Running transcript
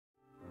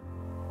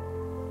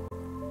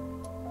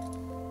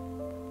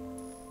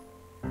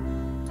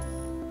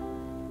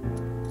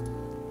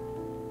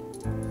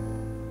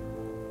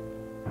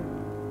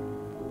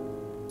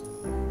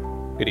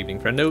Good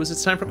evening, friendos.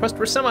 It's time for Quest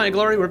for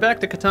Semi-Glory. We're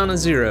back to Katana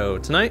 0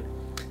 tonight.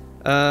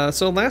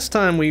 So last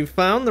time we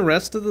found the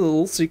rest of the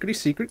little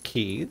secret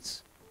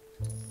keys.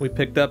 We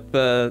picked up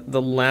the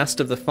last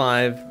of the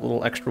 5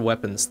 little extra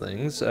weapons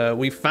things.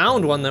 We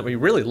found one that we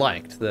really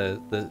liked,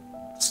 the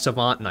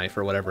savant knife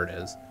or whatever it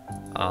is.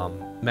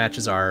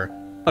 Matches our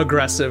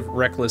aggressive,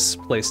 reckless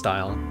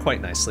playstyle quite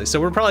nicely.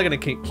 So we're probably going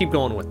to keep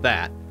going with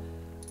that.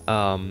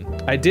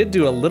 I did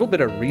do a little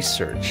bit of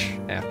research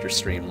after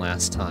stream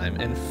last time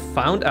and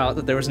found out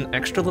that there was an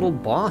extra little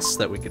boss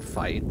that we could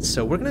fight,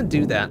 so we're gonna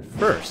do that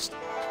first.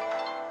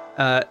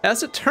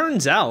 As it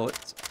turns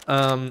out,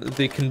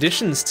 the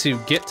conditions to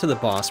get to the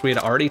boss we had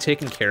already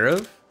taken care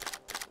of.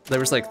 There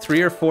was like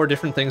 3 or 4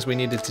 different things we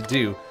needed to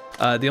do.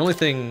 The only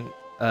thing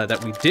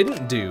that we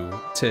didn't do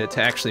to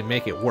actually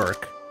make it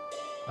work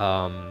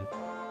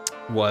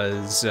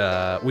was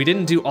we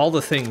didn't do all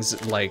the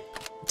things like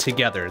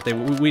together.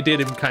 We did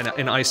them kind of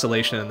in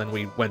isolation, and then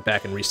we went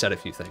back and reset a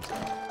few things.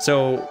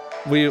 So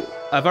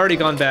I've already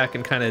gone back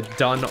and kind of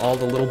done all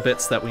the little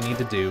bits that we need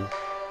to do.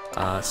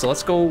 So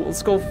let's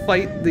go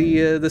fight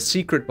the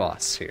secret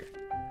boss here.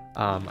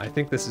 I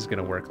think this is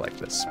gonna work like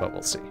this, but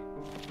we'll see.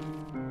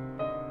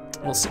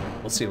 We'll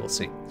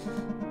see.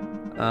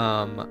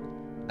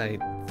 I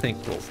think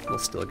we'll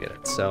still get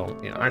it. So,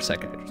 you know, our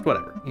psychiatrist,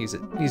 whatever. He's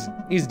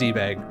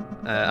D-bag.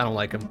 I don't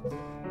like him.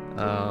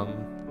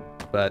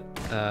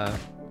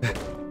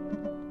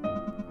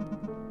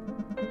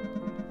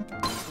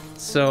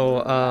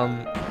 So,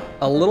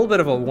 a little bit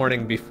of a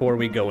warning before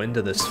we go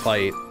into this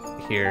fight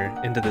here,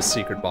 into this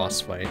secret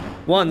boss fight.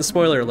 1,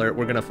 spoiler alert,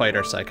 we're gonna fight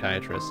our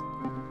psychiatrist.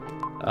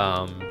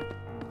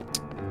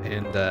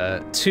 And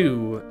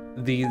 2,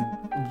 the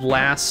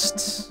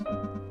last,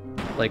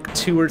 like,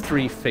 2 or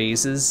 3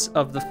 phases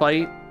of the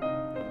fight,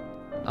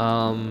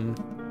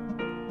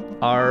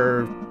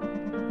 are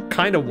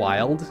kind of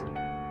wild.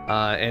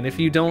 And if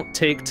you don't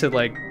take to,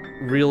 like,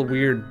 real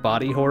weird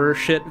body horror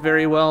shit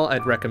very well,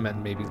 I'd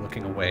recommend maybe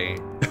looking away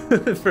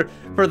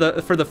for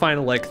the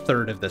final, like,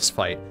 third of this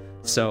fight.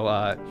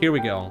 So, here we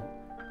go.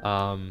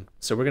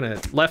 So we're gonna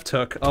left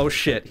hook. Oh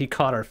shit, he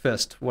caught our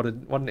fist. What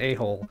an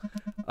a-hole.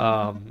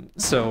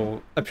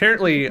 So,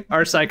 apparently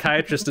our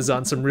psychiatrist is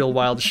on some real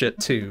wild shit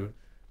too.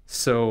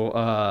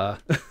 So,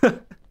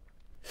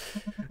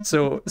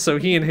 so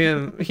he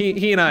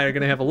and I are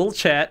gonna have a little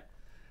chat.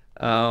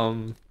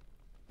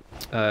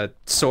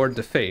 Sword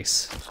to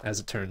face, as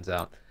it turns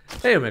out.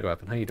 Hey, Omega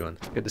Weapon, how you doing?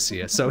 Good to see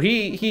you. So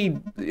he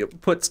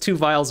puts 2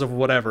 vials of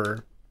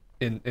whatever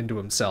into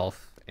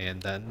himself,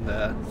 and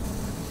then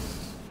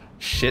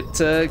shit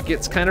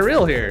gets kind of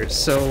real here.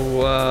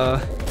 So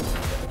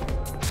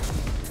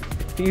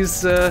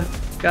he's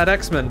got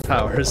X-Men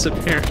powers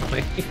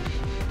apparently.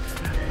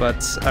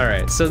 But all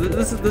right, so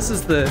this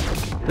is the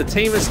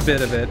tamest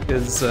bit of it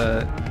is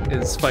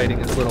fighting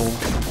his little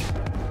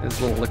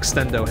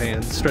extendo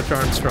hands, Stretch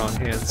Armstrong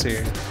hands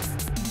here.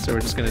 So we're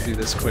just gonna do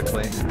this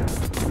quickly.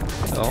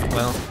 Oh,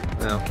 well,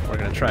 no, we're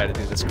gonna try to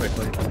do this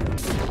quickly.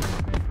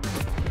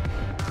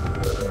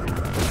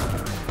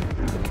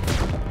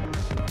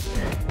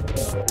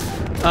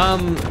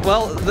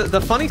 Well,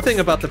 the funny thing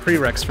about the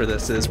prereqs for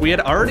this is we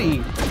had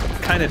already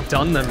kind of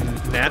done them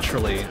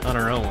naturally on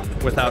our own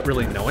without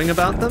really knowing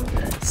about them.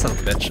 Son of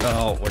a bitch.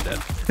 Oh, we're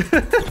dead.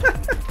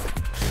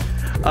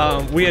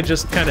 We had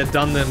just kind of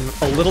done them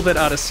a little bit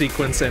out of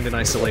sequence and in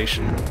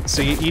isolation.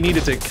 So you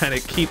needed to kind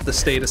of keep the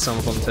state of some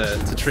of them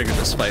to trigger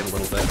this fight a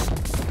little bit,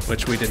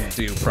 which we didn't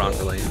do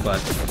properly,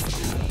 but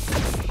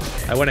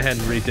I went ahead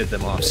and redid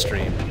them off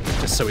stream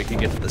just so we could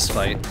get to this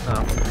fight.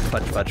 Oh,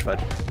 fudge.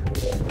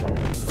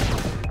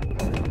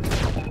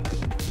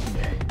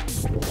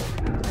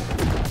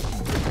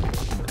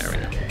 There we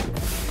go.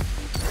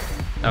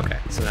 Okay,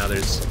 so now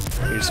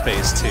here's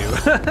phase 2.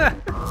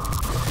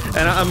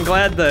 And I'm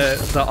glad the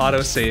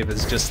autosave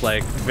is just,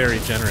 like, very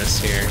generous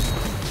here.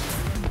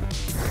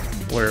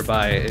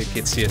 Whereby it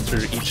gets you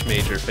through each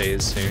major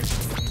phase here.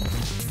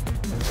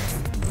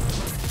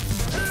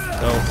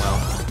 Oh, well.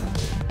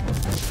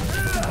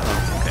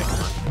 Oh, okay,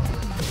 come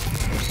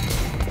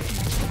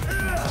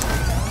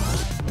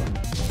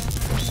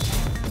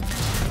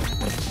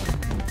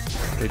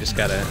on. We just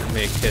gotta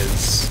make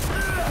his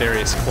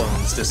various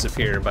clones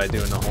disappear by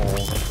doing the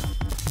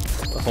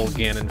whole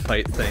Ganon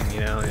fight thing,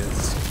 you know?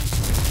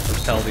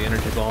 Repel the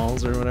energy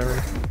balls or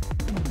whatever.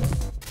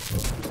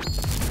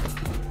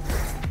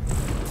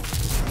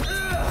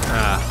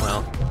 Ah,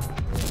 well.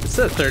 It's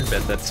the 3rd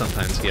bit that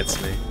sometimes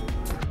gets me.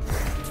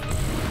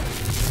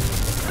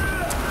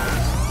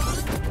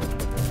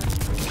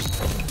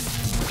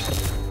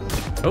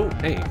 Oh,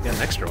 hey, got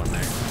an extra one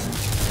there.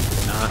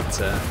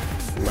 Not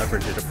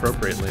leverage it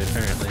appropriately,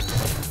 apparently.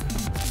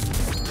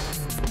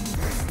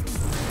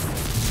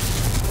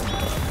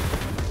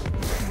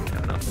 I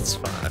don't know if it's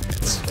 5.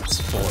 It's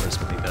 4 is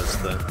when he does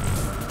the...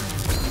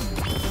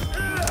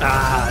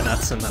 Ah,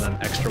 nuts, and then an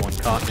extra one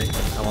caught me.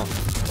 Oh well.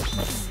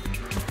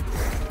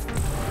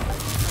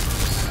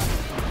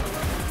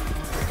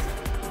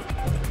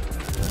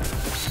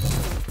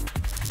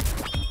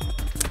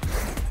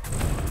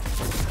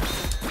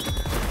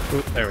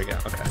 Oop. There we go,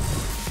 okay.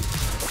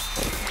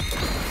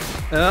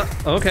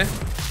 Okay.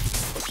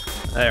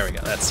 There we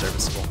go, that's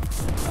serviceable.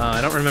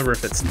 I don't remember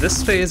if it's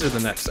this phase or the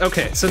next.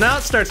 Okay, so now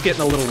it starts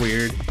getting a little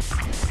weird.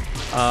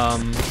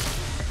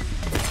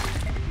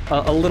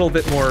 A little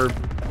bit more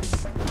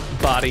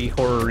body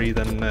horror-y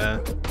than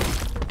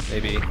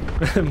maybe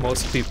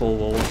most people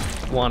will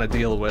want to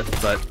deal with,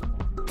 but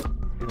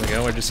here we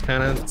go, we're just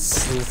kind of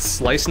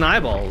slicing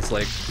eyeballs,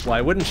 like, why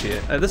wouldn't you?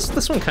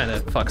 This one kind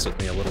of fucks with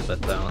me a little bit,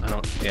 though.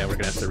 Yeah, we're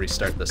gonna have to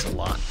restart this a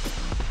lot.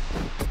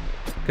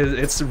 Because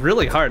it's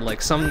really hard,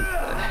 like,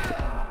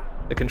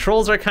 the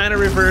controls are kind of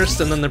reversed,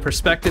 and then the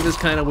perspective is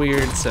kind of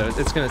weird, so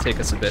it's gonna take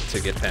us a bit to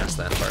get past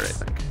that part, I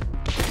think.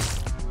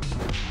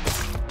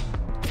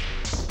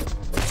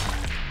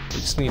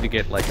 We just need to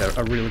get, like,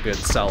 a really good,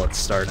 solid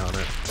start on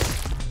it.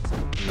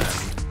 And then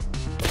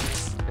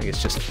I think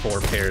it's just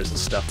 4 pairs of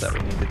stuff that we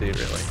need to do,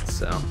 really,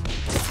 so.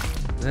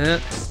 Then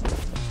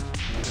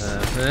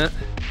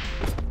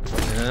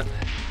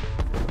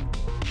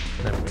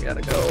we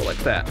gotta go like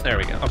that. There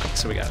we go. Okay,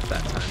 so we got it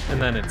that time. And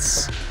then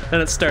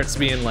it starts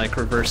being like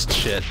reversed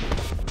shit,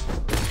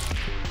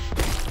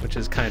 which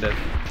is kind of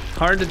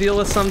hard to deal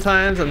with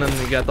sometimes. And then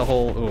we got the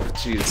whole, oh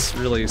geez,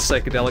 really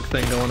psychedelic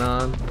thing going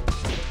on.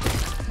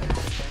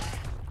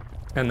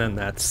 And then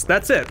that's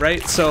it,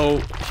 right?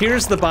 So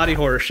here's the body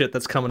horror shit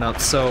that's coming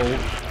up. So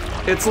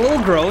it's a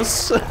little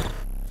gross.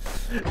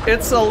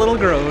 It's a little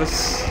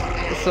gross.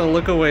 So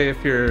look away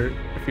if you're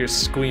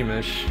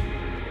squeamish.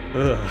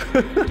 Ugh.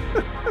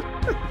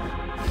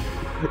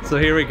 So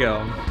here we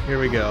go. Here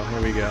we go. Here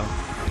we go.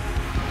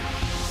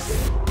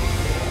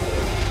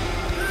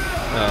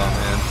 Oh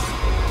man.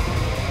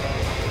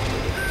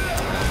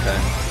 Okay.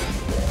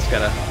 Just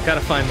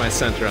gotta find my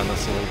center on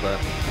this a little bit.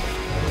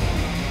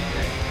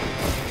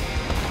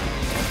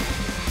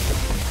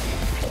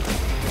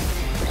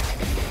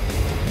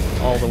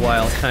 All the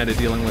while kind of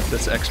dealing with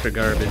this extra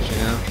garbage, you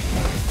know?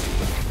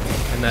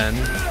 And then,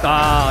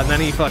 and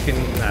then he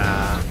fucking,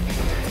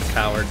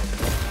 coward.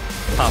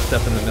 Popped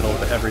up in the middle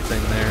of everything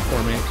there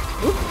for me.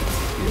 Oop,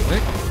 excuse me.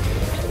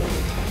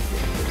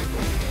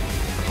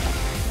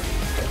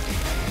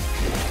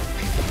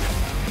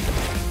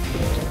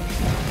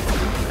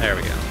 There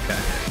we go, okay.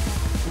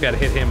 We gotta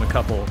hit him a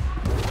couple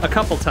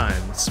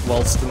times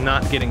whilst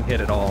not getting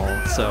hit at all,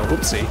 so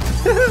oopsie.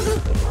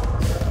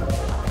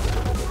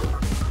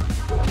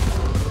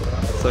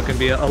 So it can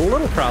be a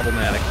little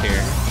problematic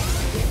here.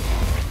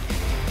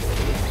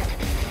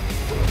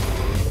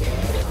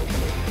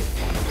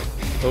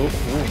 Oh,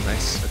 ooh,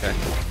 nice, okay.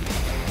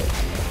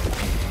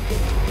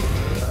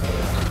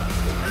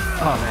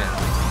 Oh, man.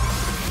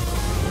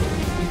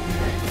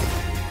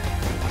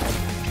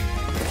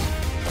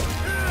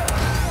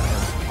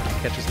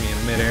 Catches me in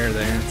midair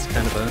there. It's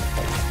kind of a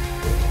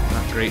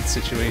not great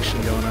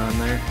situation going on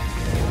there.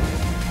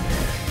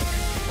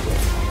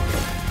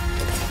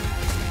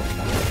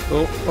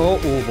 Oh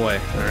boy.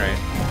 Alright,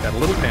 got a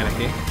little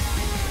panicky.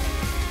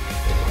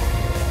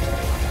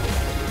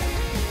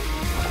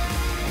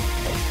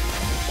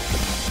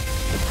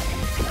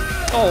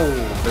 Oh,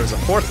 there was a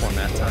 4th one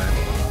that time.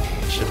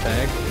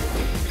 Shitbag.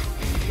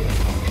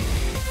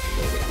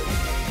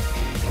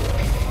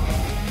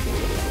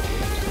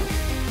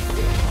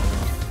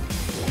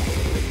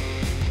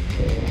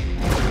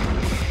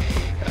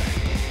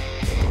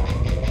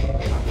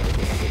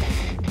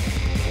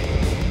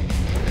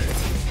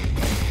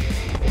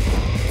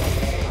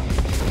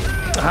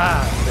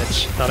 Ah,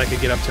 bitch. Thought I could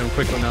get up to him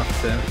quick enough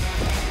to not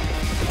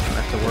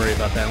have to worry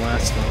about that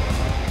last one.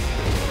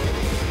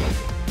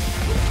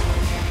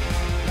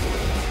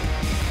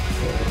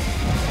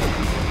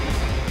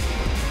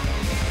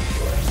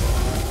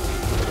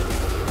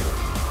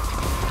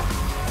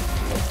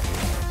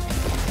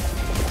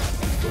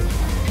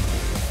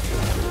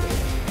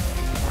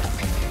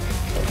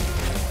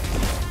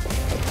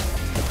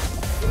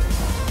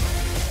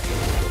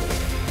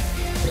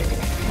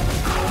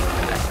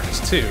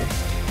 There's 2.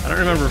 I don't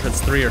remember if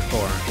it's 3 or 4.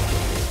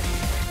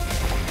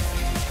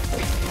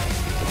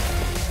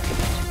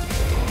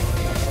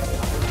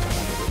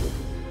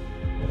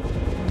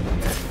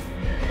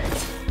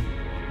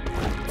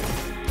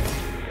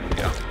 There we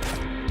go.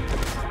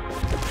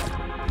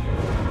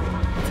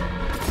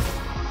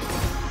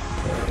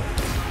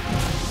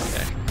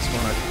 Okay, just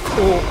wanna...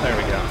 Oh, there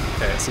we go.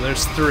 Okay, so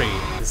there's 3.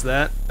 Is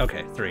that...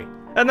 Okay, 3.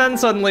 And then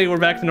suddenly we're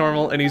back to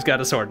normal and he's got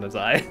a sword in his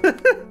eye.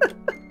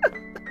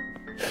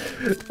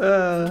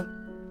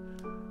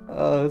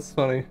 Oh, that's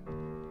funny.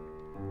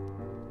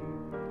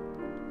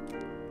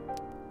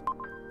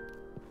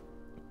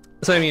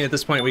 So I mean, at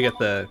this point we get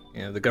the,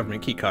 the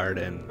government key card,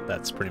 and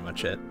that's pretty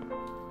much it.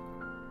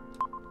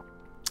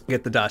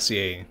 Get the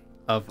dossier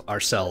of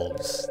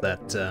ourselves that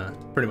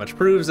pretty much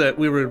proves that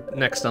we were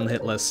next on the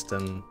hit list,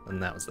 and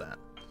that was that.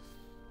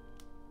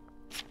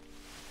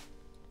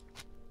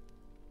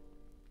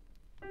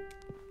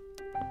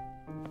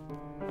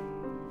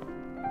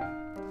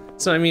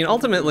 So I mean,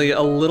 ultimately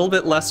a little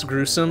bit less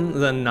gruesome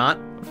than not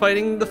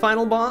fighting the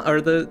final boss or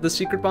the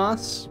secret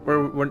boss,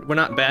 where we're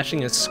not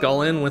bashing his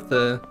skull in with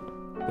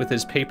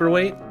his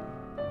paperweight.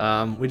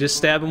 We just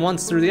stab him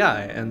once through the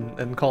eye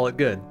and call it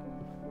good.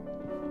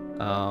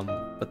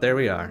 But there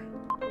we are.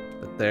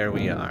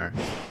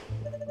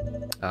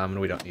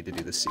 And we don't need to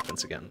do this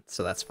sequence again,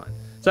 so that's fine.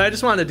 So I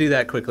just wanted to do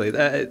that quickly.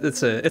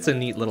 It's a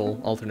neat little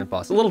alternate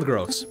boss. A little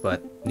gross,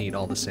 but neat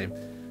all the same.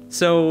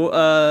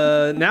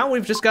 So now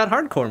we've just got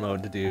hardcore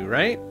mode to do,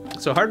 right?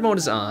 So hard mode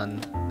is on.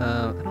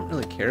 I don't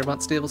really care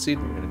about stable seed.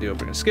 We're gonna do it. We're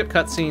gonna skip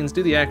cutscenes,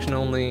 do the action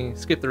only,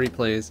 skip the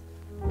replays.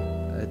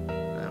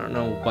 I don't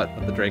know what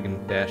the Dragon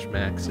Dash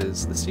Max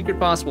is. The secret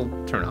boss will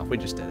turn off. We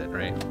just did it,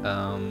 right?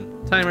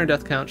 Timer,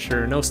 death count,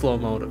 sure. No slow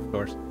mode, of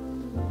course.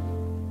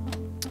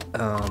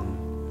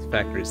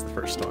 Factory is the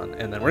first one,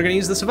 and then we're gonna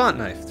use the Savant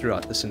Knife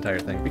throughout this entire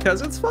thing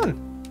because it's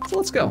fun. So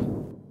let's go.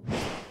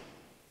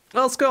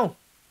 Well, let's go.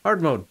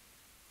 Hard mode.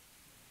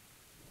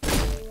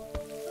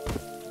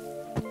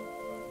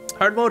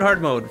 Hard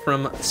mode,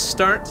 from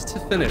start to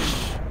finish.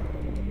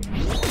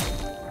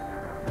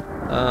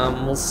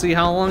 We'll see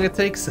how long it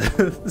takes.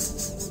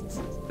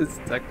 It's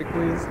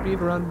technically a speed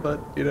run, but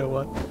you know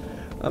what?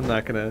 I'm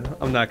not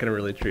gonna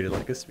really treat it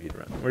like a speed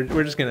run.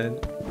 We're just gonna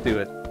do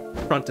it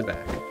front to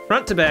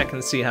back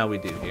and see how we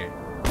do here.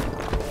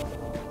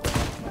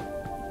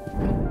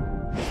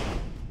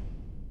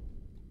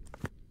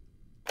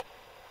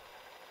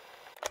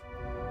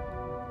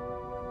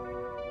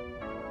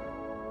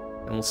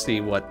 And we'll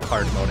see what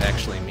hard mode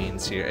actually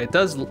means here. It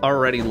does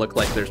already look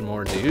like there's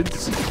more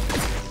dudes.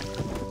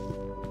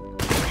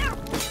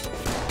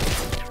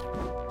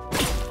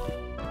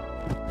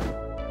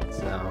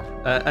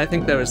 I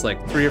think there was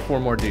like 3 or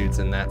 4 more dudes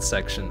in that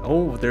section.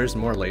 Oh, there's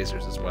more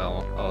lasers as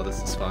well. Oh, this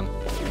is fun.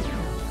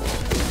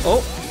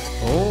 Oh,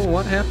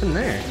 what happened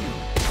there?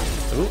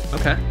 Oh,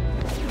 okay.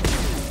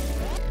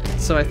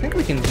 So I think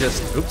we can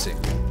just, oopsie.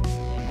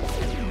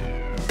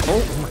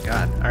 Oh my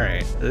god, all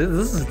right.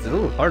 This is,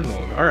 ooh, hard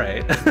mode, all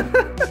right.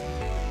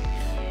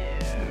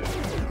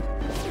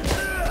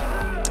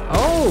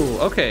 Oh,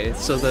 okay,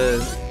 so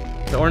the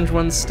orange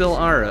ones still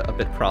are a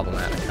bit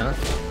problematic, huh?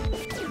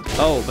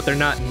 Oh, but they're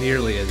not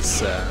nearly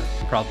as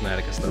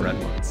problematic as the red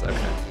ones.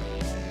 Okay.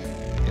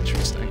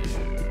 Interesting.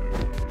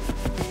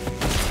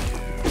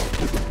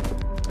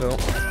 Oh,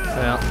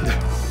 well.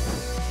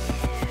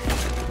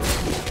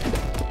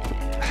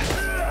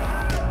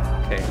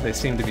 Okay, they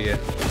seem to be a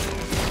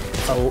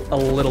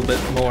little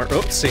bit more...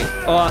 Oopsie.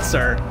 Oh,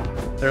 sir.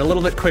 They're a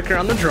little bit quicker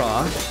on the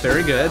draw.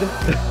 Very good.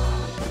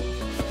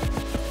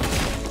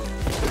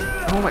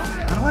 Oh my...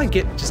 How do I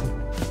get just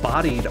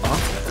bodied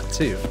off that,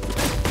 too?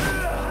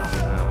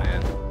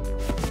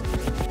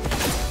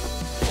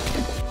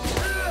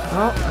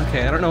 Oh,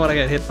 okay, I don't know what I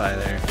got hit by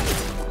there.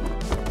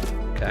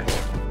 Okay,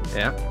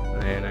 yeah,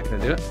 you're not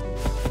gonna do it.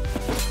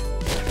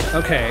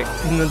 Okay,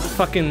 and the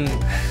fucking...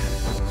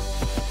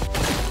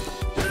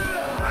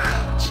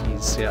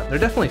 Jeez, yeah, they're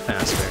definitely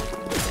faster.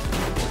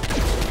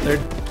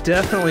 They're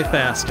definitely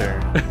faster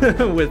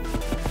with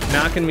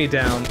knocking me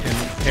down and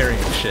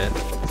parrying shit.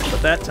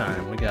 But that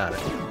time, we got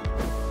it.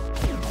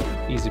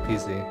 Easy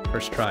peasy,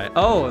 first try.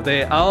 Oh,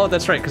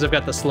 that's right, because I've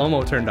got the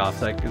slow-mo turned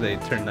off, like they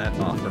turned that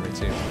off for me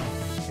too.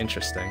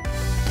 Interesting.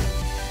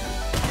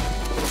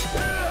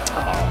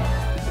 Oh,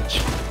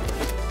 bitch.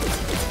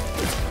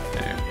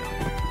 There we go.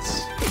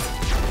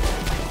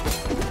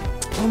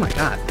 Oh my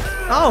god.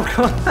 Oh,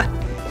 come on.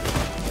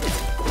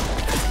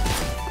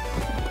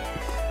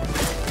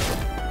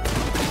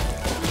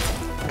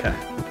 Okay.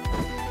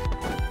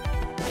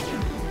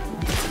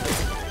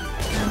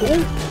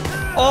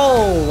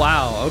 Oh,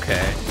 wow,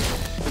 okay.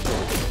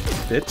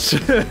 Bitch.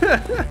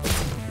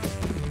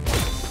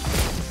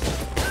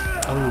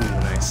 Oh,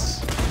 nice.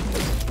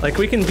 Like,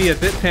 we can be a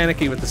bit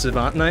panicky with the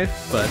Savant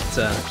Knife, but,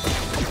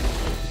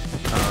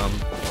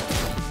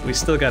 we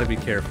still gotta be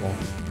careful.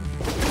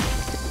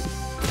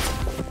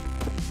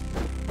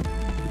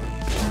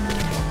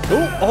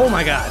 Oh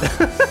my god!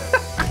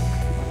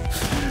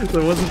 It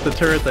wasn't the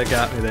turret that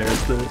got me there,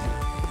 it's the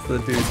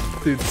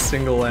dude's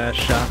single-ass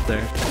shot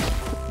there.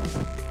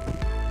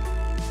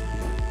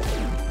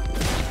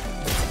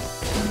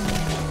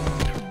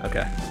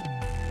 Okay.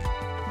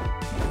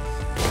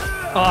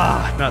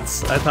 Ah,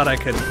 nuts. I thought I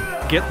could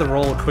get the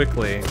roll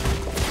quickly,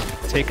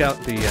 take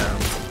out the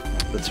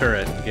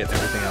turret, and get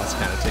everything else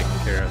kind of taken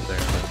care of there,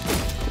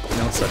 but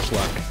no such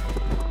luck.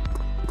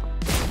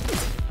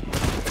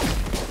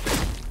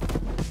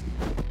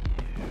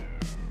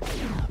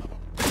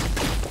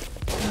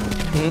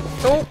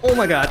 Oh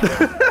my god.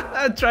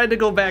 I tried to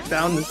go back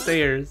down the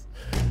stairs.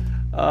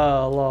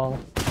 Oh, lol.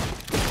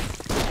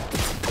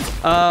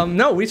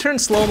 No, we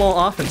turned slow-mo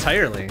off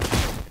entirely.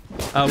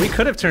 We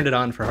could have turned it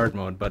on for hard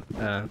mode, but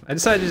I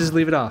decided to just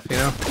leave it off, you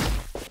know?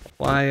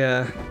 Why,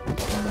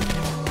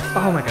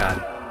 oh my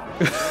god.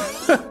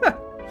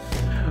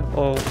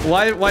 Oh,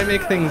 why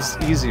make things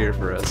easier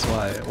for us?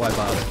 Why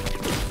bother?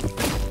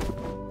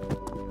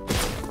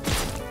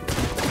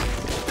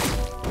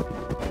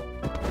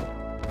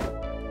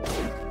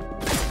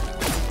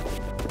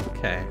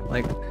 Okay,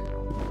 like...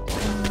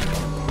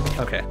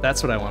 Okay,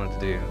 that's what I wanted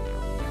to do.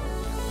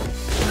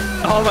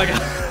 Oh my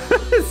god!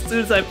 As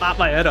soon as I pop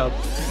my head up.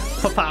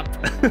 Pop.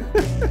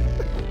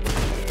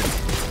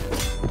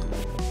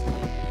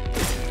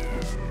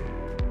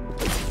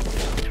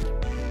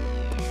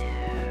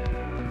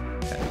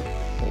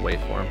 We'll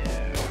wait for him.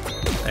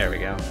 There we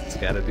go. Just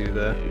gotta do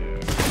the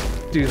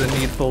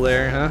needful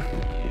there, huh?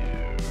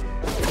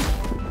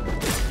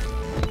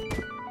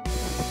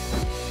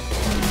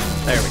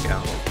 There we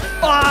go.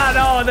 Oh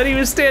no! And then he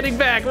was standing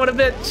back. What a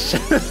bitch!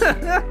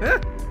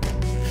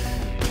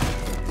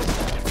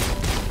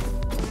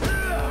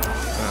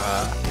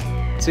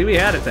 See, we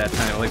had it that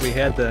time. Like, we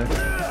had the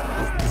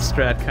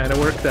strat kind of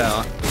worked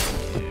out.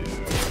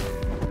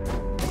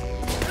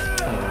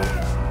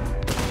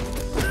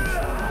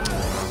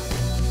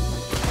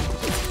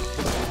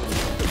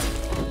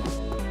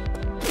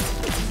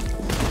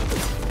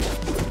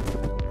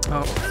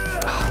 Oh,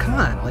 come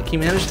on. Like, he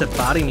managed to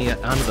body me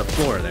onto the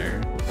floor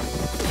there.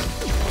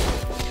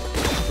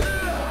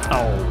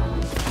 Oh.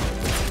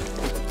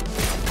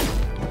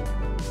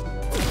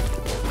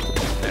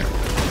 There.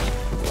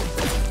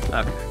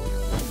 Okay.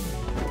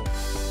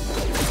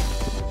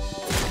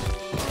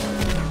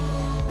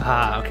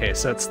 Ah, okay,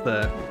 so it's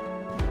the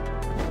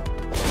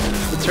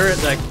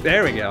turret, like,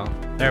 there we go.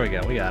 There we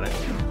go, we got it.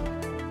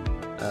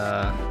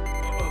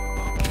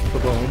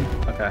 Boom,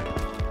 okay.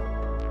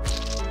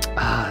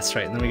 Ah, that's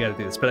right, and then we gotta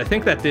do this. But I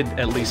think that did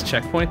at least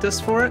checkpoint us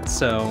for it,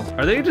 so...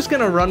 Are they just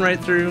gonna run right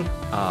through?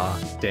 Ah,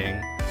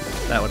 dang.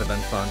 That would have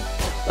been fun.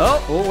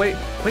 Oh, wait,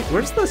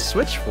 where's the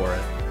switch for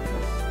it?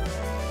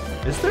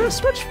 Is there a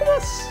switch for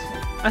this?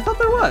 I thought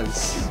there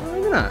was.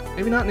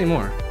 Maybe not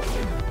anymore.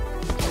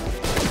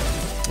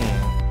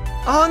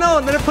 Oh no,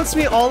 and then it puts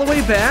me all the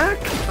way back?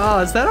 Oh,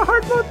 is that a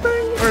hard mode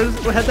thing?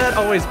 Or had that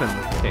always been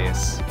the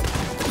case?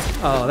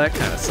 Oh, that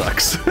kind of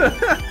sucks.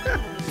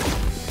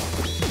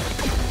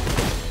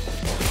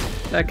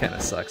 That kind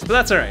of sucks, but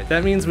that's alright.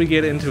 That means we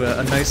get into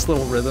a nice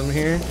little rhythm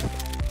here.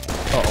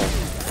 Uh-oh.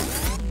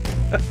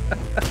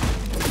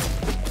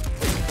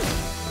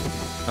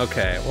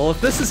 Okay, well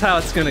if this is how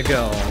it's gonna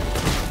go,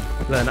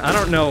 then I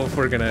don't know if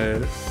we're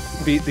gonna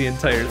beat the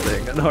entire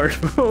thing in hard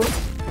mode.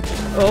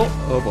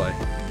 Oh boy.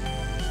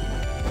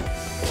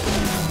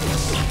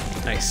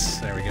 Nice,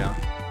 there we go.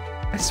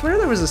 I swear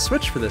there was a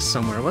switch for this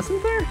somewhere,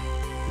 wasn't there?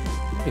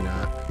 Maybe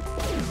not.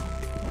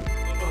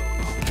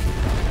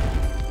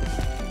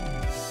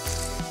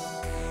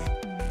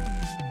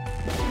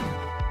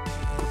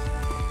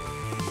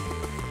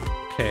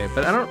 Okay,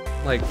 but I don't,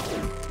 like...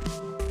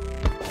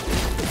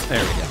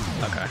 There we go,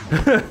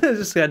 okay.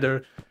 Just had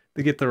to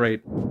get the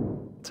right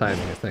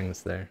timing of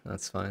things there,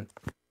 that's fine.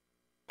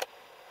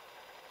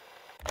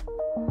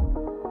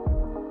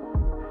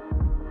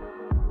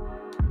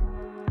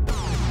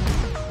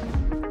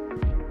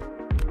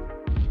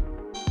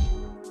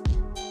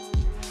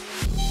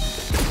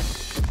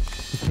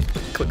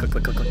 Click, click,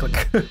 click, click, click,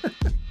 click.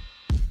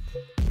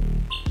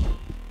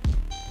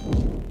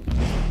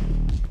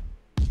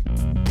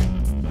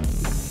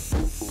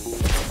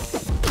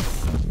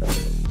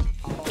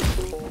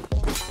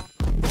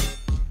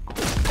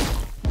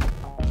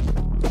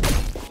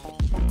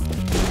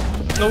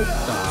 Nope.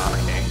 Oh,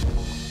 okay.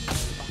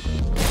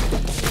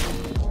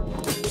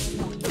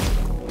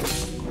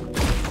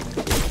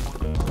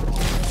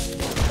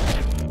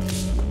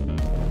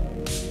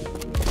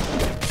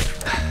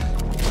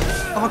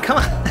 Oh, come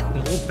on,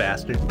 you little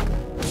bastard.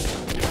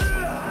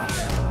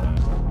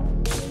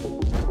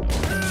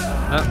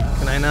 Oh,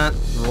 can I not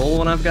roll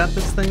when I've got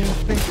this thing?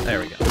 There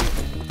we go.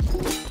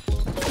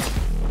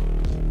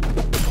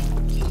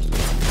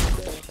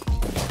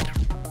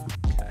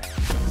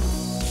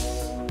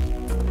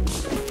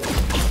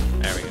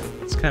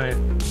 Kind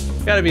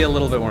of gotta be a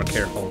little bit more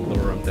careful and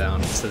lower them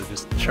down instead of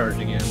just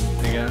charging in,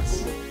 I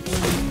guess.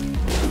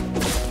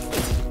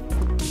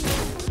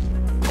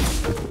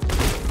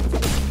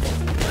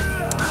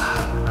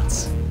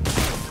 That's...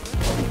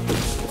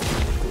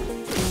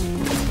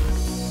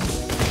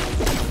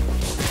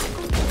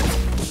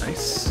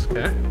 Nice,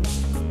 okay.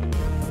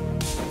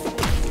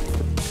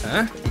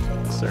 Okay,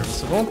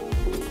 serviceable.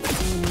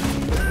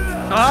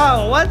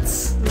 Oh, what?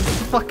 This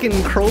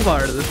fucking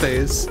crowbar to the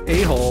face.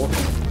 A-hole.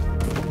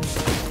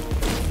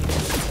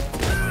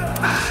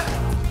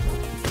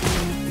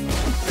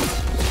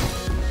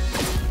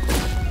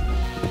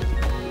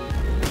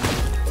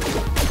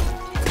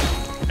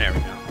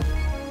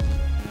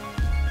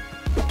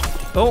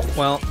 Oh,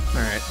 well,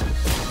 alright.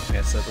 I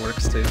guess that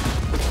works too.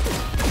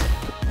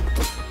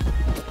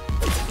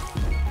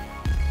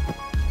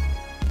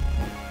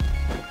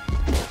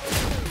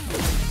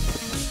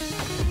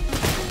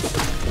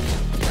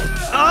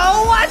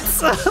 Oh, what?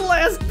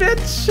 Last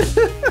bitch!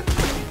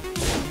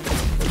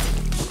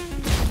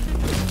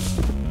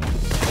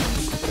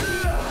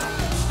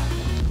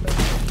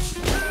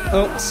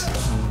 Oops.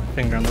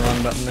 Finger on the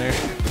wrong button there.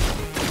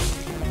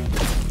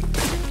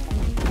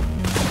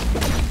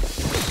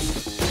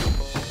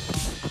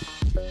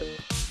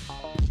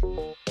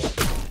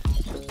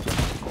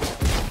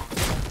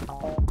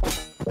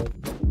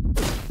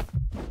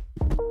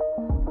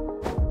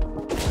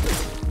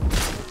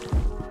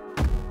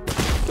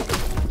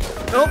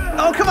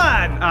 Oh, come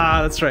on!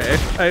 Ah, that's right.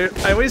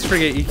 I always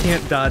forget you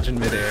can't dodge in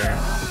midair.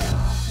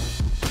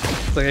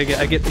 It's like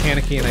I get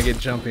panicky and I get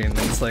jumpy and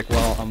it's like,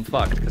 well, I'm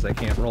fucked because I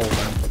can't roll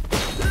then.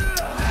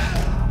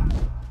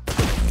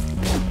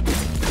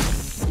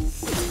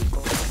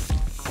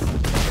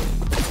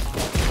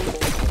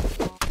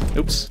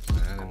 Oops. I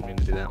didn't mean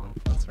to do that one.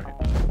 That's right.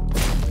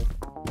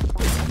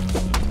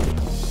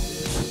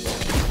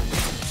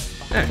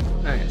 There.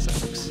 I guess that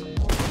works.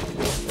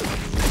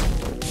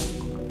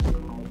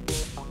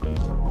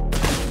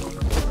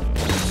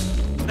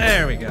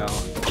 There we go.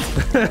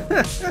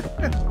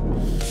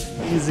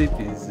 Easy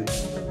peasy.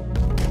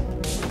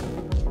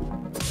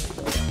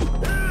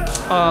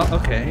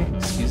 Okay.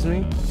 Excuse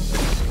me.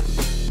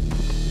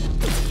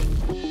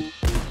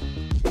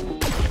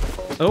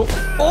 Oh,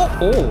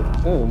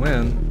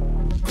 man.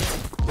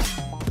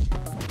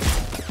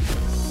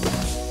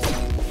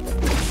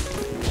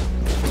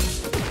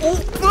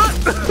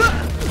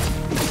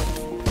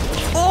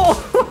 Oh,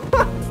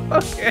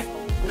 okay.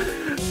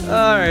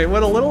 All right,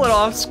 went a little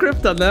off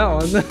script on that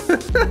one.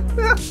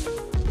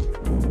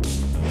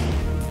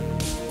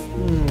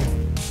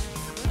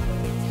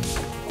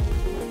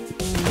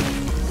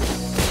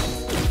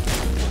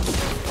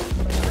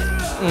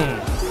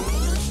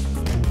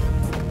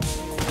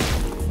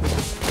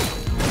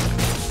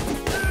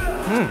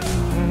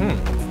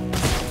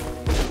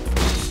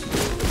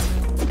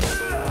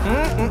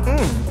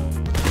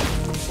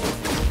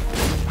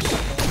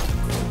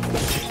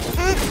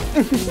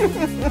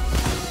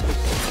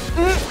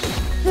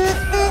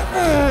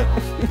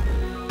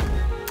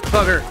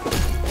 Bugger.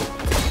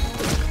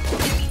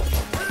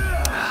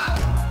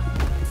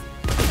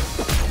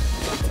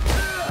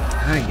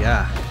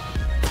 Yeah.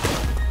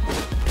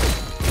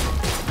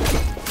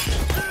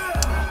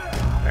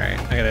 Alright,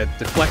 I gotta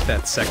deflect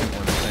that second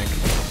one, I think.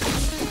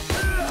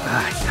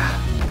 Yeah.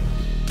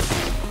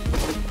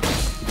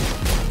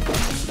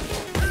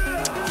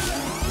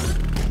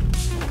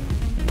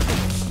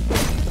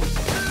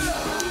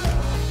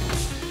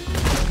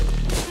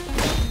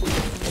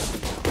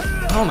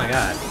 Oh my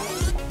god.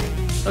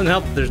 Doesn't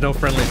help that there's no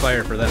friendly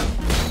fire for them.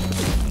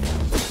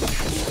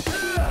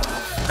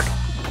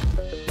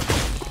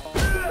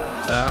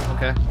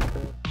 Okay.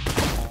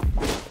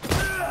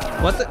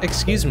 What the?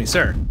 Excuse me,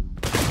 sir.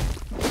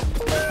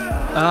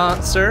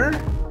 Sir?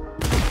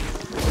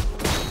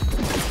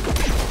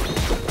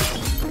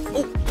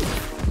 Oh!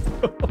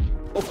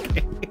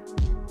 Okay.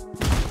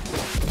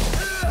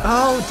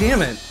 Oh,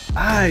 damn it.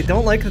 I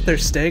don't like that they're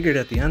staggered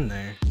at the end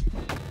there.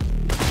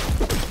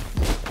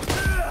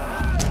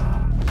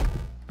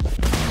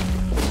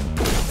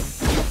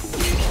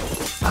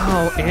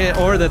 Oh,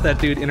 or that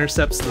dude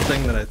intercepts the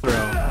thing that I throw.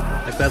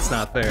 Like, that's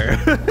not fair.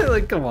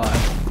 Like, come on.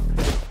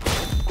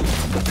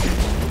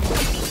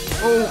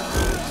 Oh!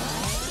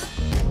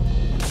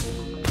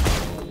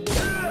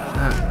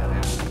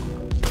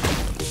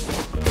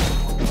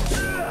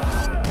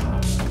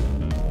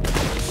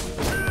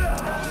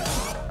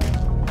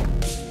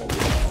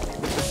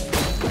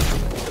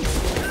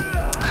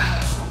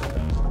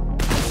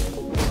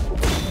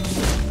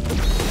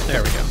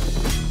 There we go.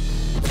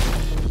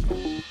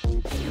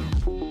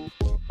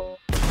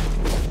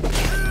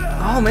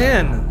 Oh,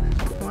 man!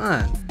 Come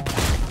on.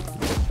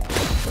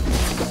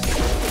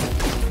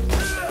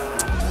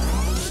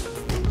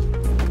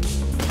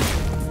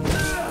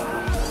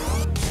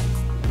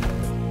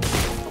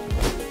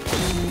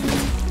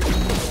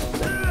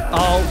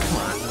 Oh, come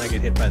on. Then I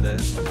get hit by the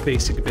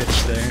basic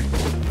bitch there.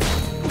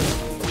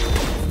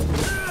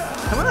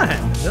 Come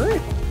on, really?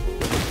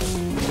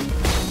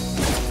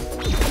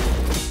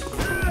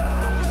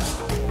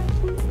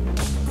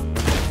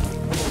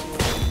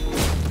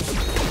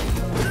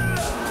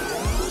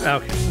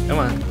 Okay, come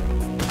on.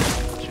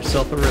 Get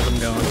yourself a rhythm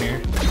going here.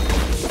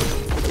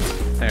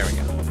 There we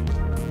go.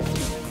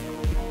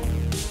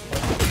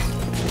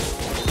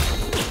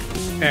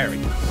 There we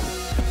go.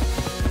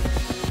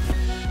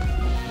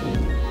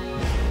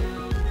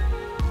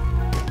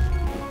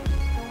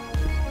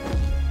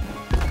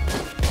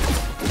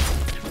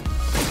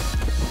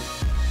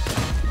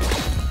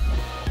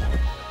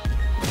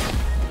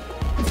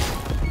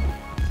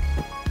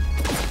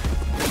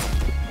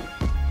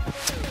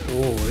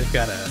 Oh, they've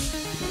got a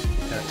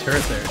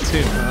turret there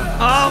too, huh?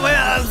 Oh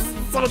man,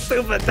 that's so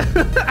stupid!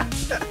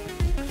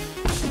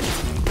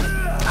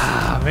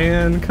 Ah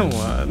man, come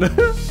on.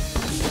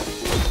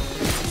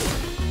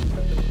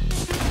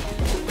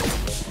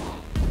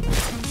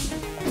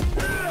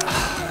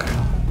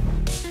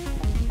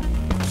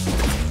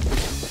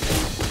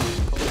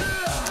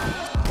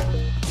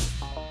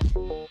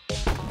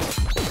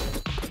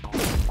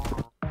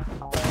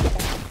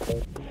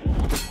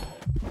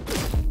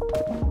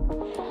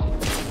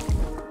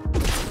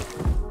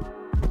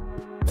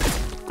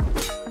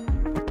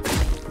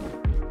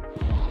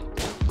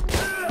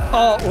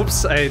 Oh,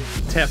 whoops, I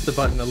tapped the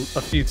button a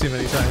few too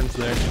many times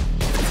there.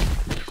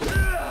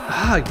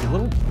 Ah, you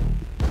little...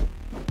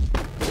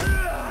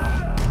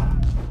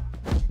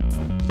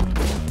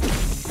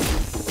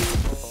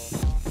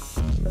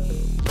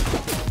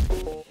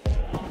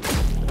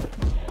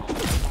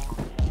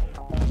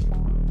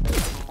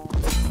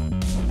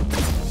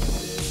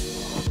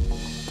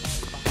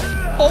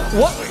 Oh,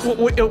 what?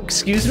 Wait, oh,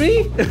 excuse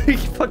me? You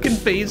fucking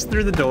phased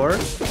through the door?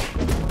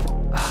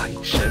 Ah,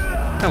 you shit.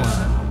 Come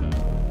on.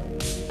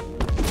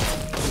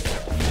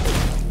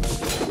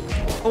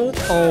 Oh,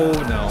 oh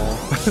no.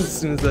 As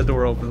soon as that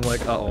door opens, I'm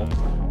like, uh-oh.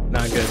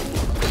 Not good.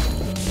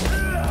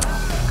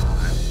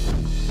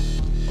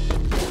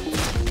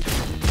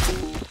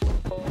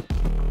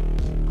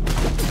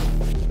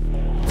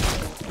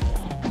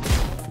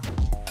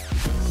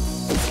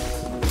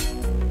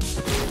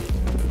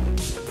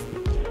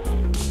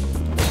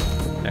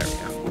 There we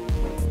go.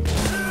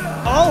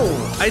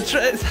 Oh! I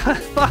tried.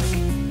 Fuck!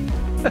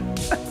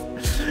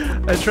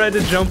 I tried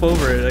to jump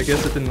over it. I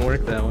guess it didn't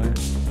work that way.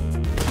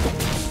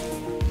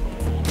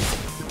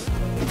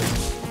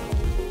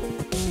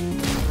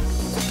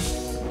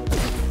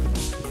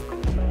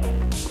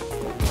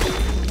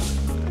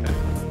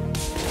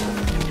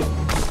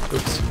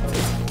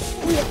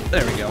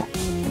 There we go.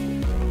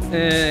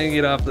 And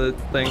get off the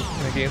thing.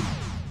 Thank you.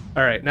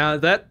 Alright, now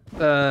that,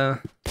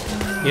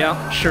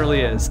 yeah,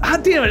 surely is. Ah,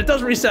 damn it, it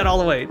doesn't reset all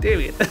the way.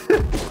 Damn it.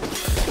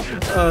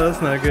 Oh,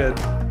 that's not good.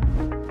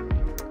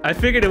 I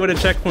figured it would have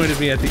checkpointed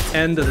me at the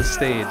end of the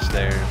stage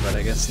there, but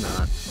I guess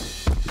not.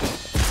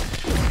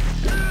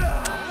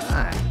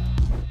 Hi.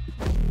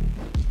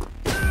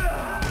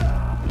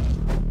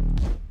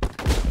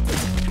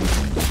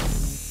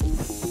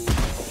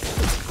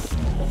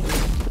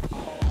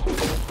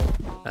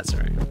 That's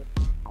alright.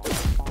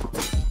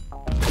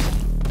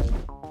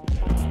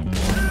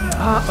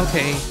 Ah,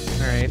 okay.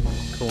 Alright,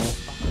 cool.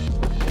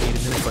 Need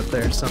an input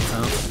there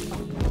somehow.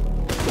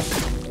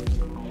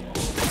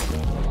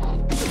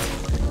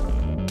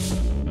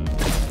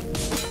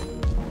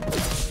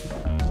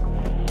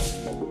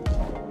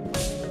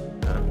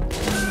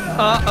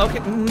 Okay.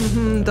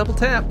 Mm-hmm. Double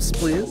taps,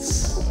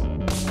 please.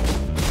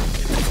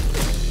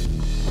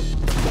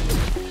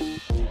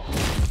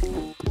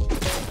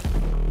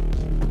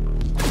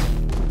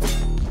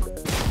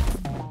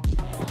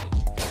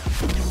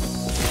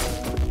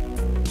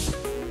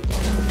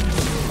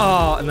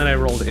 Oh, and then I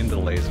rolled into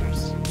the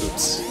lasers.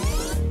 Oops.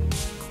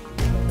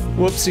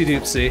 Whoopsie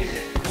doopsie.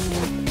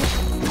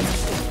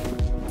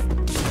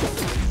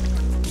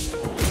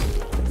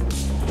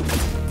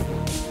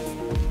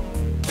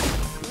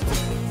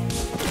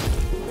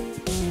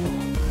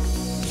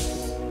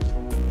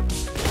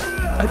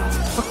 I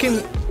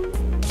fucking...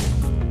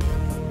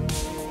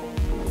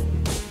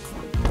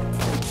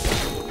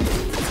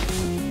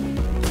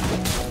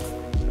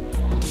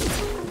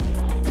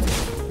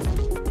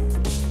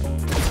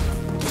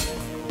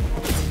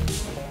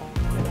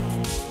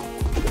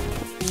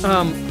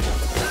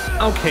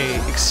 Okay,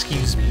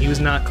 excuse me. He was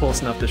not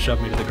close enough to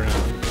shove me to the ground.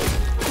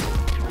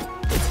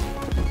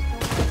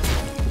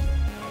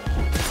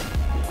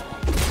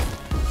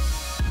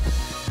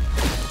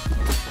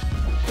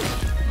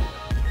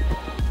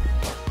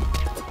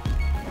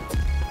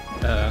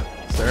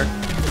 Sir?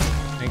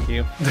 Thank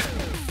you.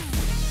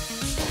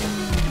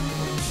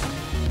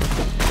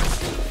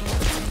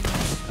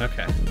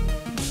 Okay.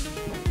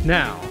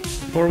 Now,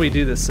 before we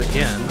do this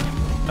again...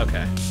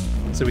 Okay.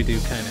 So we do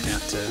kind of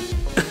have to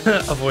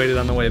avoid it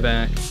on the way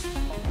back.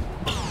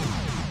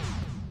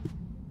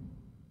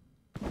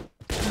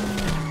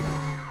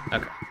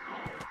 Okay.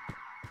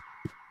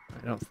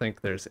 I don't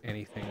think there's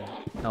anything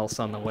else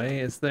on the way,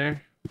 is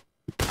there?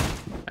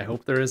 I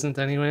hope there isn't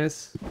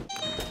anyways.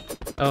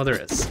 Oh,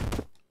 there is.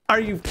 Are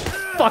you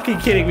fucking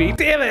kidding me?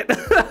 Damn it!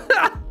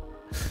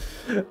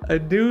 I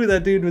knew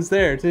that dude was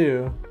there,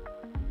 too.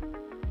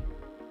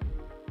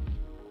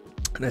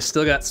 And I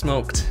still got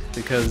smoked,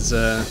 because,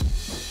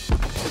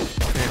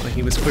 apparently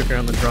he was quicker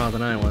on the draw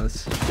than I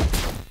was.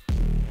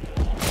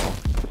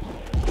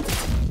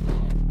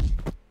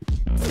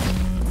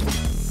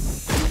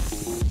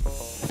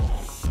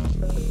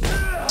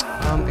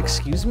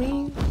 Excuse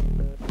me?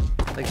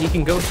 Like, he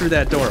can go through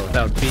that door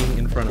without being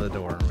in front of the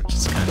door, which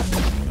is kind of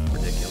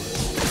ridiculous.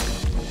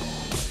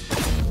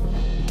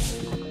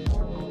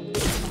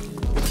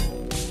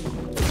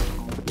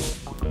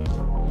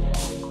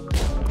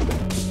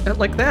 And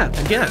like that,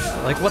 again.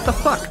 Like, what the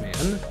fuck,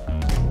 man?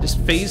 Just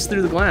phase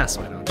through the glass,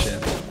 why don't you?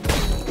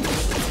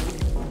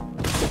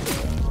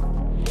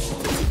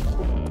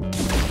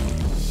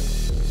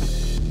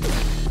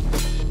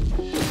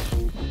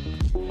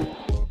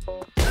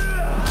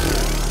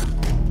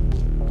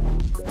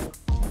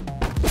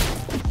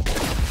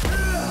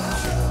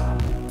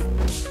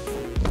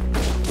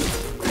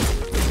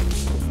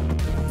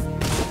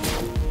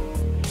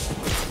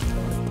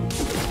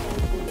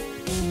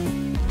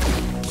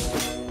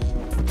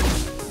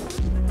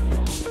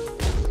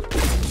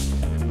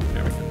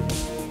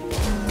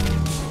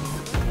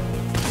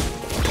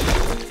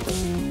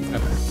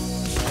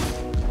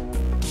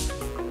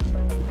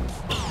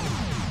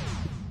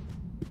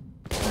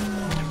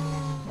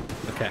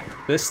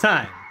 This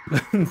time.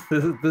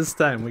 This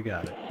time we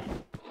got it.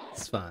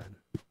 It's fine.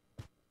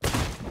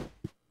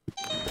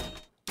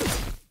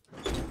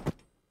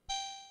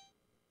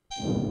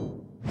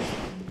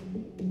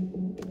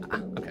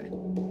 Ah, okay.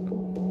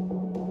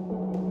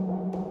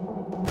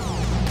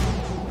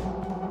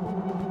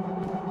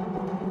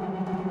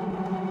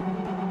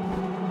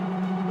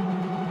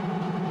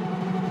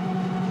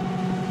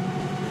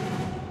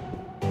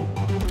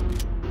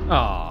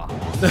 Aw.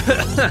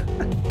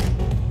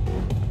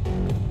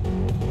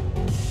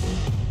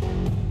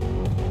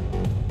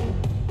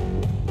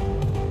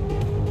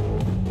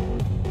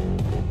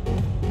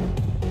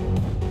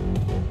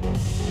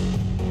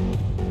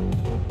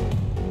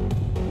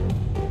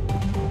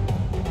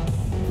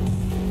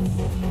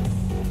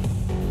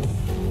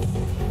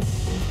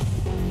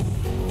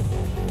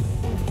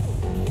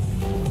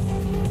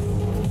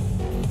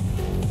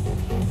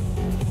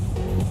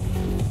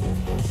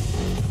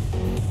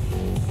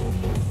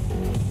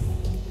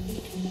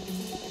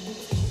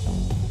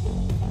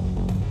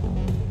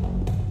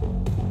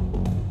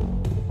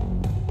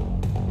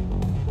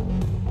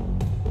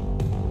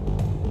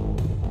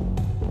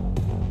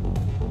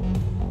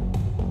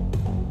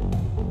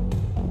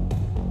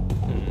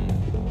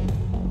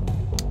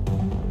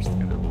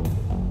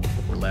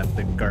 overlap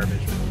the garbage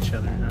with each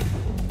other, huh?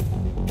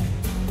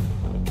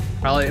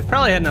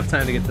 Probably had enough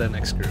time to get to that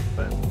next group,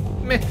 but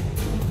meh.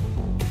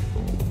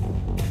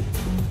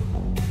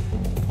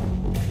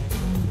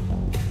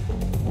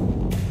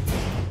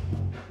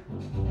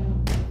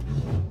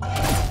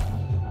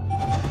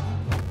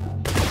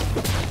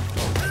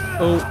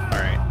 Oh,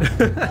 alright.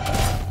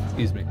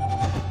 Excuse me.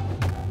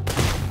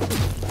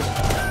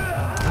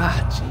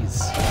 Ah,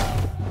 jeez.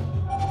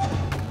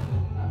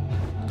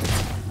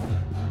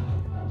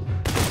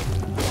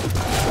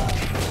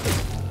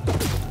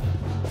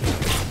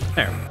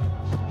 There.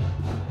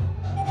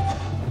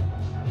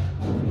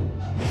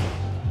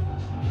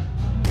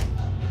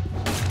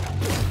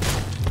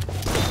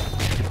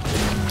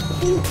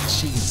 Oh,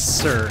 jeez,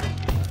 sir.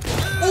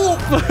 Oh!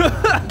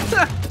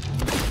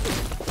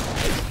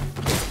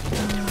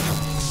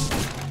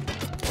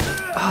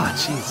 Ah,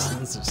 jeez,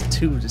 there's just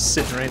two just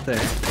sitting right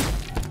there.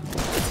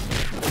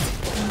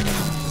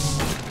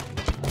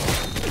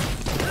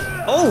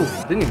 Oh,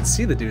 didn't even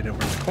see the dude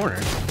over in the corner.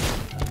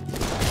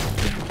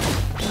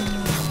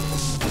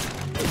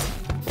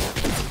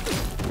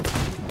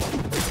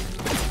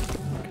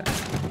 Okay.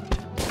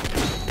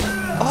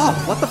 Oh,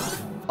 what the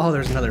f— oh,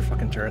 there's another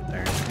fucking turret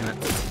there. Damn it.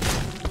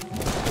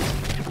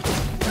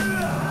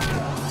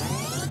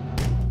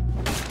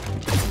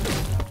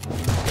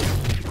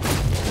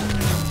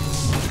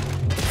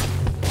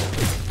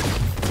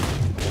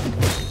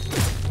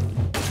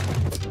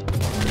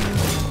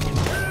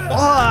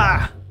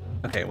 Ah!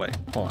 Okay, wait,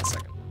 hold on a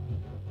second.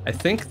 I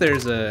think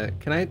there's a—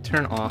 can I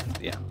turn off—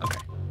 yeah, okay.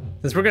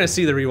 Since we're gonna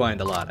see the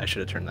rewind a lot, I should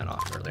have turned that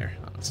off earlier,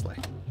 honestly.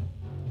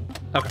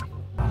 Okay.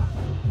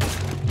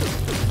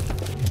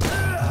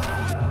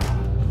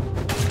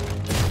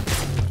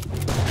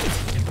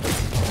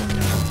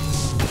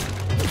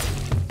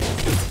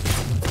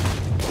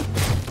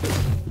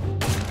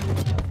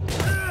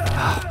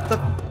 Ah, the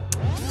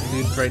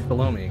dude's right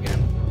below me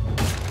again.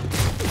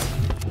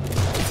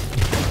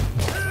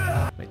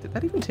 Did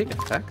that even take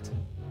effect?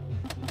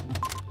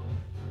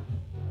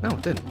 No,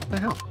 it didn't. What the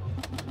hell?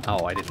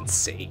 Oh, I didn't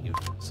save.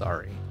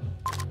 Sorry.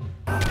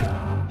 Okay.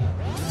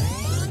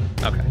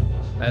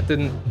 That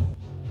didn't—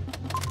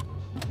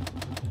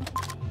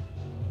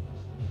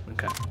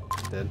 okay.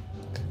 It did.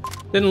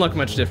 Didn't look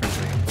much different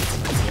to me.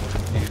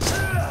 Confused.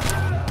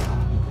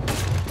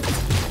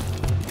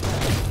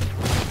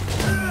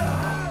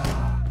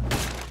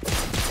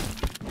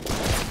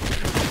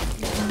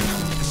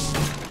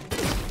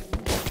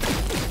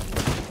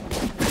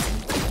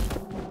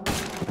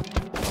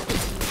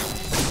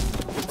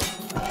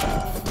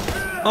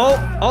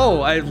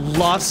 Oh, I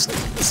lost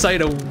sight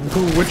of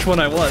which one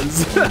I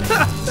was.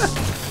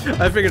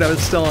 I figured I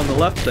was still on the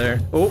left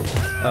there. Oh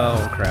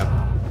crap.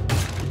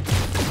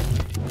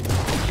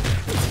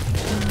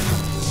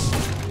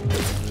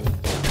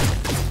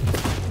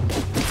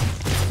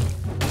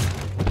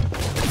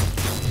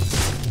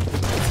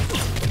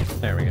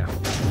 There we go.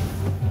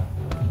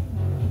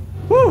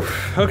 Whew,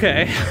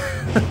 okay.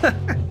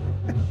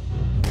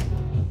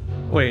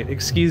 Wait,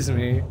 excuse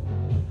me.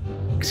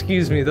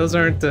 Excuse me, those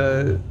aren't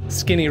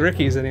skinny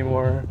Rickies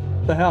anymore.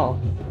 What the hell?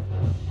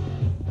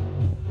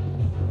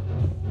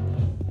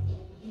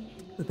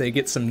 Did they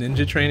get some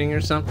ninja training or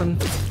something?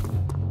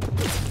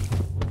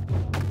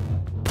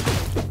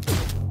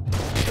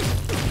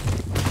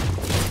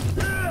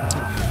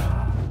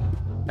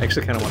 I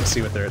actually kind of want to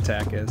see what their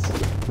attack is.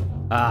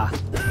 Ah.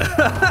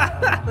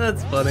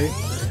 That's funny.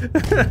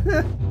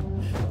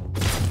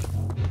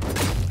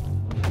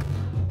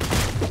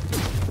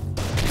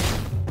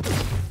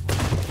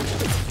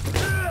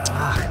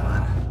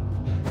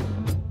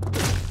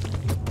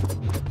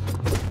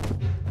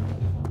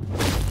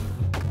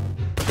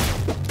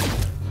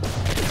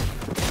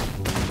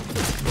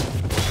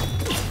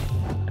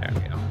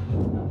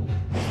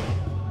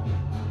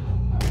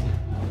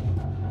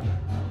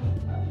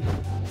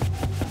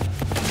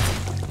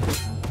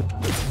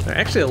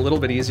 Actually a little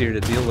bit easier to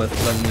deal with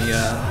than the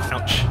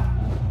ouch,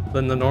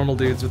 than the normal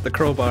dudes with the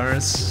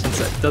crowbars, since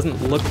it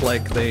doesn't look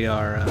like they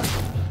are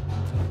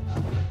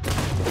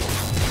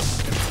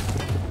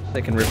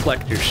they can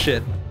reflect your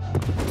shit.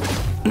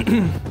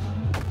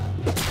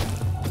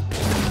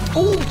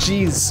 Oh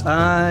jeez,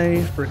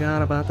 I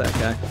forgot about that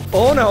guy.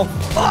 Oh no!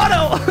 Oh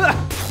no!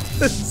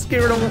 Let's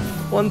get rid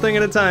of one thing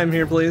at a time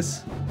here,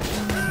 please.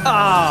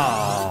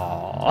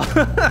 Oh.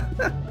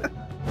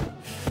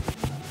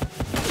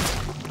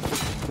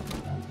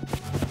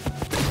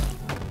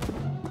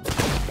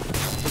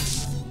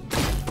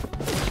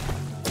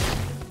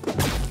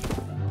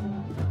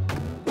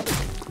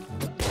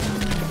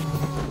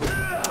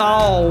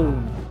 Oh,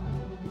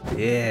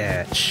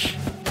 bitch.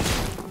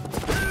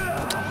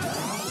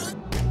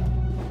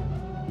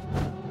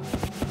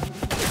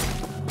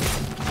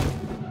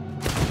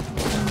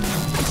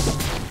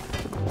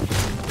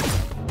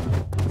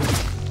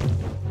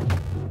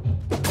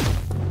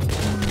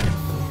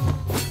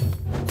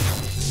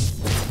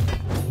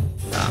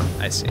 Oh,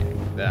 I see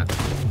that.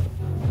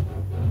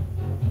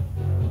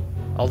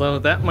 Although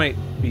that might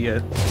be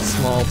a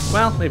small,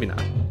 well, maybe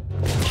not.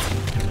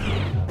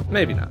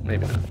 Maybe not,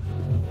 maybe not.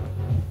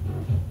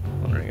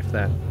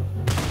 like that.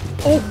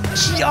 Oh,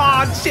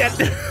 shit!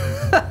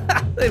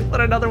 They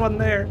put another one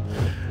there.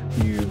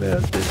 You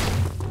bastard.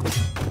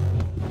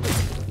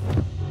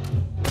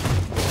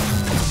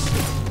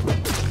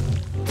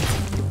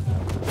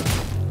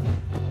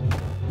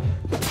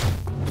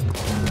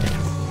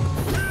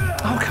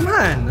 Oh, come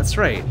on! That's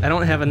right. I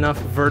don't have enough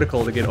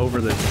vertical to get over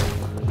the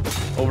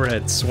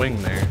overhead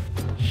swing there.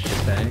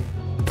 Shitbag.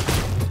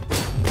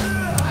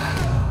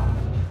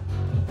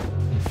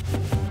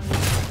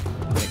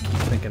 I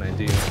keep thinking I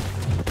do.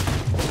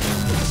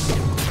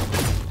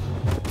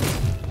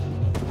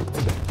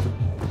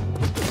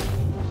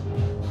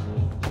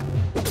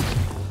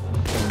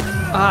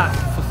 Ah,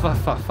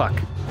 fuck.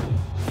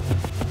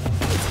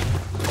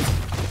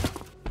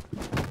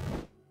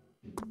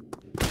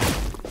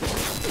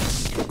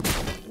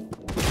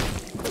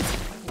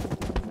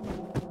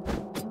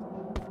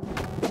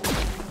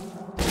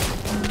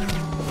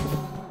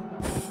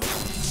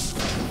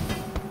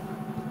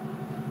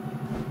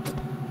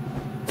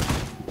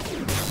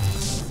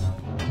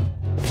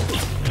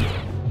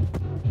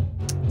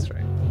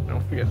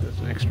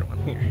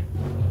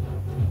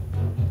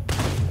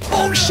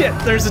 Shit,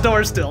 there's a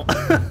door still.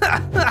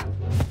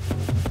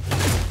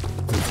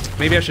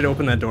 Maybe I should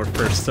open that door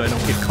first so I don't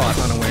get caught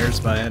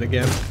unawares by it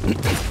again.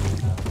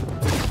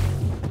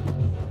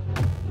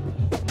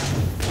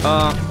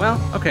 Well,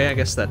 okay, I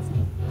guess that's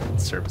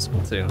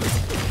serviceable too.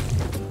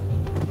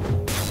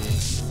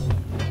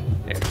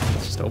 Here,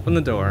 let's just open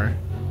the door.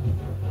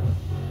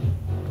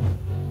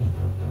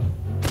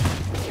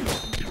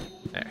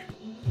 There.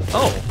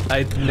 Oh,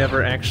 I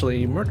never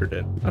actually murdered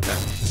it. Okay.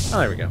 Oh,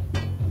 there we go.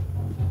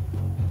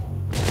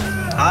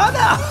 Oh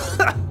no!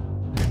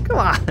 Come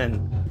on.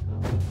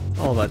 It's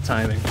all about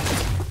timing.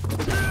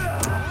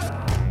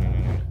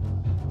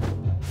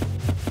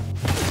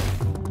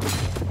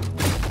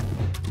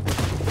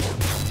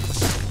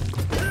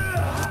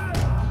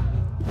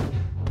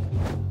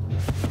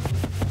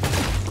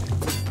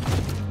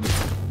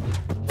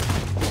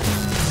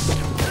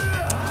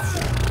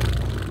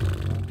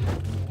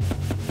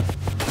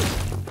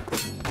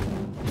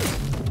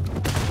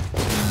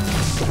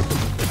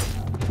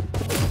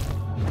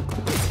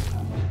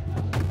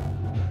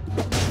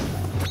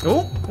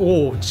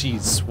 Oh,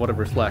 jeez, what a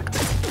reflect.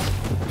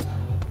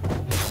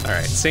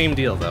 Alright, same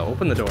deal though.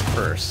 Open the door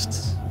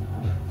first.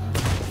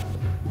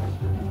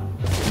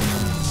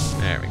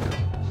 There we go.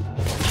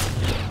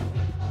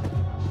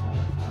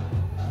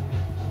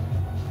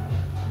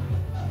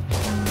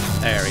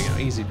 There we go,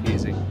 easy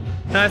peasy.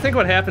 Now, I think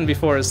what happened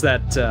before is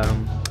that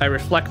I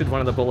reflected one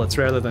of the bullets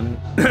rather than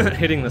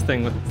hitting the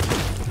thing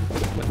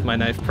with my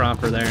knife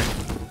proper there.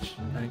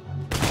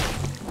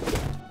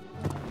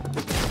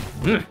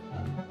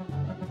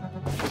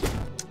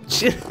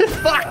 Shit,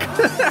 fuck!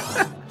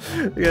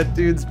 We got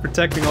dudes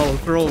protecting all the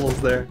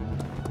throwables there.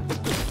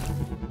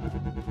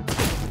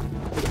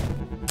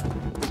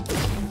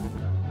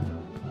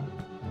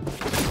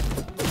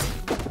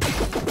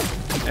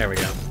 There we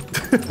go.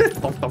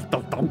 Donk, donk,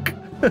 donk, donk.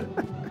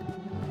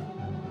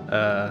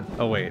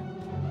 Oh wait.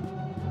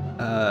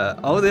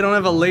 Oh, they don't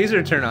have a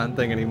laser turn on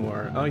thing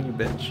anymore. Oh, you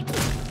bitch.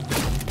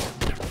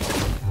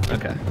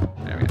 Okay,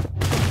 there we go.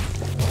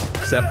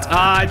 Except,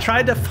 I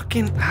tried to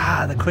fucking,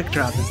 the quick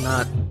drop is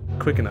not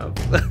quick enough.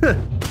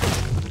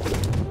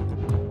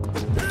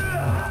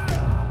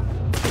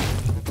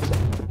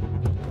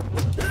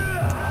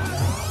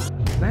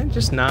 Can I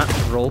just not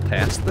roll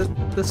past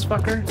this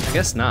fucker? I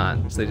guess not,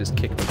 because they just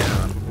kicked me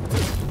down.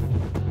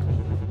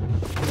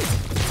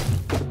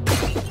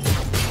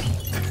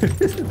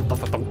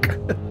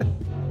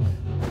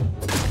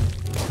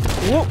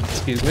 Whoa,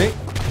 excuse me.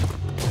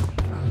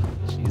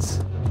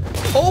 Jeez.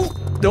 Oh!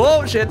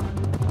 Oh, shit!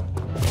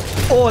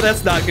 Oh,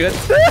 that's not good.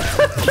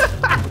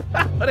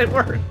 But it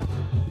worked.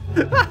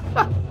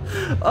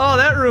 Oh,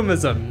 that room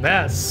is a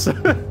mess.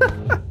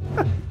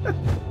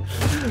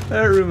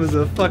 That room is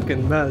a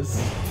fucking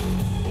mess.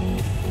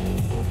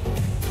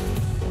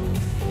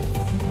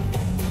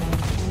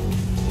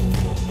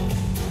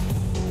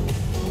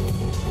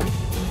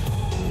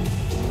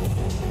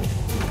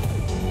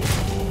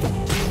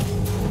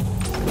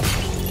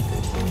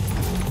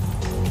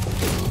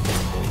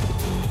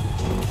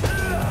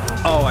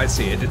 Oh, I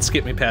see it. It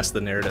skipped me past the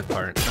narrative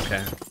part.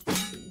 Okay.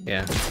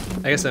 Yeah.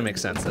 I guess that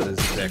makes sense. That is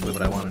exactly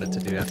what I wanted it to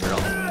do after all.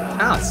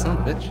 Ah, son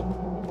of a bitch.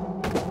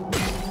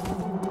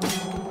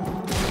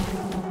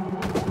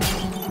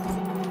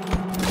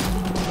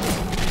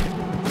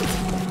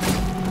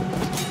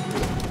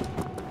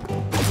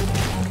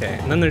 Okay,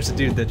 and then there's a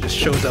dude that just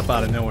shows up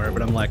out of nowhere,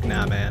 but I'm like,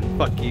 nah, man.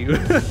 Fuck you.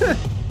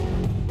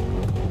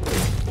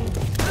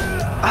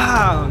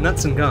 Ah,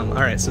 nuts and gum.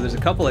 Alright, so there's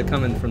a couple that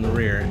come in from the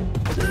rear.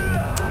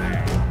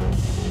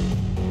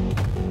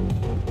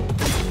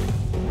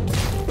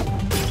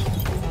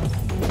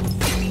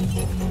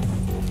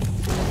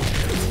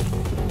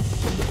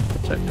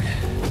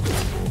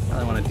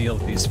 I want to deal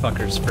with these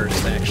fuckers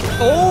first, actually.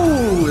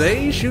 Oh,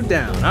 they shoot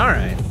down. All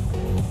right.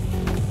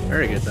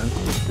 Very good, then.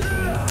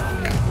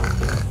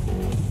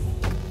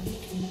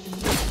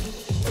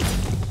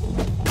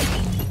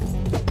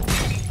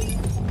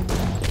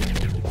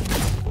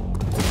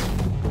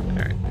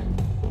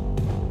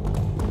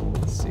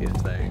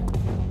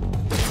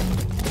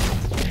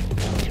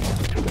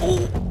 Oh!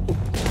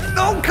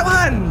 No, come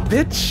on,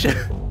 bitch!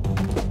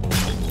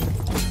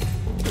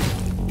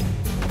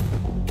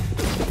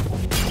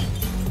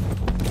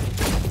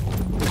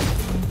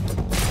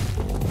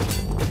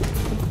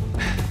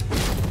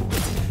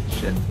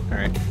 Shit,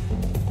 alright.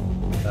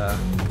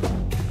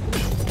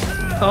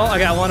 Oh, I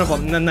got one of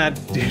them, and then that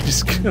dude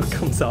just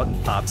comes out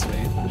and pops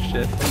me.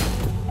 Shit.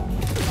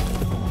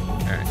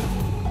 Alright.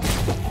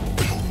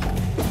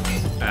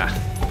 Ah.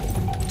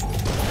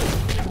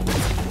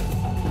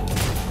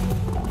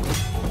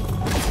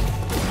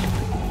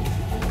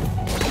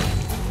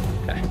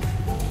 Okay.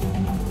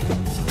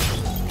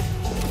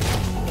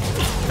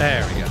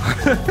 There we go.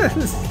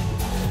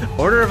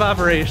 Order of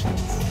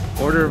operations.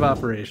 Order of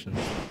operations.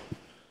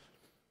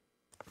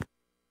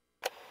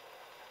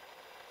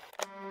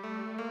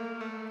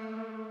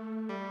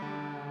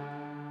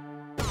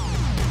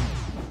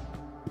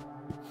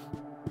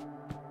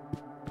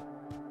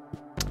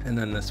 And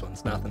then this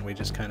one's nothing, we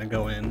just kind of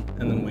go in,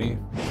 and then we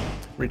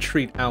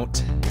retreat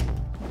out.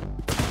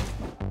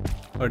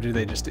 Or do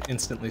they just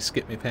instantly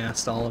skip me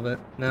past all of it?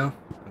 No?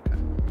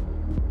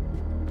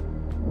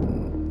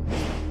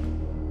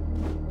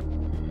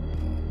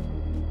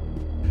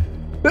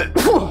 Okay.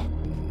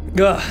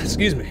 Ugh,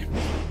 excuse me.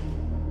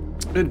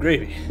 Good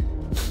gravy.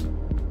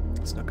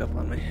 Snuck up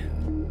on me.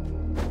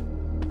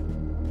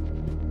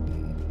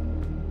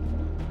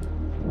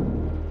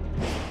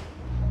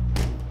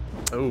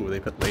 Oh, they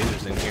put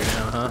lasers in here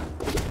now, huh?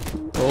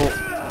 Oh,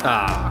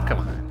 ah, come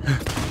on.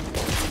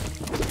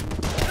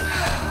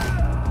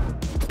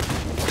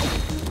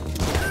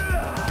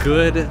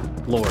 Good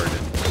lord.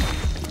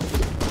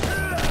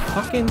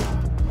 Fucking...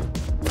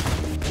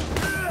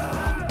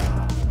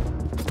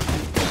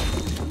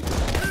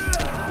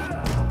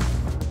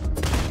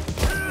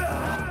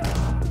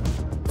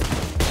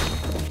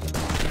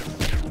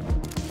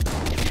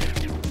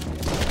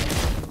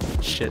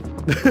 Shit.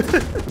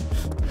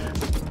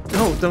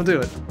 No, don't do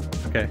it.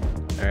 Okay,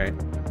 alright.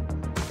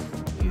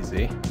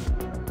 Easy.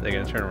 Are they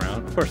gonna turn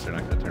around? Of course they're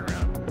not gonna turn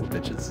around. Little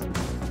bitches.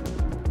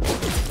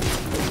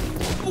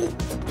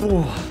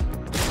 Ooh.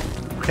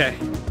 Okay,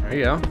 there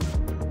you go.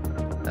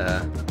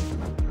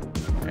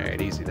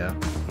 Alright, easy though.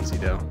 Easy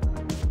dough.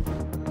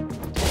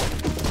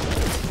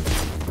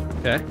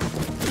 Okay.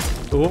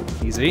 Ooh,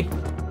 easy.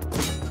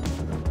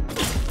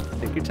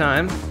 Take your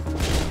time.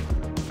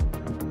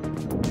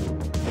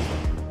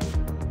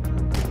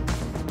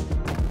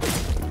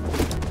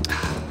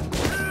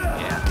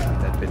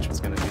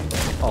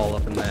 All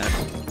up in that.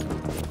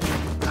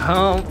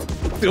 Oh,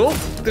 no,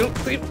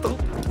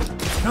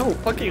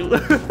 fuck you.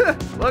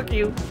 Fuck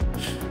you.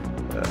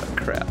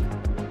 Crap.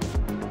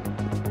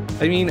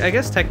 I mean, I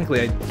guess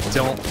technically I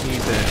don't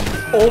need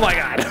to... Oh my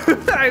god!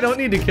 I don't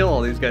need to kill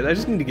all these guys. I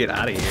just need to get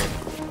out of here.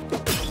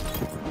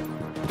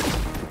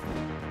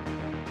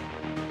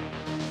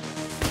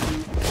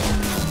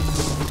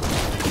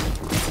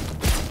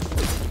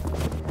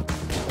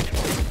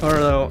 Or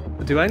though,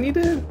 do I need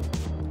to...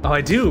 Oh,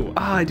 I do!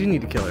 Ah, I do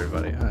need to kill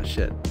everybody. Oh,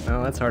 shit.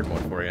 Oh, that's hard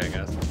mode for you, I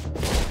guess.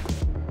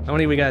 How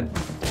many we got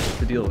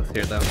to deal with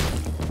here, though?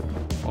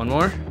 One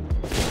more?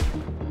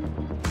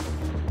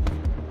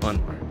 One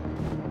more.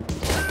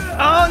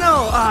 Oh,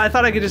 no! Ah, I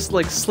thought I could just,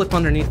 like, slip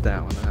underneath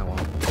that one. I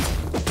won't.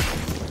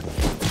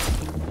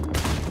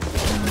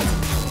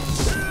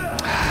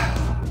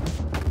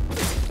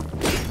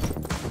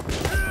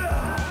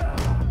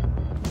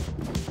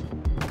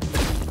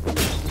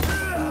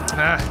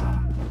 Ah.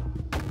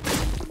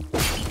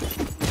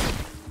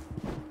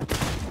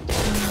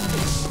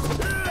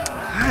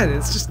 God,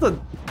 it's just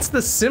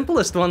the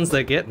simplest ones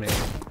that get me.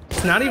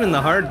 It's not even the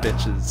hard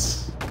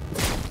bitches.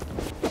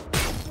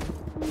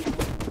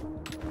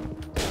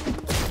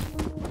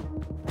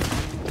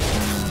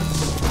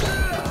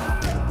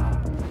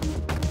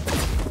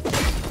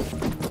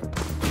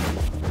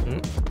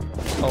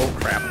 Oh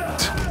crap.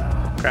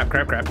 Crap,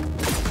 crap, crap.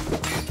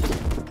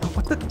 Oh,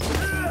 what the?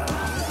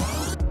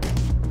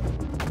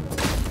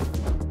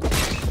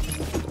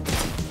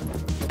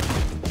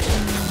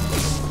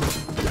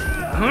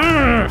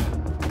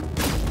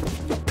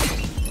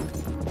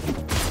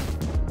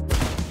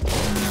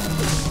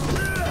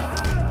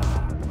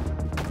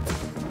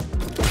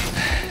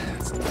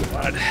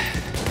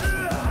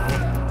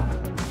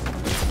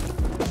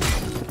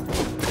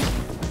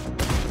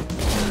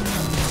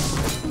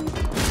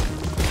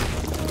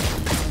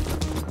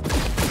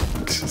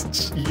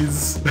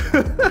 Jeez.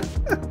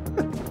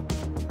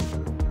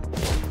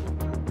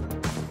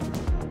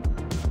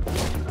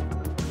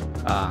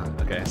 Ah,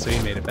 okay, so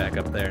you made it back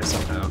up there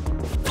somehow.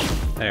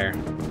 There.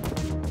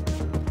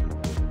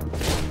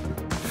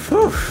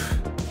 Whew.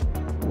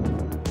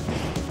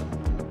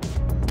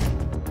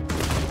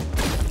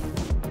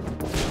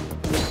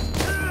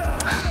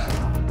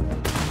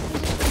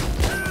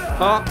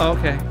 Oh,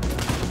 okay.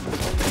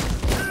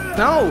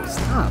 No,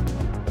 stop.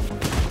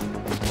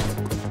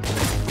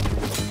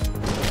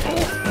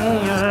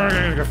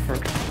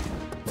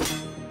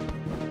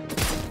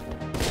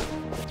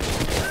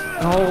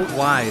 Oh,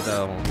 why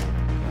though?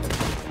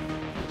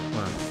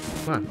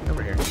 Come on,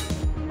 over here.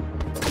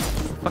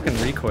 fucking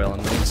recoil on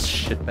those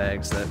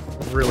shitbags that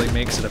really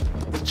makes it a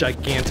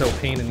giganto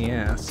pain in the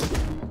ass.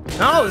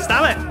 No,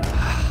 stop it!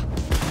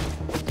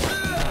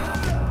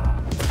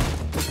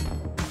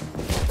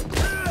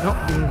 No.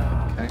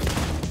 Okay.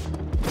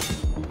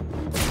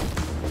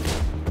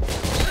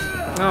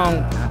 Oh.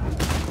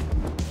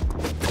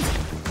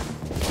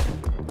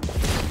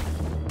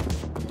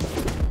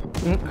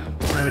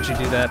 Why would you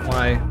do that?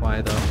 Why?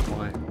 Why though?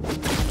 Why?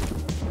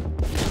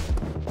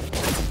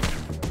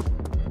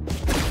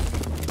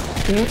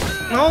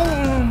 No.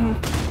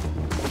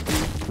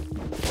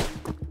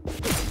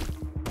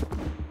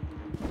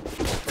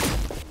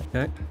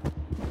 Okay. Can't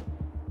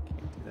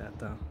do that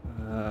though.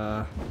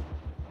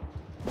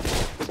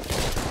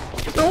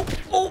 No!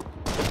 Oh!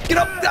 Get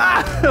up!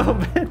 Ah! Oh,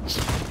 bitch!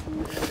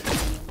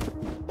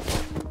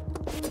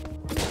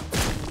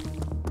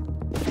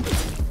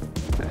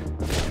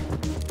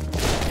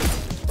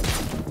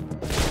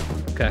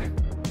 Okay.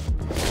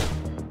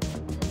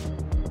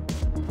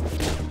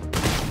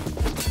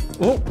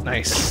 Oh,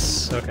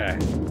 nice. Okay.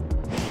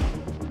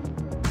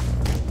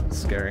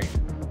 Scary.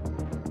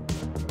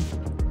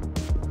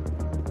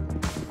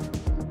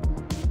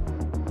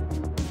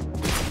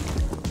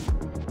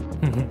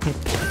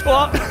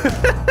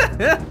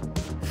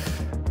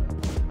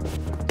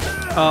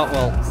 Oh,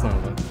 well, some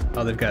of them.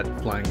 Oh, they've got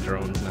flying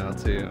drones now,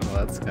 too. Oh,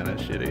 that's kind of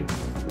shitty.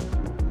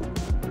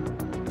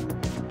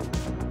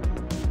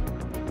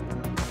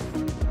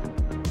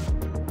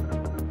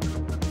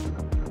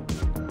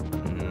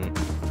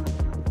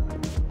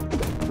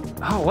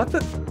 Oh, what the?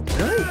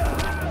 Really?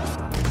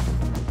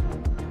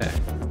 Okay.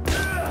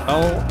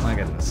 Oh, my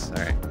goodness.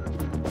 Alright.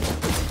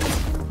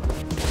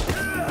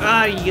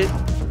 Ah, you...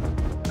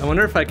 I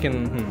wonder if I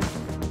can...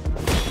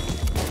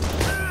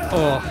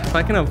 Oh, if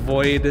I can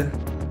avoid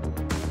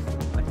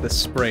like the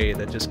spray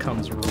that just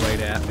comes right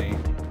at me,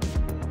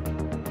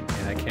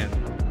 and I can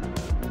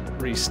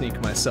re-sneak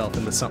myself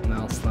into something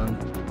else then.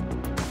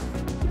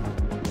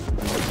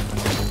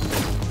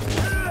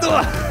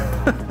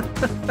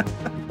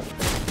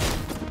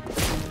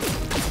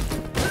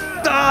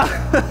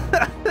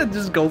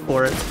 Just go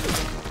for it.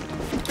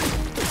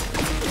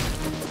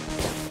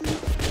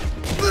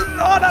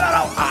 Oh, no, no,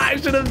 no! I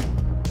should have...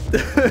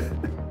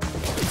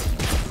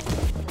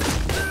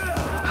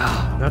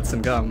 Nuts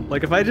and gum.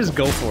 Like, if I just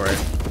go for it,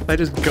 if I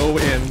just go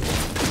in.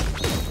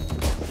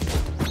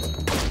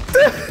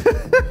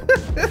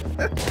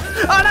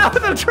 Oh no,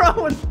 the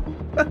drone!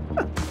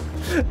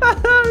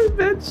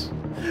 Bitch.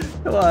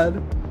 Come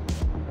on.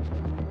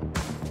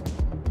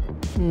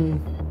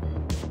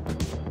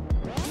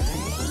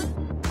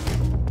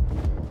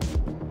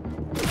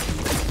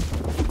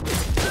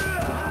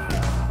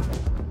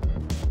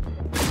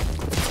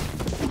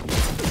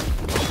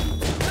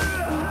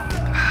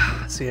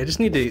 See, I just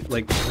need to,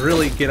 like,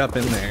 really get up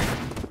in there.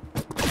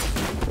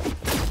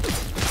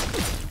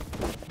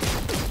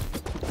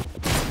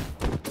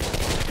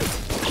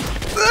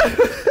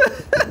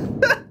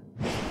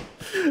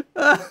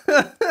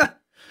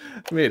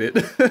 Made it.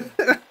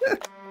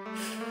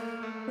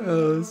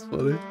 Oh, that's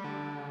funny.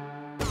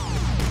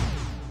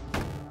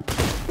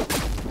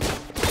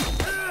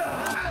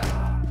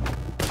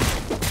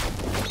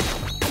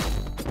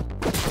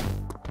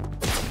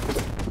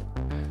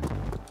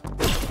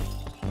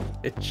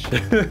 Itch. Oh,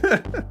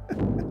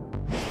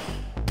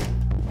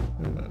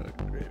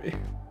 gravy.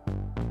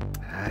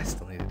 I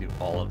still need to do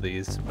all of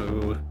these.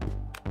 Boo.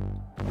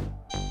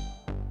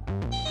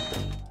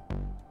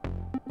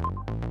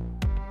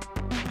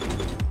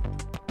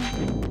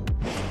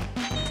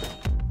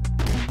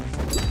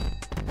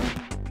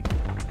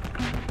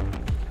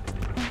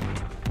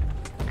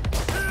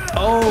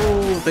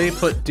 Oh, they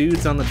put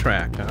dudes on the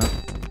track, huh?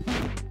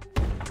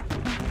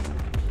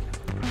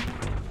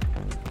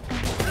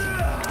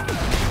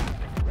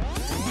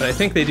 But I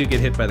think they do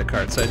get hit by the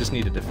cart, so I just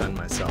need to defend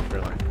myself,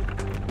 really.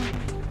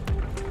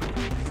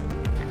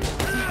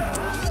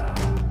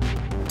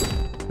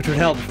 Which would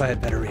help if I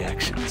had better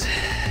reactions.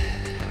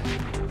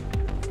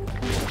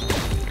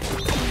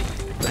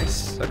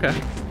 Nice, okay.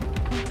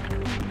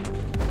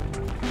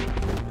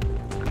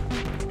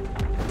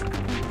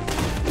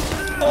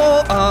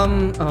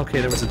 Oh, okay,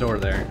 there was a door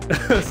there.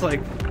 It's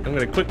like, I'm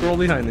gonna quick roll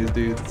behind these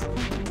dudes.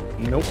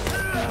 Nope.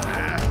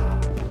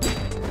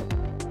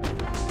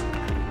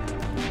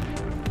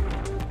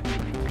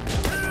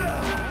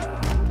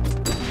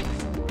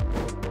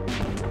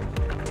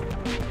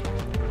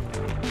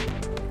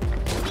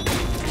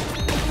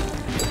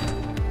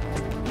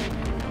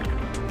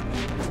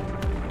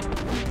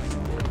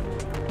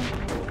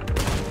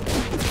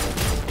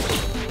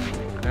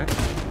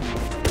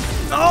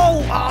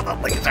 Oh, the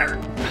laser!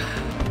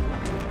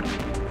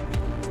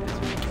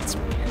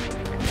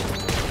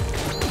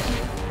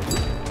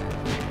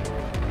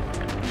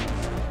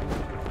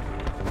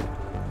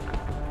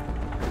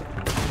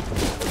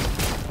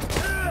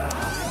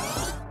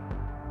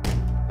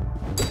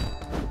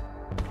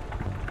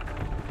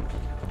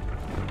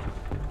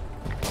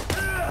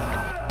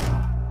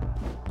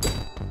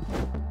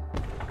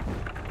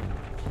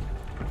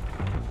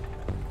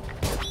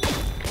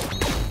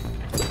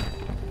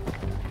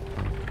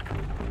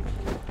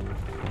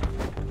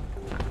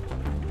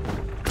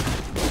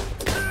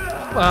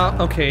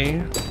 Well,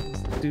 okay.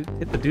 Dude,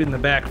 hit the dude in the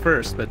back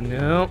first, but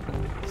no,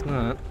 it's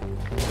not.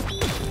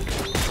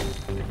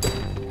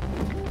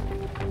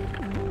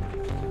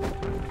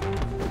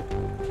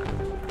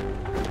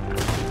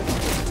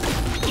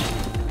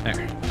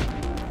 There.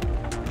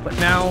 But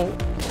now,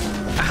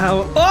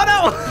 how? Oh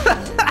no!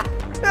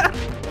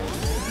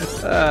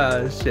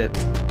 Ah, shit.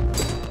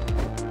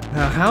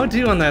 Now, how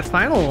do on that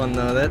final one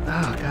though? That,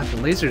 oh god, the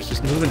laser's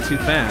just moving too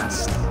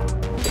fast.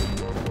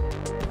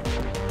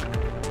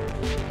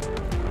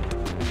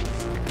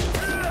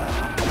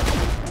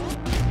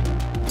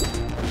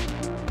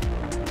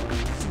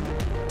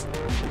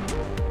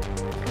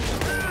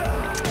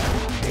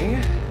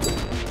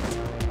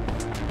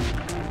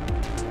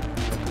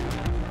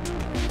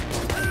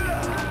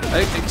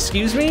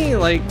 Excuse me?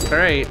 Like,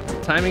 alright,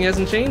 timing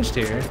hasn't changed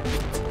here.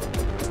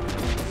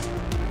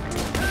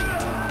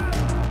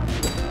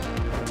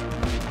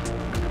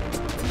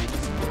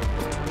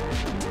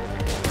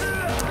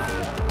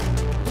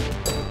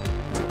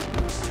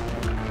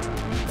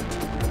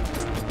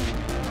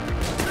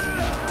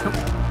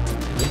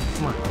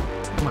 Come on,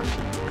 come on.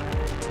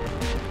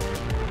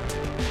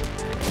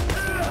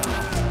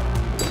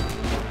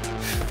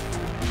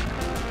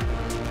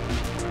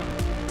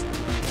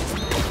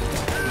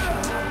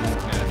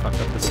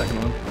 The second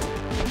one.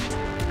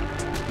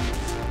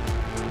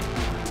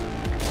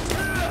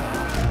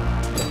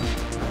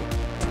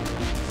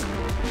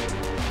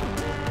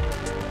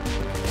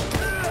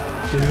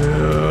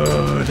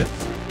 Dude.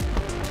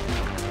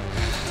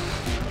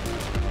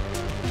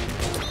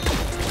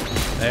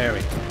 There we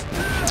go.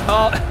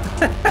 Oh.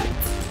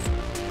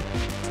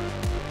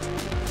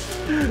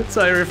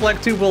 So I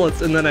reflect 2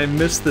 bullets and then I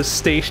miss the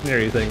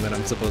stationary thing that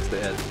I'm supposed to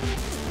hit.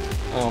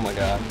 Oh my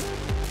god.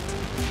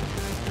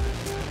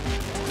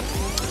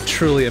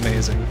 Truly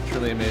amazing,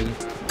 truly amazing.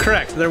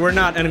 Correct, there were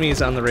not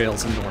enemies on the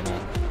rails in normal.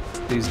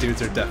 These dudes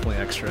are definitely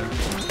extra.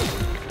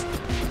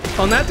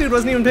 Oh, and that dude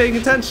wasn't even paying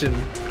attention.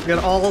 We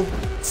got all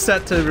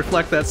set to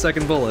reflect that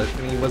second bullet,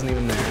 and he wasn't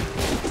even there.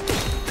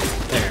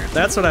 There,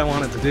 that's what I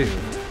wanted to do.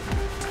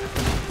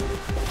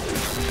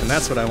 And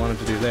that's what I wanted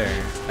to do there.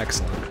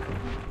 Excellent.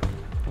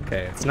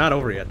 Okay, it's not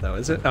over yet though,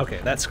 is it? Okay,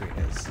 that screen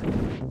is.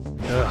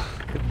 Ugh,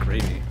 good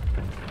gravy.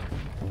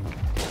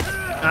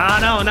 Ah,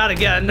 no, not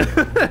again!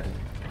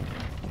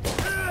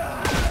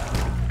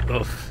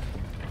 Oof.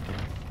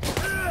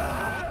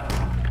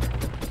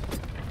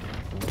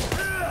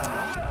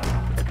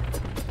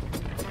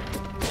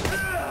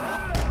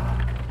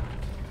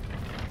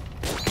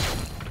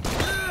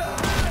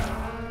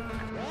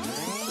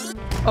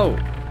 Oh,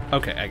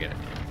 okay, I get it.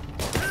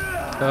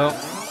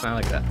 Oh, I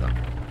like that though.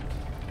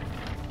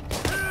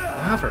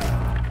 Ah, for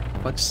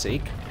fudge's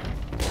sake.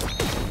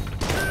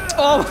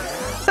 Oh!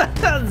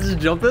 Just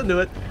jump into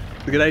it.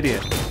 It's a good idea.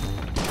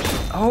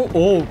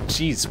 Oh,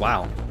 jeez,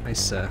 wow.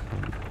 Nice,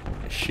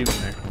 shooting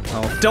there.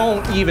 Oh,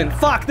 don't even.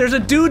 Fuck, there's a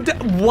dude.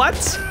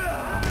 What?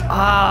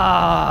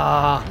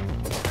 Ah.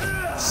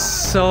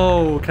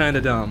 So kind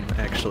of dumb,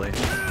 actually.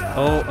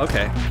 Oh,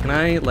 okay. Can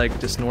I, like,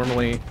 just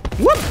normally.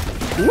 Whoop!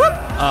 Whoop!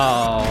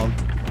 Oh.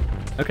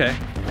 Okay.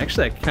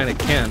 Actually, I kind of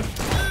can.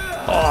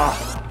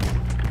 Oh.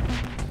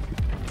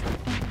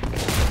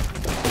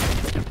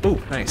 Ooh,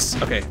 nice.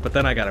 Okay, but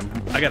then I gotta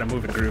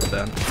move and groove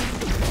then.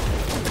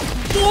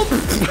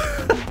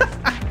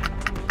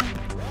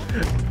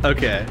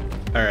 Okay.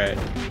 Alright.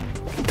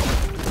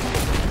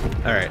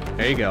 Alright,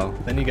 there you go.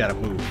 Then you gotta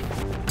move.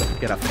 You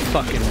gotta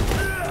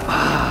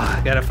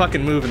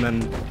fucking move and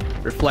then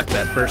reflect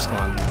that first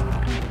one.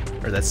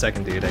 Or that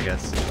second dude, I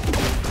guess.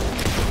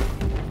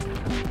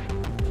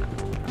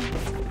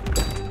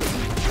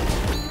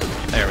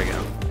 There we go.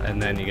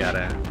 And then you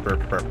gotta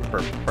burp, burp,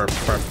 burp, burp,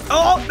 burp.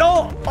 Oh,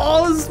 no!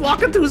 Oh, this is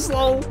walking too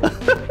slow!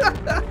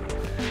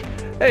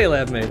 Hey,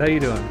 labmate, how you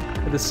doing?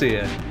 Good to see you.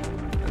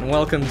 And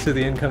welcome to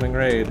the incoming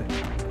raid.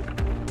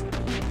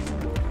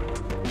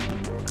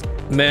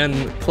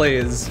 Man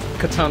plays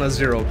Katana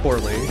Zero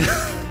poorly.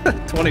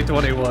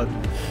 2021.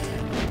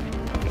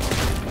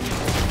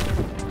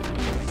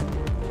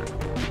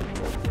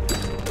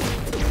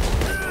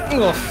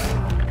 Oof.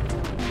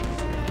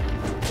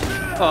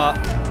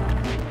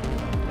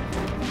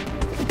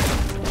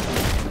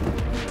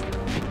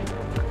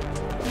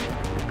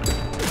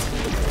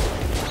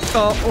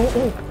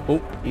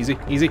 Oh, easy,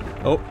 easy.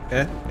 Oh,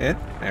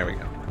 there we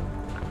go.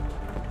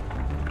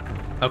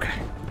 Okay,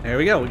 there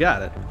we go, we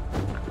got it.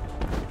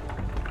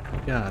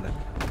 Got it.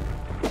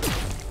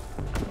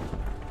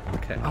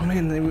 Okay, oh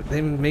man,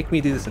 they make me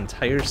do this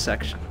entire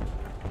section.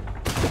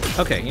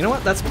 Okay, you know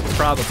what? That's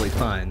probably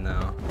fine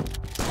though.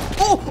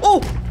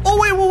 Oh,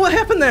 wait, well, what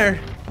happened there?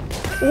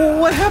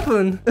 What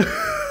happened?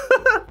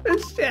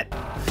 Shit.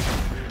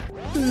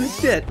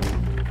 Shit.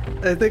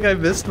 I think I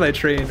missed my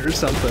train or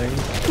something.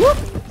 Whoop!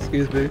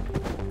 Excuse me.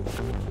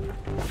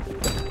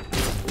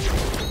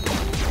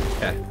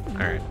 Okay,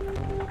 alright.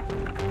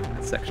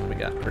 That section we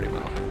got pretty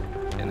well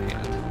in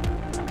hand.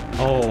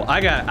 Oh, I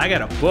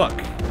got a book.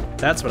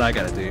 That's what I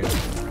gotta do.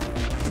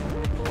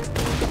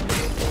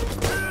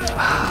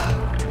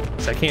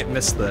 So I can't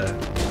miss the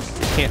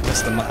can't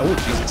miss the oh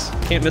Jesus,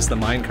 can't miss the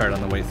minecart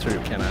on the way through,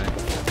 can I?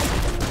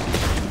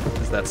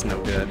 Because that's no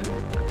good.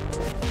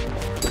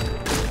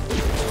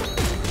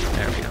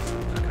 There we go.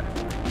 Okay.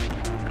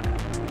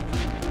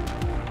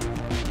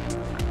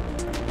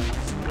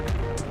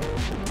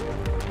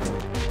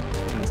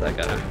 Means I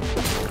gotta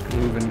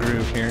move and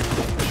groove here.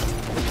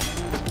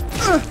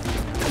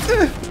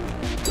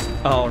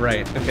 Oh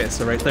right. Okay,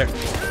 so right there.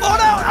 Oh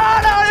no! Oh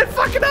no! I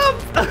fucking up!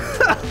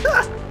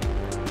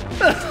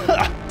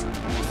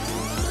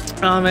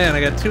 Oh man, I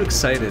got too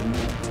excited.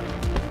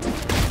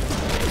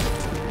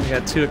 I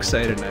got too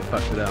excited and I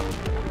fucked it up.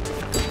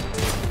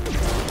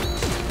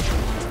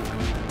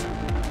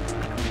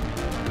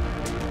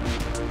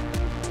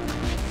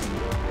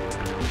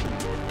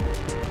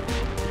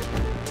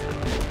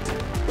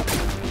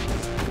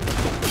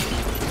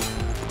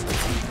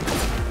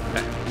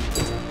 Okay.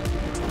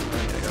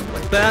 Go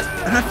like that.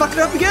 And I fucked it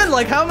up again!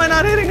 Like, how am I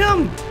not hitting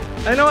him?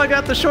 I know I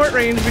got the short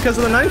range because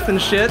of the knife and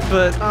shit,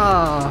 but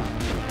ah.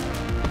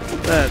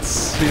 That's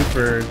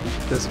super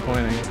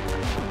disappointing. A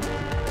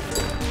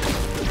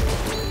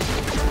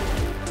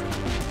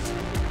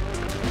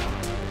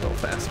little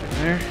faster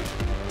there.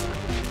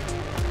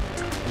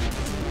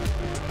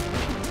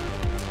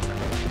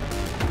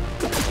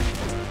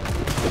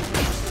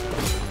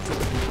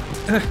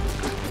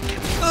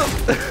 Get up!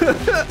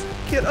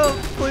 Get up,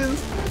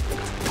 please!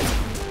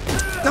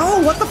 No,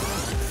 what the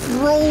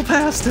roll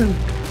past him!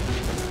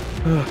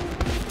 Oh,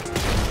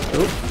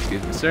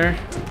 excuse me, sir.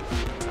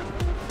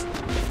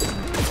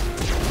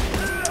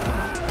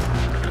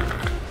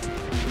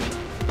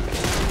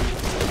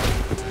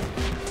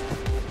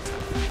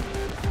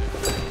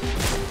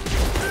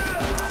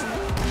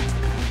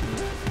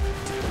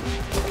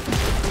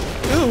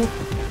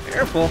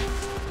 Careful.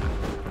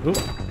 Oop,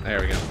 there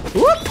we go.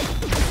 Whoop!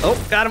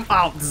 Oh, got him.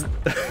 Oh.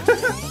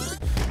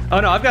 Oh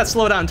no, I've got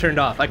slow down turned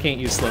off. I can't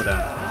use slow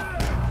down.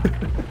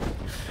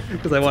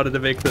 Because I wanted to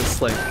make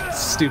this like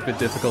stupid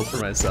difficult for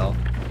myself.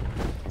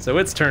 So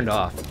it's turned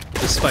off,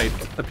 despite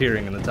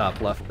appearing in the top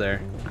left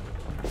there.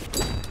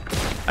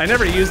 I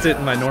never used it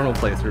in my normal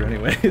playthrough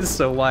anyways,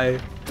 so why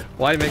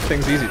make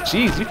things easy?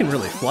 Jeez, you can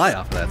really fly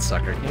off of that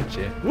sucker, can't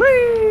you?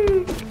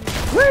 Whee!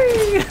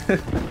 Whee!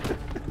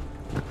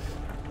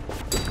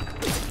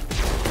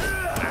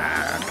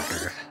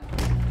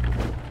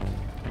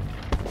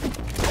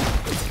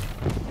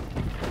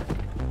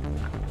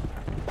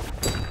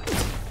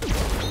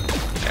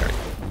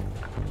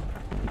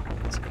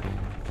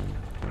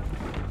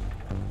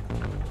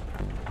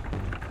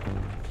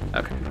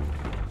 Okay.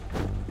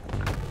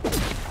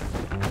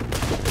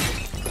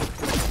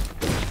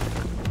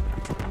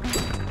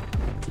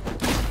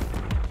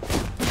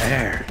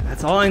 There.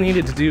 That's all I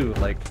needed to do,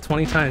 like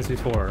 20 times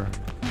before.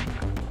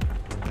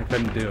 I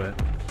couldn't do it.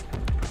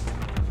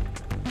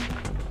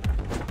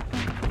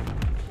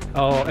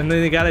 Oh, and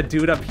then you gotta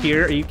do it up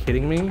here? Are you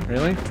kidding me?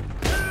 Really?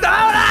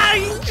 No, no!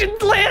 You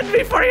should land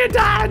before you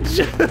dodge!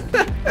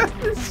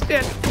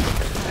 Shit.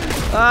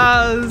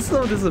 Ah, this is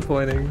so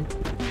disappointing.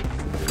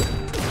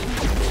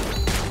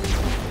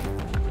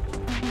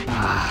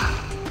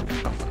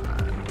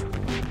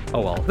 Oh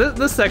well,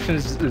 this section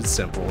is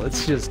simple.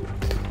 It's just,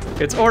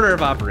 it's order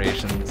of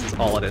operations is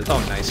all it is. Oh,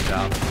 nice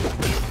job.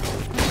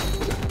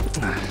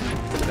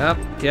 Get up,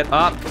 get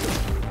up.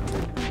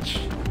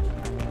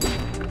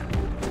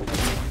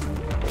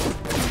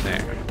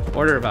 There,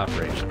 order of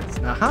operations.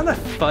 Now how the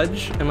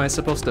fudge am I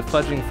supposed to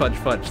fudge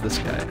this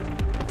guy?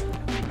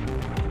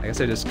 I guess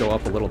I just go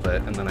up a little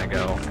bit and then I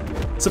go,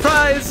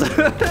 surprise!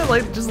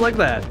 Like, just like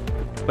that.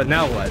 But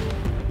now what?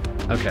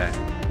 Okay.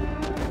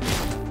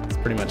 It's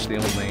pretty much the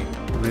only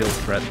real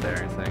threat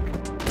there, I think.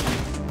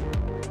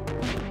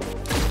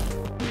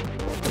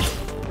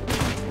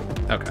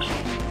 Okay.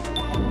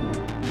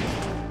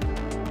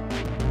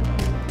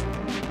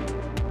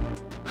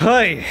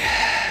 Hi.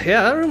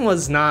 Yeah, that room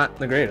was not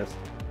the greatest.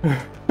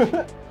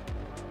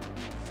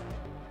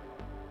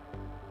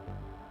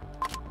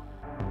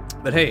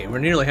 But hey, we're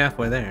nearly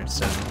halfway there,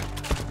 so.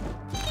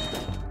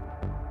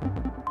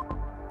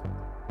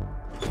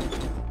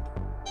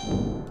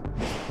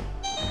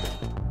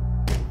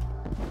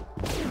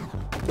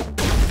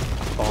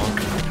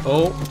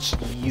 Oh,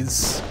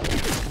 jeez.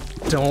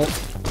 Don't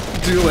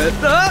do it.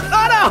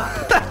 Oh no!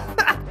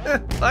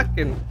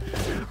 Fucking.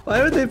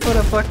 Why would they put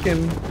a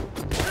fucking.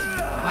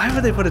 Why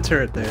would they put a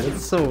turret there?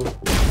 That's so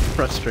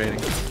frustrating.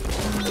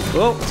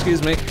 Oh,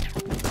 excuse me.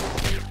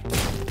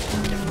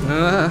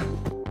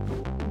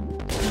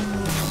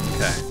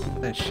 Okay,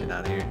 get that shit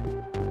out of here.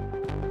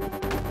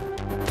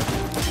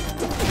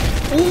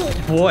 Oh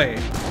boy.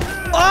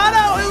 Oh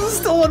no, it was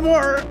still one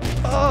more.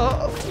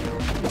 Oh.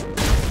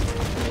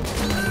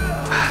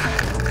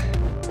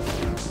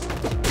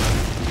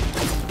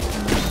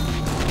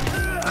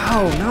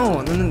 Oh no,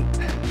 and then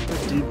the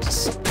dude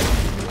just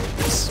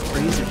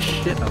sprays his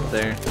shit up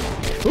there.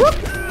 Whoop!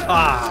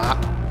 Ah!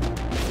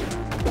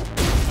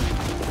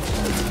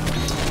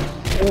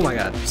 Oh my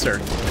god,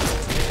 sir.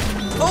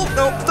 Oh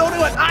no, don't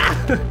do it! Ah!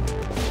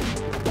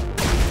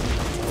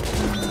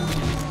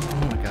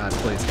 Oh my god,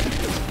 please.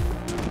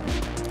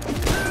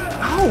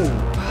 Oh No!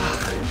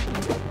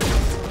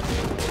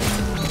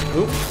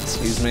 Oop,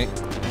 excuse me.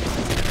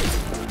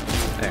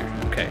 There,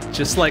 okay,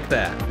 just like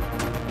that.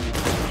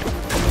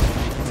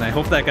 And I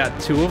hope that got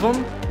 2 of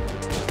them.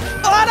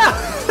 Oh no!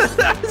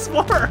 That was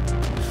more!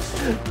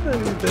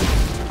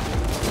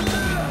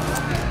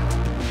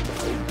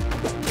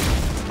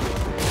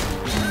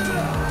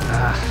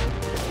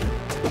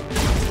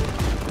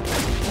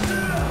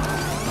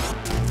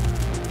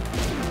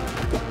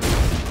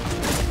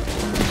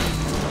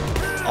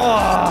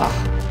 Oh!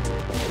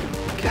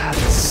 God,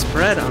 the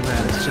spread on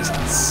that is just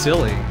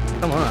silly.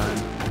 Come on.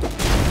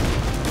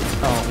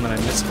 Oh, and then I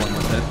missed one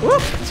with it.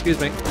 Whoop! Excuse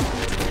me.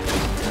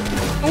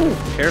 Oh,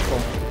 careful.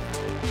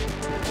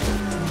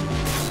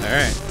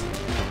 Alright.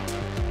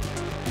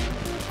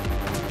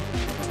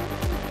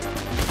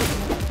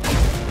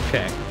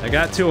 Okay, I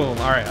got 2 of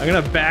them. Alright, I'm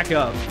gonna back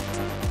up.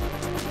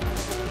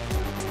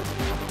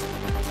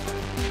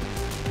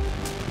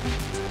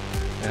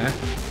 Yeah.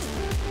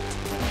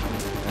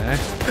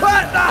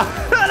 What? No!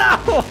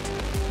 No!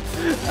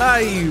 Ah,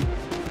 you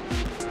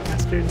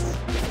bastards.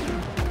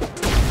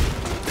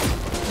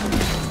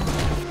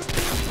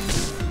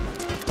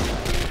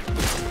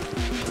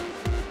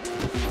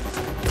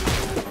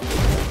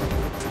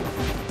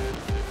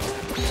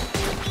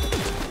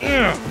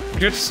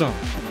 Get some.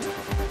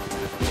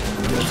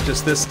 It's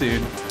just this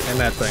dude and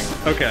that thing.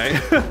 Okay.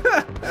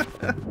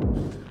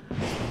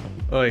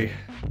 Oi.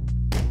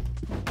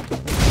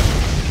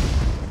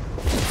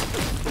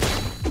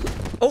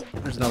 Oh,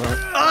 there's another one.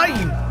 Ah,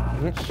 you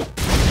bitch.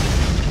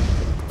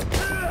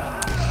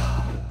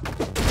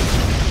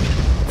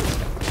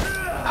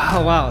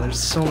 Oh wow, there's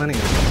so many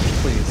of them.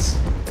 Please.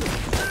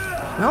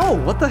 No,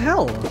 what the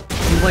hell?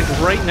 He's like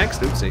right next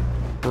to oopsie.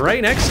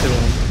 Right next to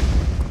him.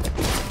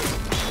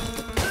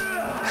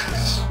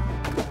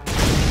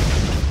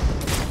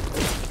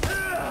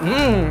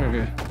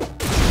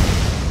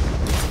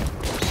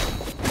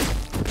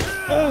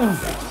 Oh!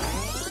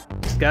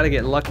 Just gotta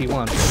get lucky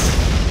once.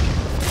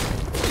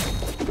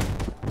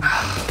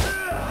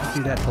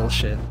 Do that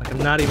bullshit. Like I'm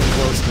not even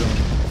close to him.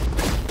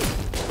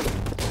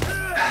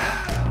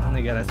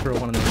 Only gotta throw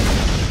one of them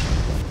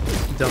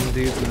dumb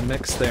dudes in the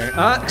mix there.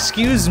 Ah,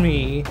 excuse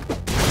me.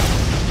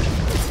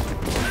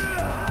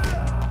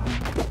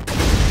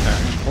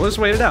 Alright, we'll just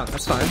wait it out.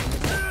 That's fine.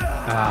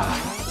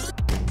 Ah.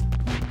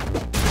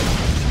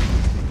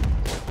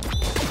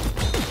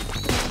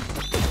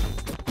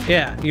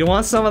 Yeah, you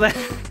want some of that?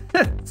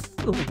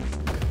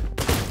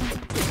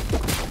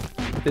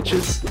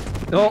 Bitches.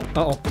 Oh,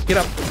 uh-oh. Get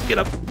up, get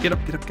up, get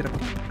up, get up, get up.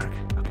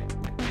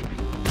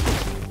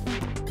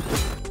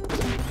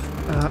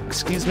 Okay.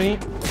 Excuse me.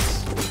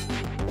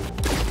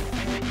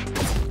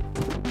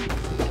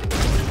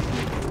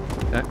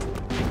 Okay.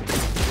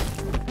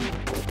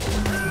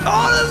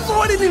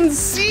 Oh, I didn't even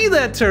see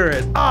that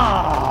turret!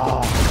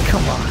 Oh,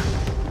 come on.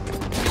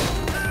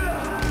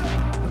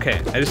 Okay,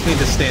 I just need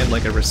to stand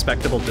like a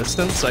respectable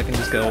distance so I can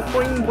just go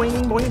boing,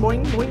 boing, boing,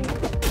 boing, boing.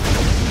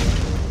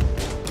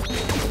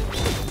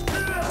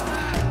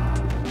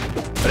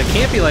 But it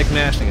can't be like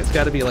mashing, it's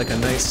gotta be like a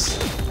nice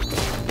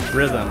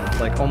rhythm,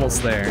 like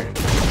almost there.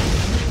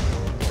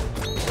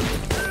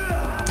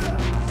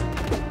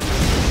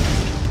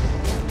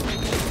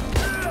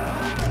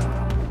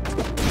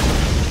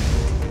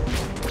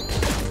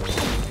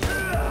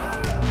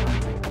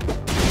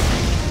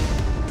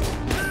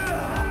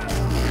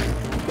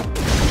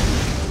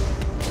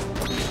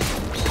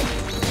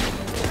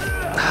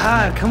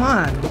 Ah, come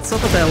on, what's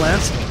up with that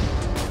last one?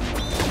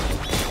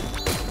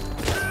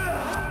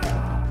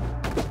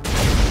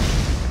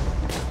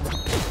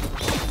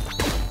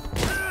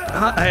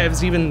 I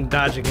was even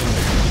dodging in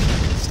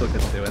there. Still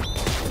couldn't do it.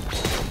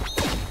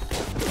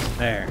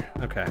 There,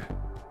 okay.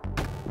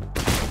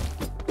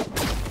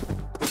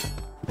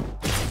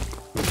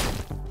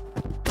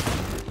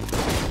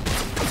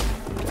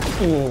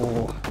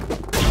 Oh!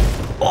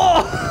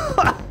 Oh!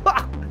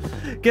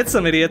 Get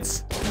some,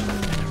 idiots.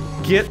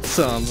 Get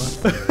some.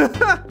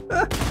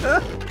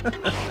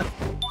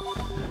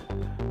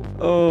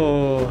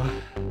 Oh,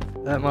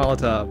 that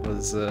Molotov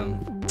was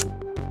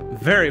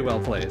very well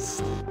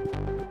placed.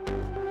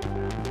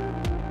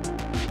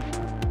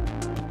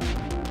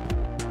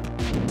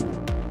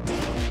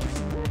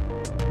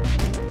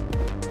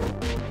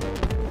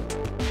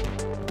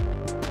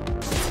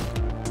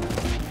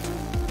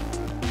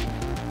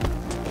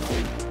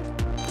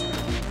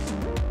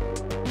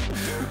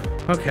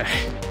 Okay.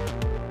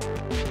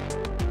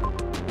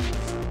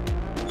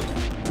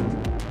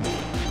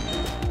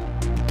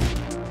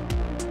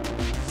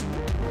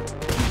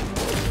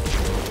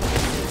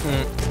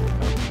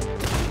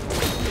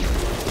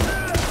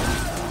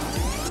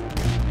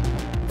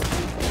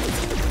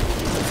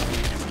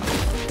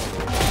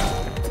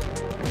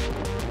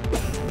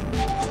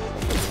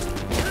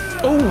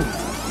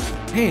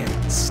 Oh!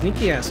 Man,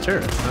 sneaky ass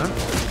turrets, huh?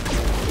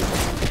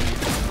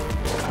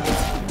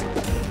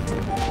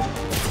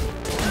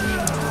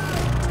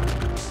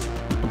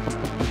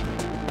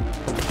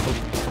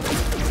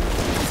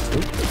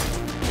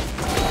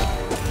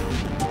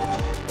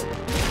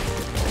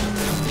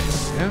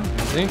 Yeah,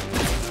 Easy.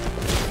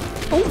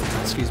 Oh,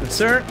 excuse me,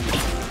 sir.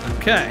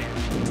 Okay.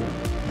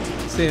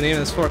 See the name of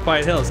this Four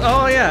Quiet Hills.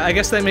 Oh yeah, I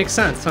guess that makes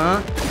sense,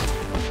 huh?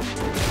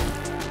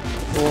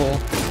 Little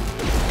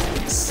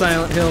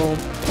Silent Hill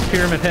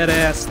Pyramid Head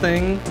ass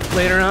thing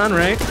later on,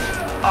 right?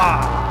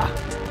 Ah.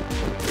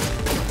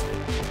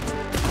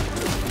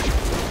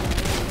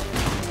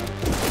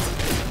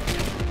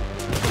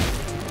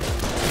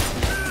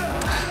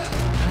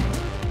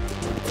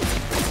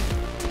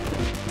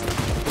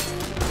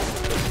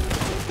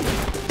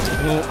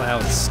 Oh, that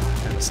was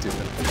kind of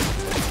stupid.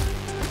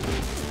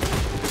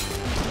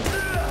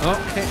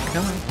 Okay,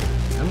 come on.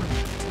 Come on.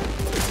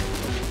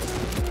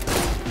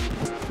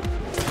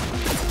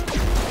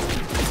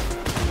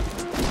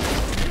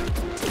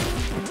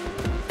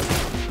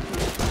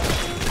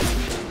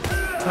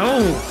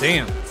 Oh,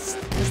 damn.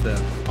 It's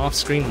the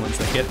off-screen ones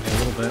that get me a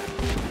little bit.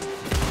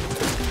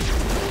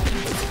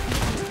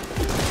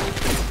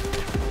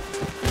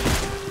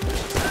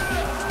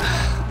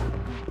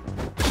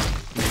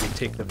 Maybe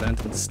take the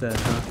vent instead,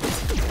 huh?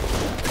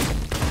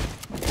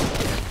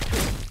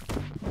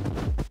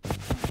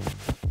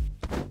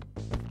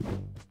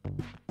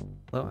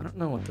 Well, I don't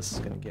know what this is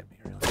gonna get me,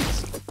 really.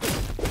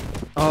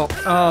 Oh,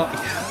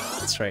 yeah,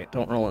 that's right.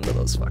 Don't roll into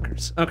those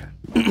fuckers. Okay.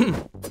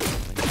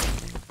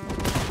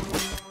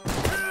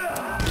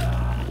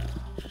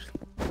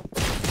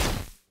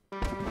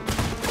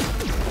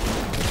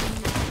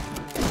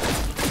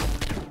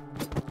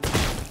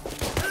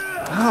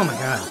 Oh my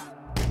god.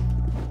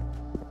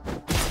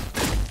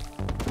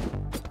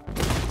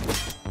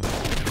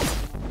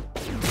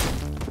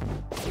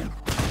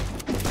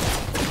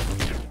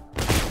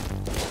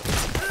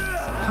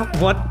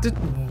 What did...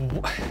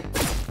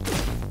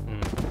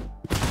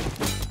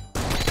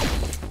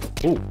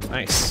 Ooh,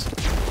 nice.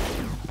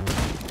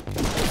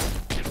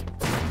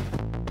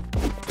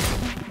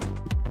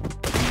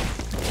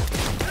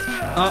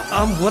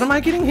 What am I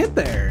getting hit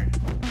there?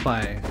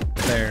 By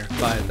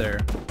their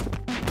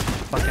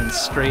fucking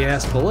stray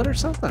ass bullet or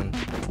something?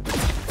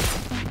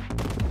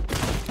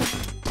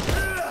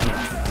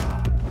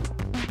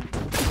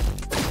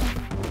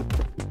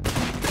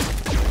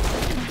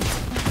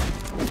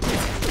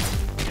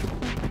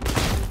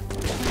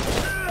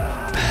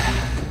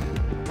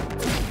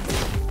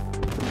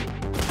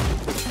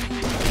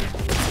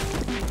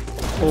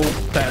 Oh,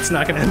 that's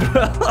not gonna end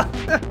well.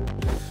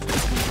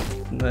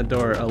 That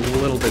door a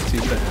little bit too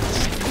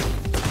fast.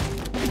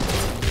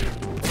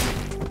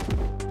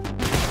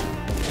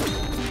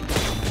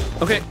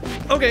 Okay,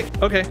 okay,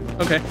 okay,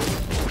 okay.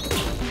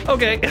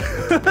 Okay.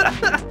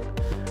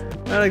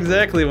 Not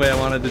exactly the way I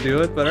wanted to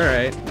do it, but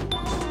alright.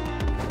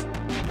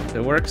 If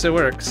it works, it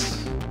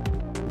works.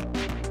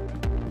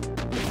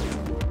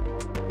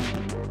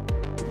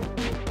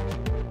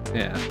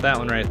 Yeah, that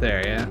one right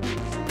there, yeah.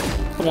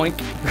 Boink.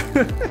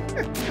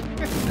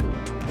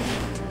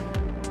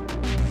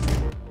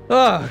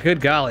 Oh,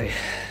 good golly.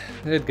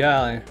 Good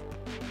golly.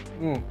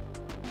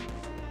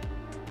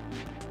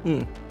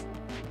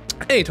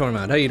 Hey,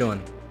 Tormod, how you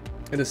doing?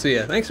 Good to see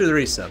you. Thanks for the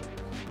resub.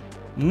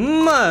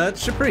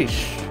 Much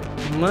appreciate.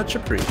 Much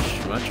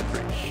appreciate. Much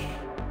appreciate.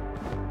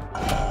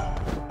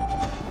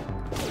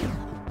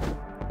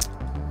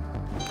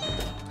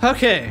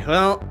 Okay,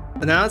 well,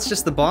 now it's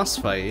just the boss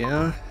fight,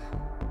 yeah?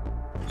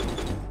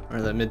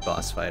 Or the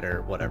mid-boss fight,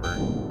 or whatever.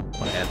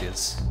 What have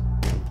yous.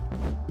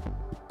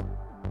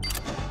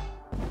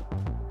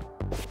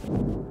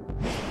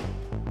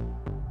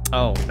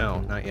 Oh,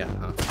 no, not yet,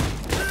 huh?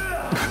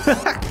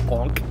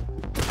 Bonk.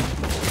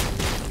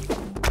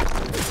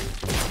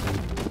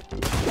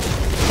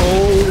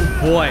 Oh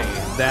boy,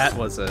 that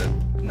was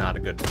not a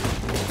good,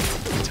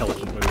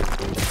 intelligent move.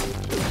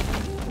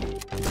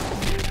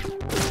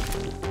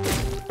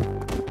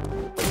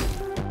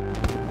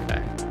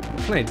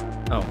 Okay.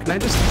 Can I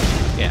just...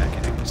 Yeah, okay,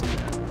 I can just do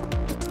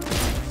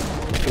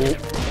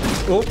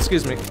that. Oh,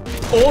 excuse me.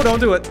 Oh, don't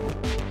do it.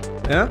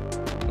 Yeah?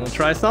 Wanna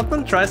try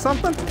something? Try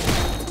something?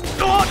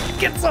 Oh,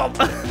 get some!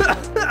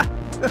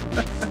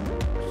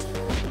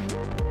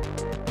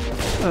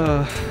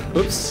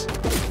 Oops.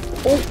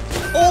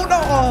 Oh no!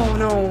 Oh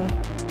no!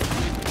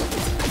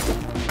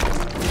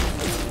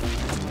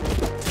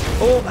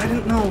 Oh, I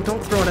didn't know.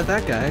 Don't throw it at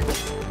that guy.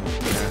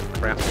 Ah,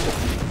 crap.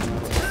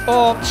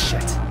 Oh,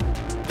 shit.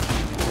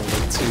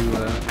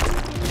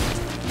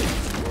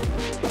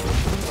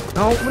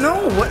 Oh,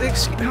 no! What?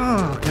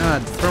 Oh,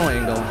 God. Throw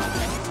angle.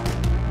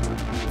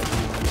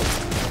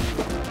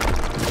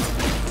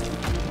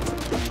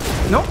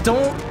 No,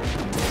 don't!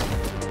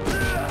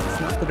 It's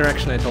not the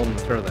direction I told him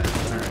to throw that.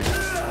 Alright.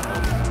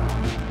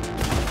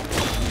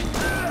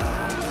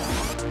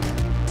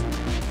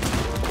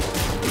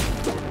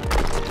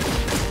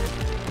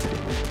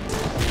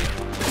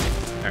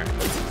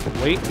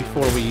 Alright. Wait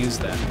before we use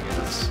that, I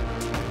guess.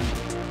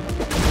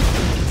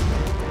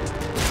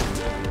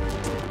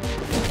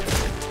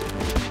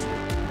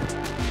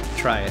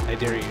 Try it. I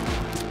dare you.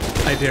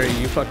 I dare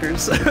you,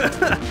 fuckers.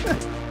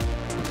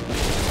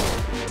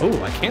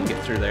 Oh, I can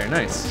get through there.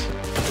 Nice.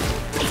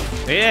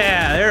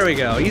 Yeah, there we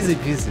go. Easy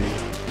peasy.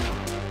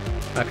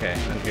 Okay,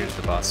 and here's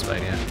the boss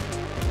fight, yeah.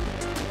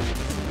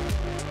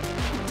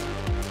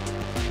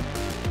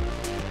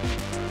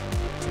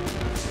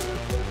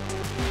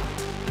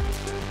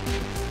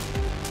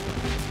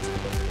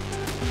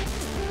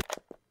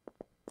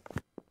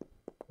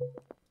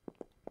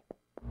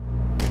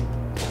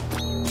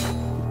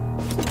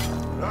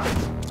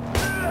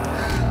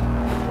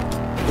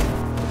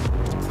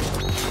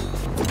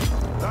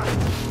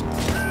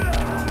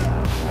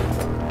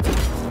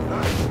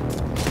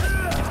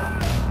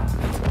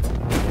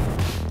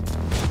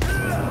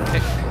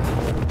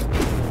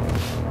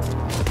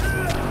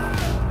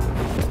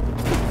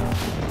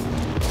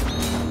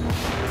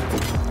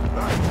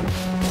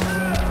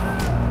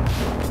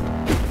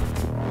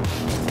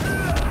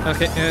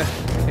 Okay,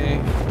 okay.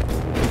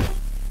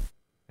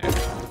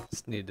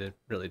 Just need to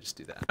really just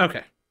do that.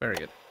 Okay, very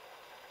good.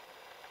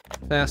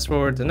 Fast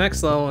forward to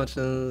next level, which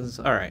is...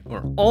 Alright,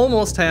 we're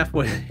almost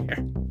halfway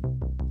there.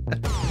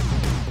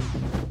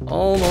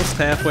 Almost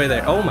halfway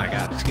there. Oh my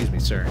god, excuse me,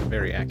 sir.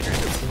 Very accurate.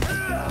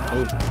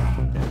 Oh.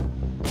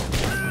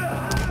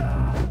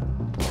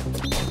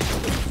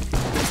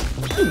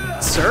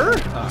 Ooh, sir?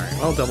 Alright,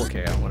 well, double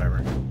KO,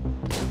 whatever.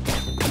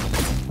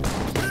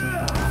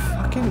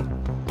 Fucking...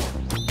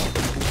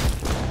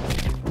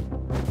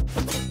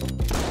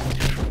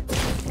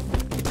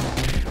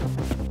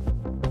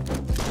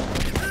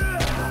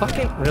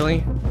 Fucking,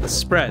 really? The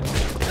spread.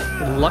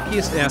 The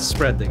luckiest ass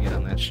spread they get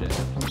on that shit.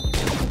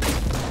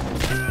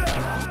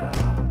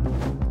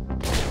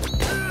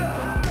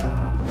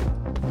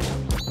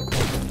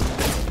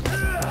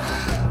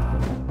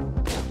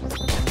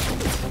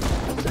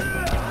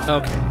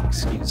 Okay,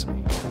 excuse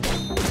me.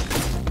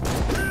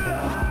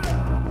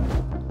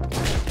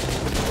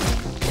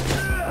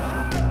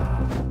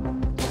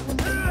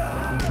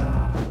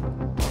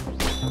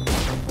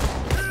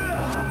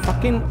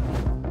 Fucking...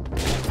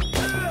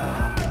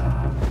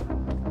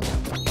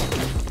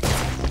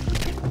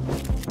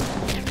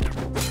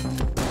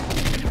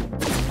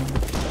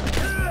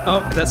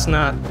 Oh, that's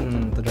not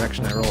the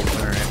direction I rolled.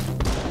 Alright.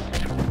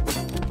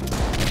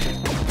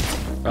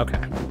 Okay.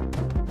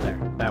 There,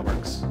 that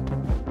works.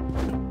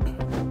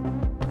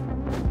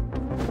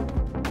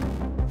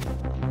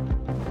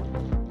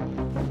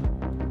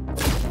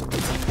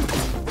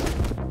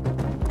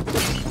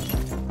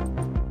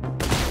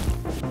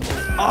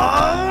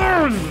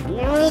 Oh, a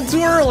little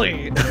too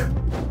early!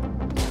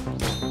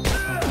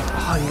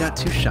 Oh, you got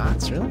 2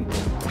 shots, really?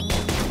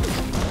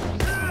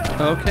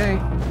 Okay,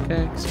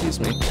 okay, excuse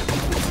me.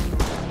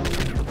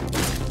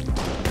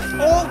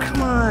 Oh,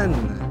 come on!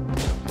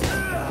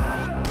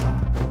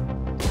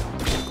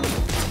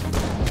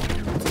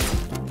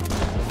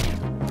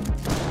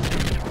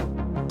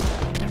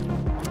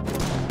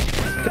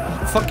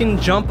 Fucking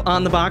jump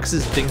on the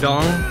boxes, ding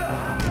dong.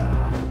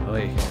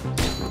 Oy.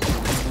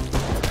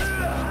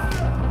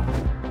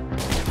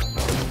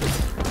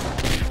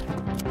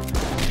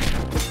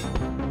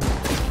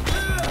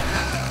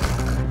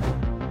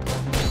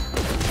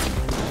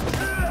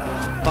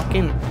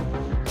 Fucking...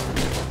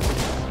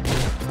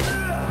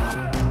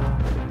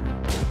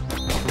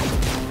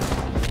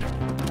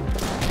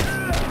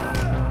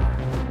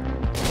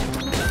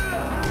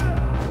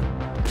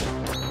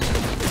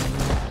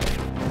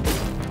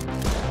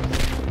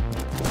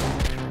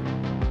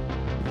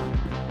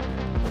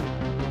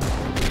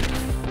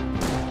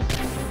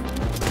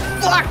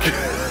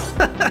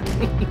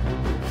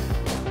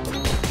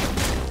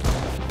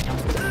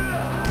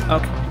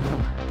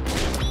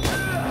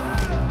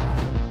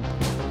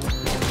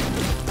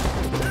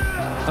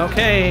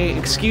 Okay,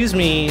 excuse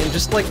me,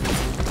 just like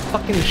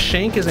fucking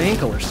shank his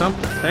ankle or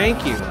something.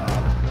 Thank you.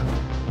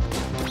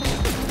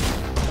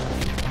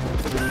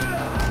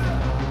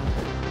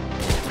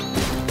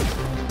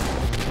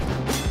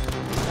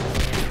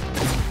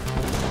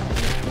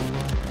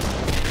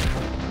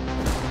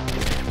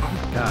 Oh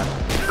my god.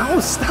 Oh,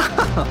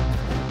 stop!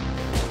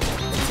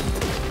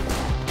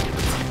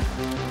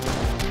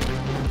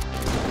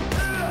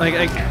 Like,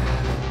 I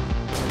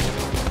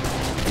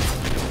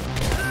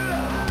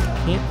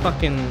can't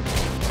fucking...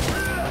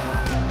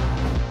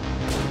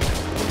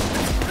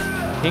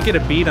 Can't get a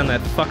beat on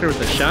that fucker with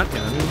the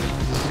shotgun.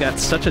 He's got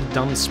such a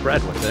dumb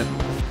spread with it.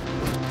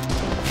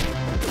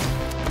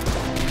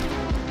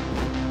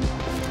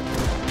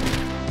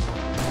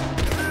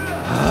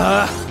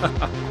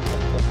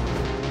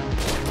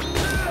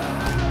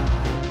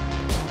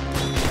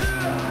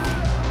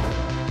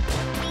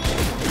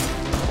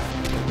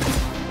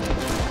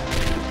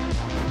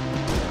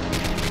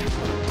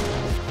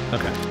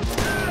 Okay.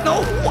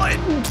 No, what?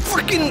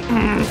 Freaking...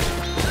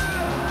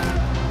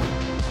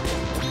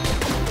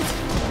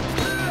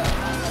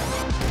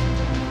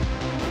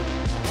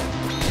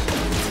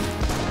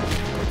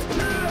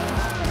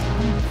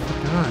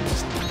 God.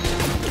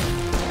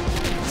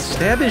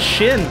 Stab his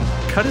shin.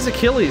 Cut his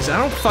Achilles. I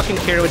don't fucking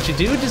care what you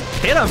do. Just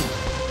hit him.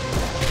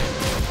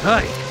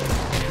 Hi.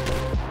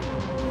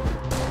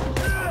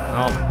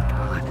 Oh my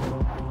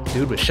god.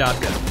 Dude with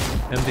shotgun.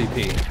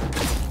 MVP.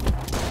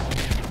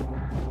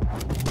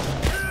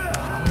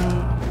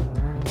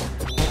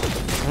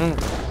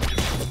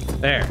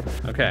 There.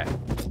 Okay.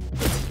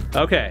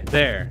 Okay,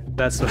 there.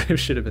 That's what I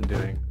should have been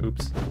doing.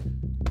 Oops.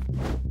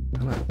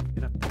 Come on,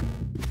 get up.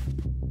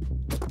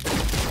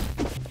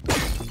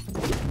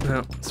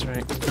 No, that's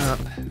right. Up.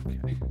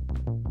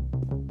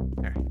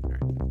 Okay. There.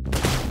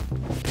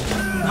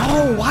 Alright.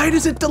 No, why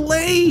does it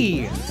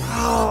delay?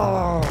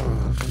 Oh.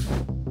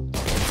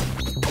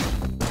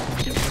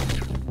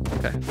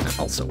 Okay, that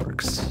also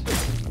works.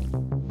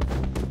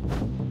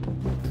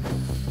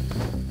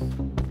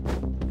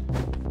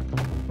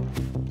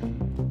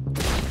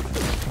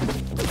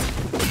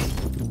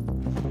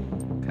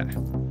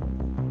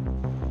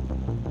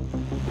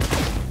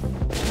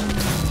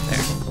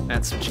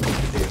 That's what you need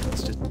to do.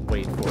 Let's just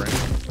wait for it.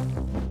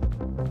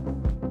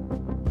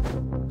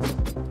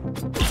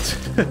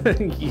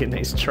 Yeah,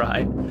 nice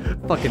try.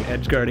 Fucking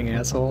edge guarding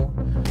asshole.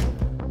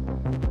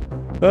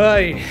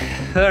 Alright.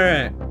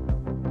 Alright.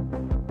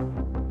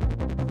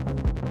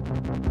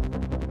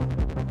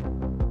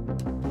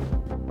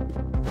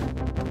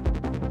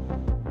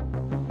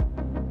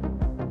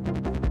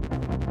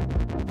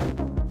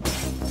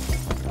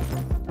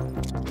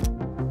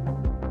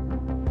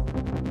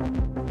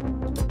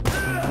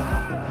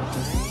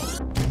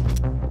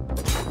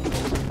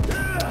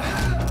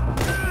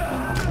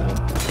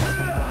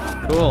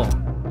 Cool.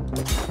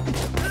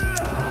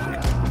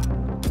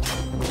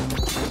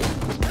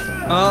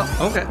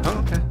 Okay,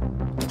 okay.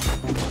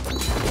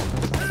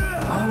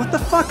 Oh, what the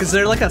fuck? Is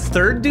there like a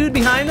third dude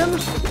behind him?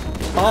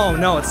 Oh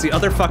no, it's the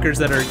other fuckers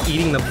that are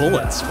eating the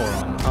bullets for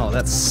him. Oh,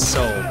 that's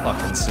so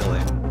fucking silly.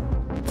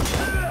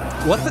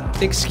 What the?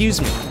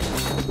 Excuse me.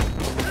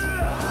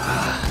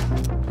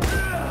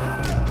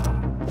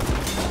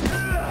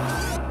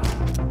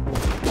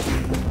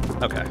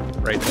 Okay,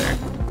 right there.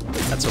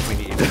 That's what we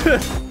need.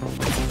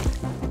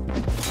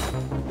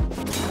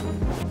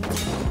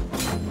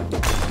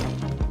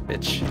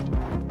 Bitch.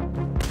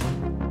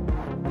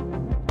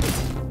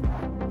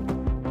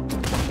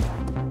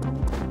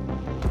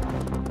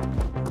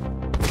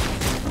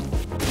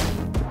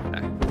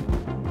 Okay.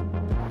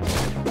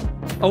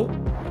 Oh,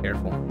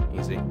 careful.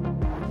 Easy.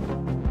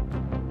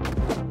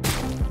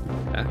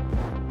 Okay.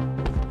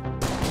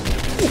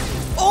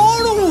 Oh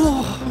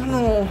no!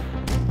 No.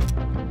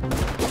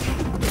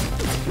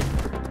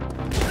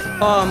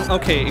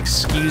 Okay,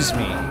 excuse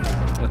me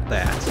with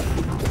that.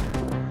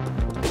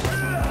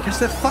 Because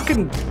that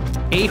fucking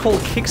a-hole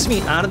kicks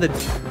me out of the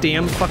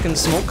damn fucking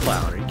smoke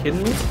cloud. Are you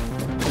kidding me?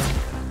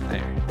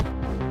 There.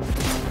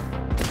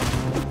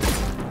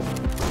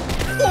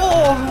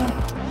 Oh!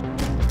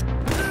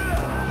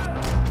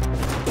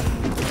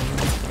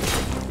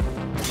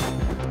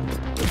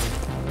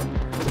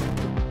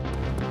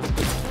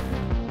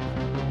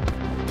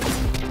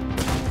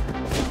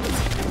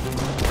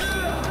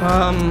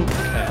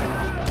 Okay.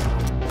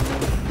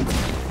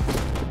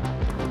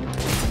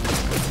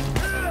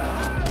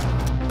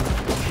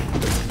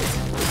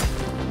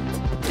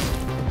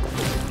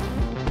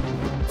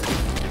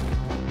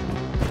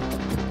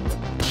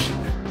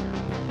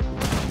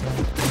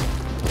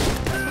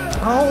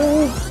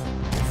 Oh!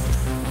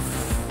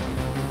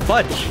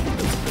 Fudge!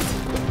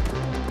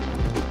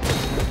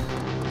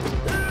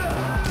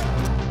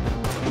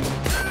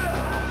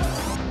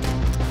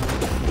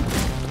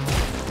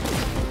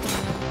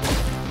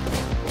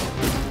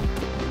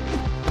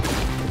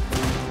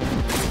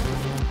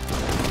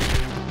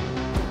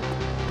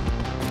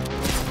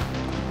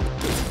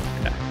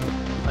 Okay,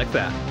 like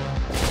that.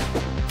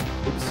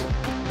 Oops.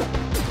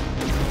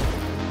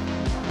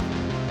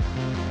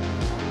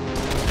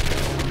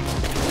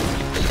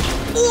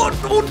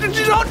 Oh, did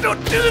you not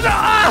do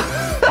that?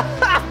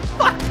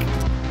 Fuck!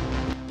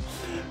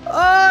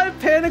 I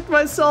panicked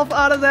myself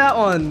out of that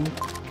one.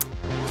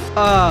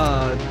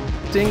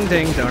 Ding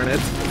ding darn it.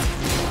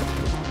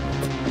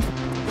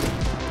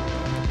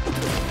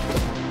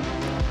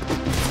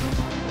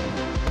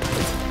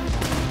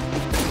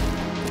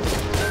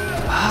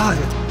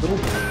 Little...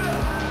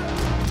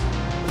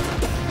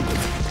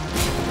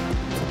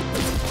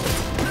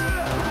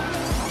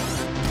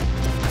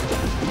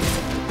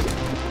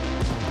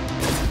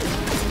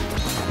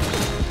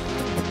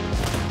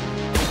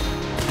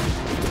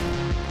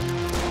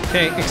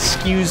 Okay,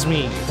 excuse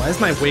me. Why is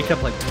my wake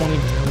up like 20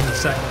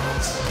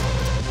 milliseconds?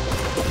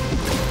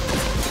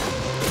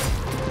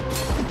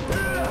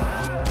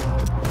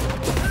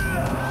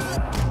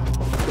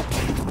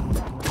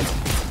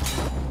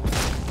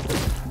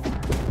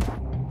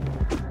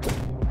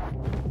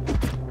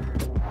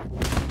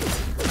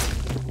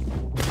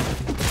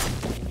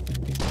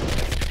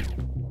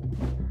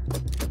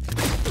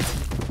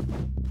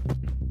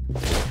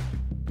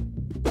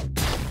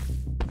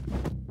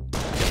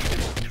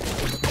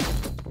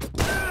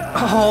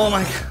 Oh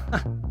my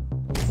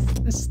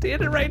god. Just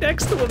standing right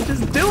next to him.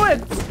 Just do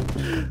it.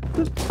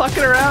 Just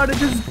fucking around and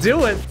just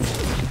do it.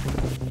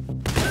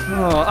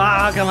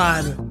 Oh, come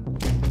on.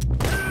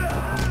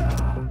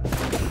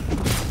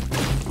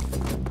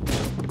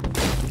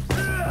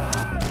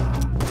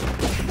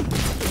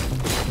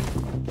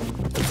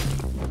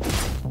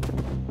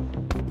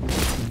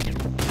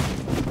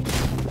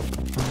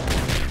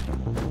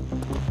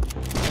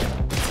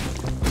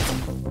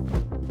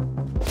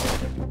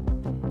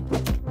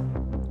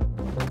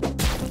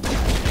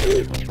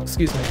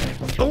 Excuse me.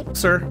 Oh,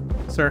 sir.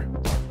 Sir.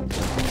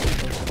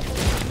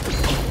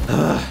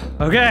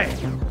 Okay.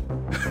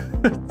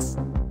 Let's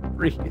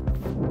breathe.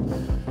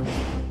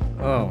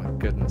 Oh my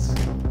goodness.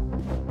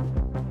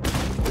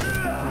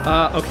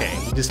 Okay.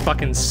 He just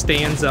fucking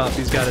stands up.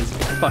 He's got his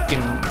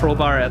fucking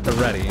crowbar at the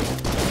ready.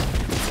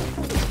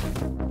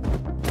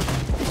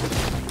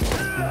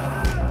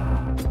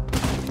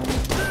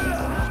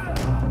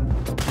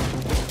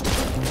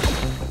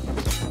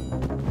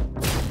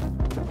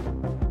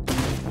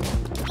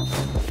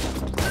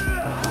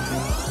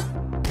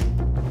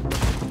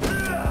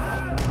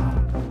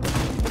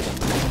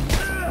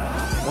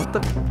 What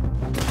the?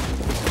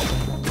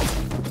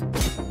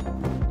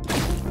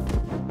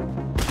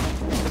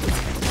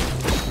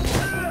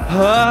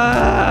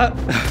 Oh,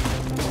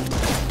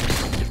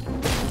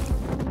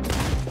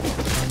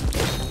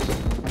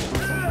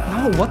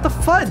 what the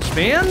fudge,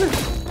 man?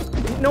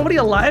 Ain't nobody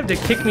alive to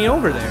kick me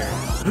over there.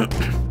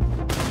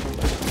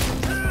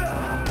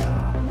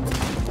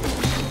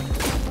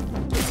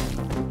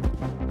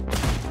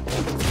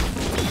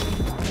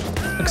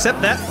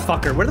 Except that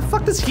fucker. Where the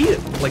fuck does he,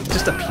 like,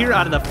 just appear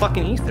out of the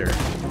fucking ether?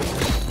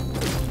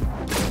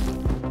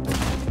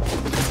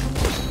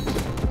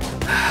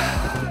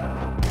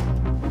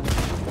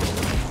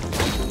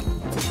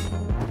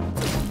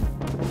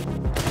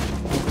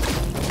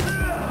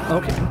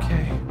 Okay,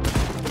 okay.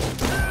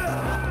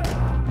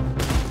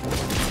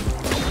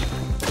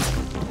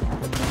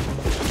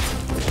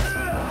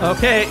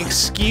 Okay,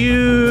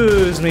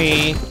 excuse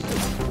me.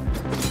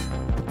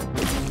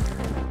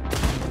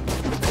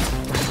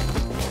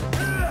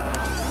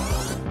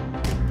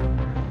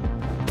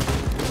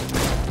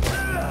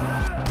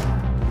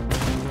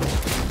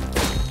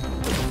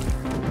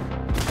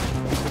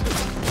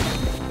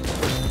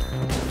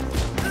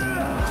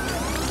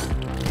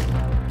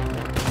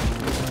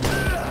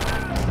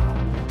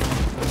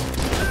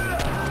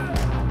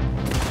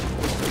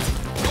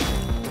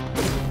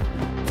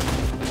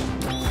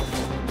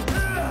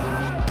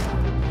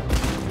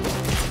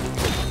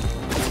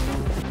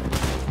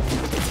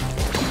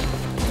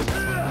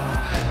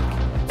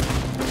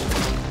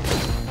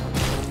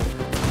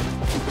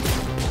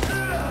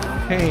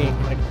 Hey,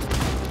 like...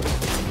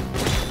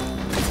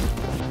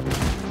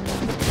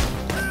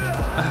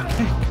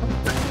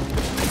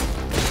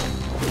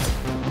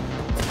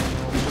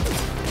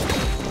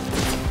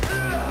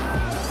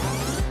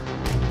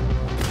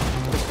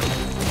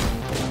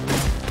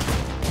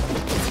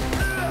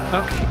 Okay,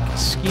 okay,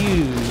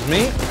 excuse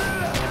me.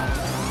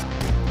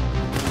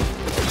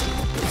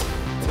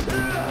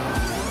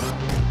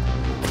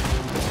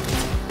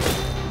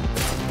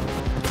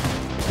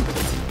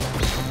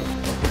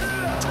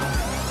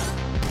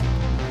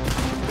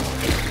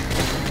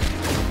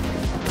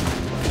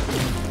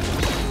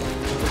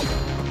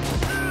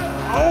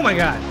 Oh my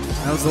god,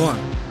 that was the one.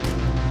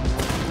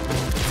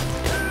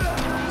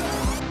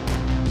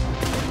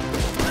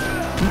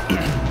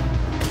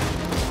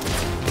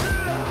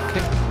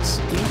 Okay,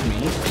 excuse me.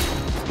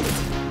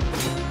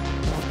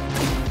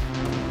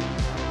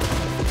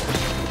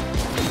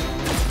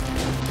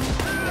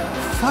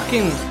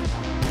 Fucking...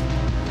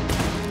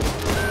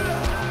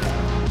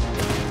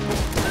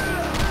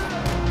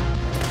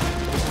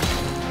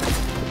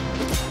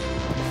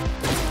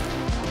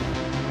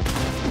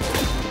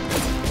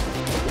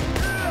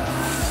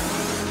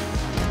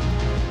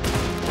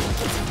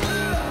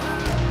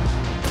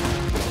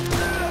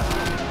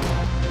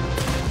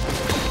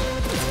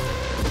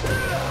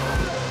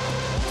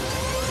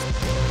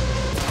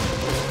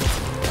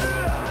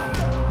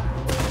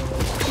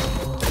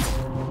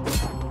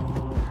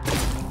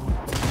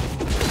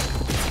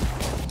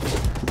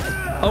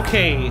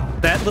 Okay,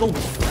 that little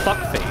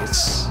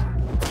fuckface.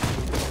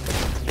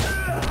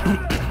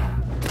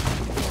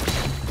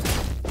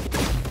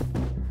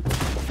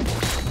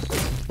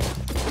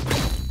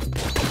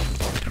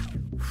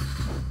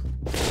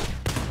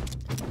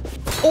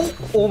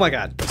 Oh my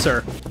god,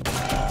 sir.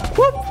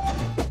 Whoop!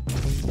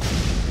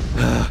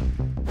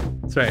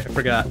 That's right, I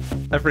forgot.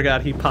 I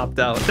forgot he popped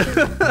out.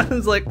 I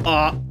was like,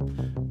 aw. Ah,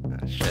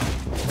 shit.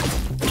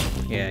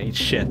 Yeah, eat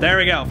shit. There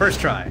we go,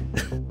 first try.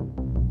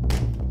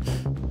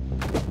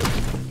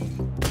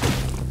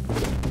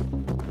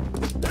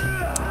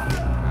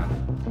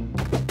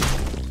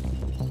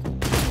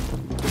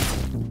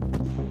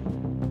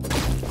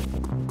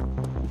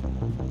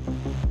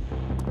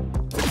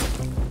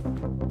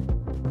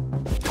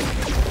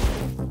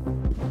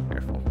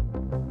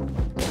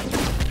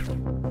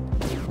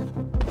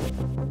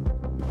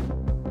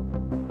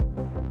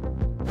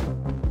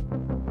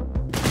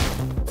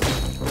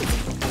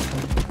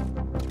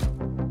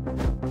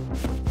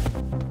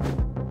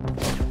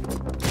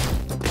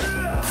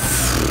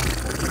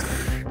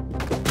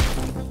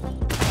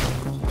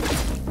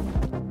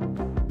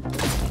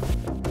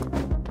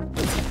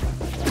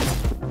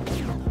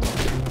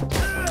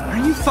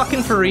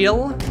 Fucking for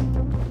real?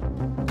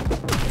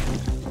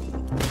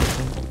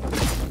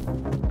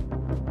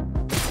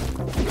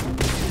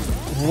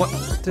 What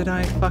did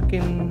I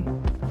fucking...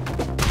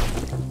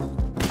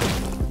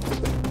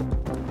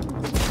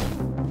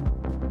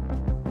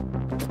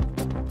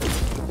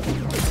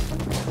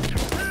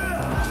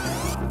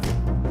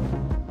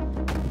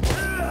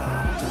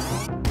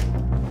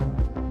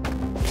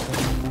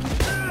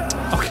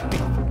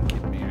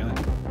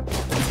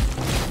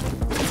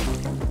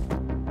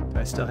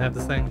 Still have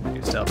the thing?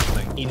 You still have the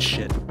thing. Eat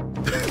shit.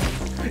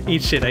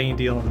 Eat shit, I ain't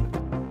dealing.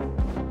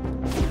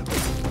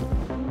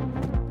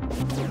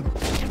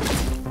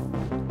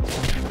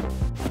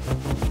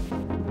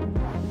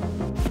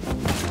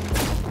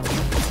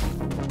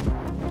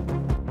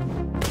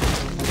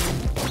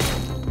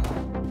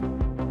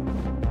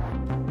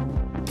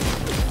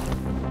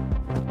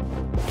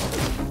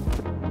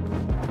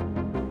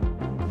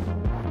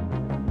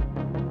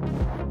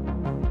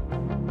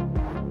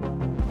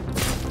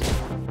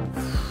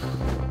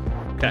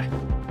 Okay.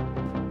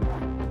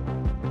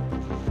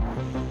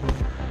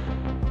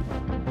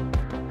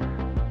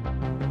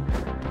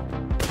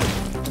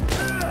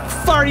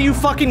 Are you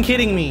fucking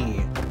kidding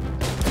me?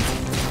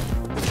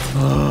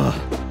 Ugh.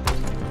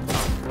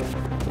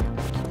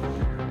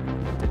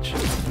 Bitch.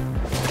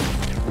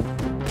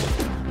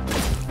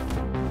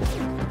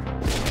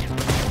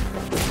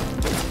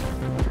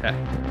 Okay.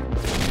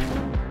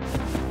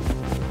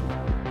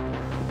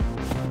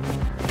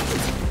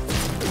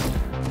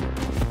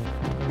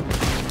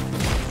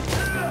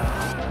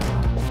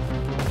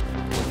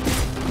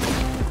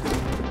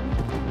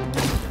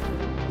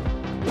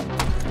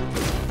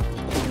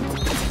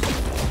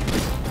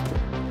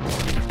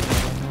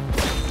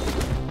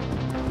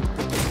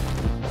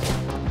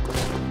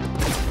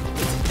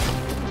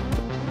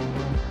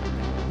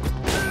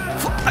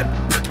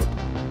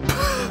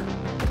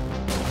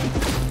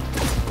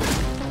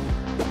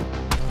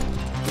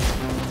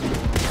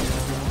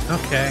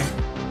 Okay.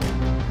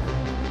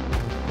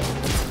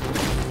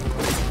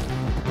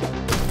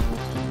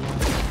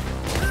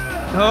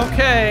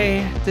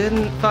 Okay,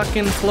 didn't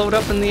fucking float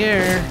up in the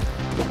air.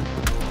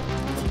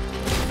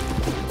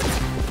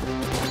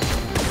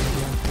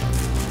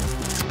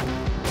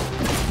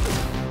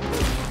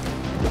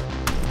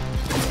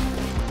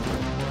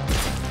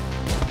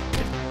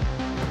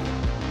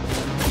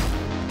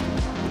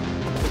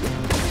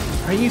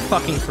 Are you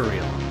fucking for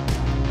real?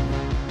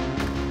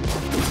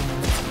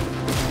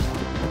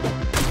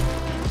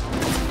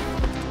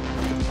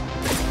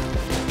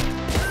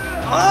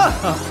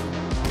 Ah!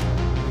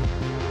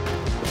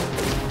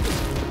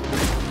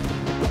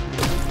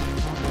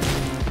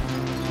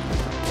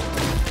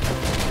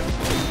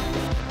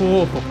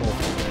 Oh.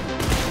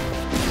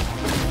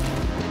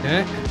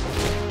 Okay.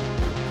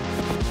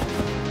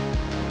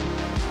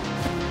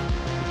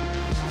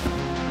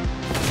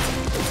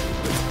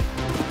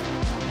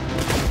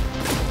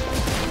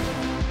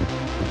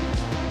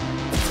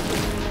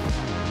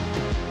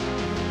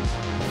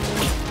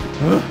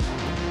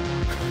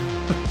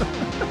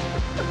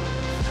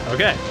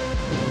 Okay.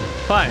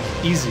 Fine.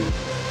 Easy.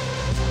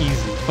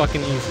 Easy.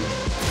 Fucking easy.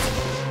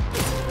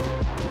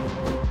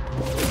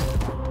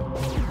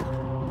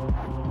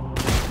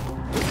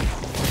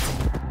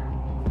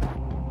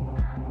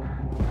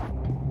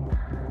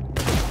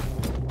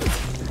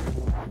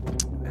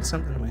 There's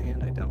something in my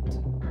hand I don't.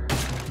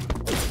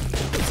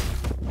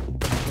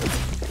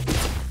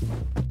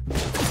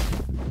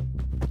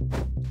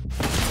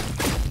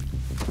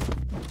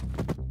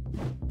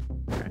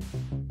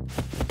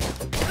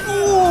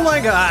 Oh my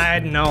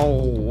god,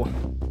 no.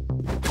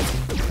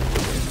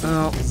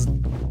 Oh.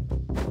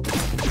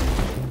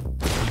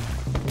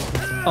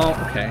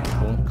 Oh, okay,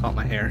 cool. Caught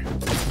my hair.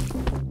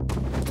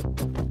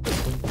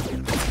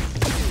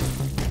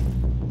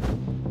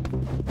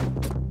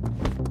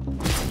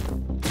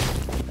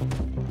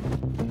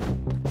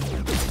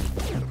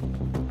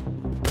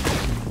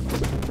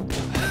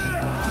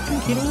 Are you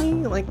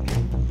kidding me? Like,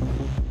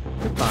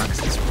 the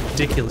box is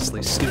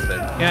ridiculously stupid.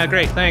 Yeah,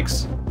 great,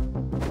 thanks.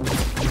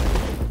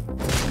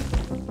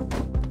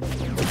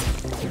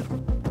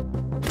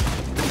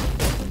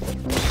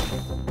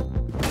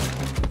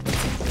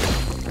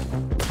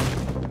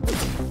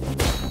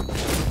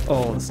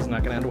 Oh, this is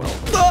not gonna end well.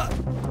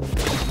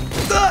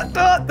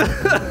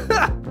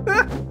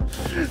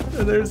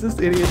 And there's this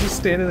idiot just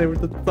standing there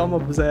with the thumb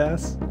up his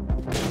ass.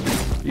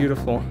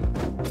 Beautiful.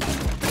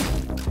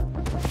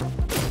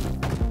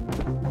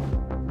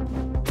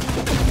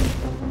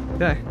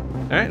 Okay.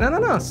 Alright,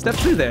 no. Step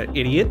through there,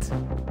 idiot.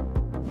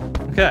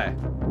 Okay.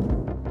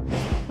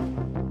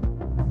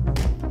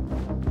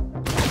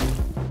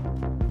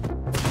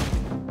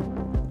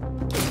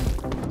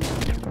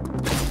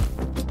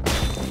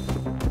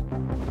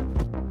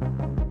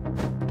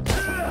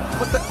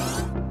 What the?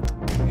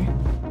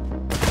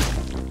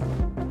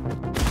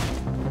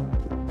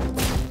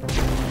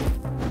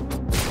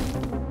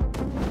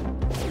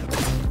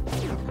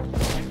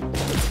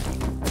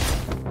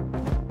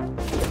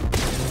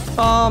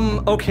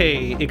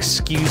 Okay,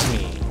 excuse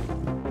me.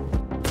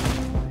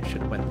 I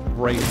should have went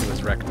right into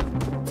his rectum.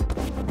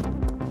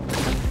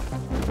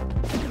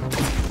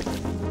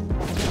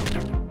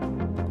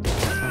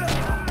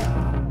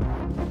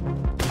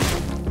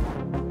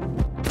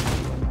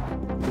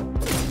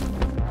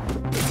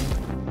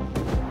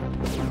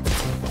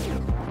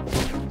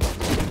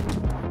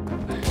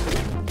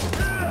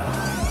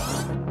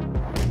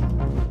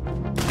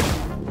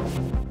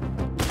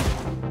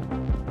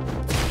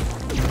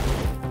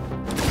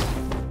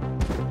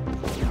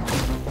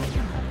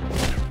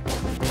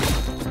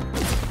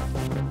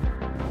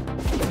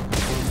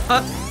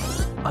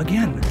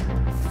 Again,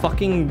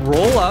 fucking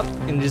roll up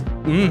and just,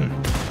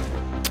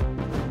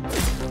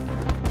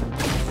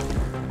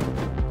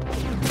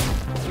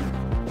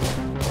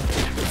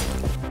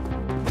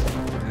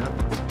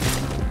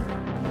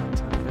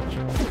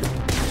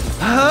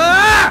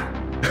 Ah!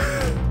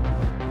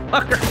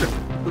 Fucker,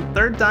 the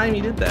third time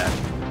he did that.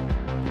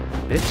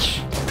 Bitch.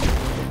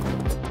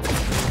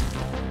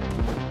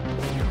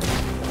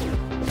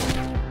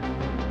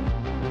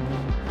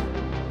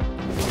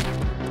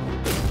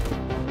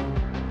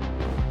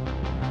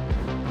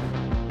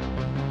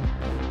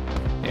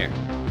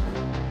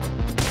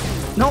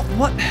 No,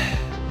 what?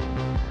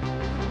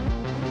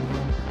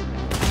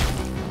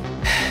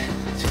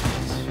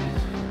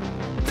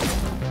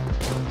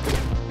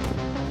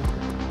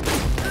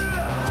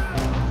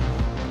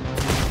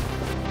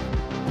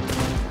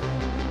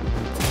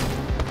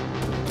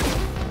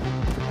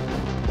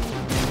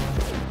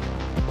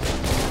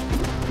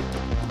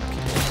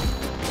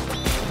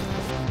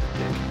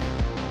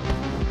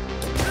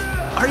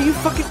 Are you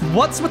fucking...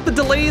 What's with the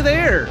delay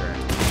there?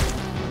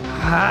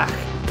 Ah.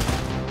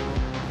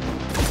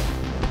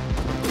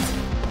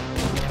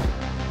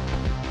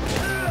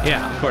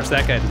 Yeah, of course,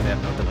 that guy didn't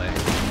have no delay.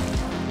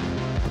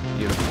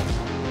 Beautiful.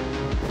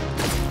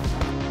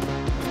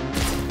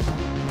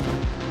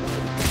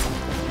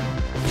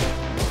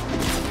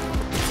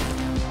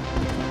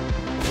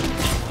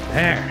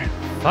 There.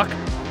 Fuck.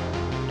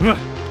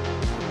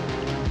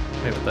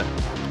 Wait, what the...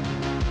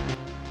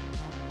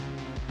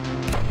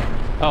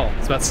 Oh, I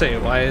was about to say,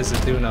 why is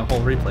it doing a whole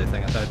replay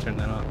thing? I thought I turned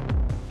that off.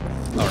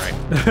 Alright.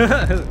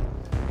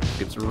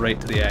 Skips right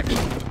to the action.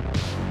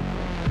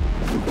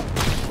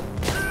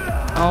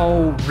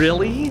 Oh,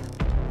 really?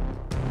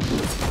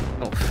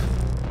 Oh.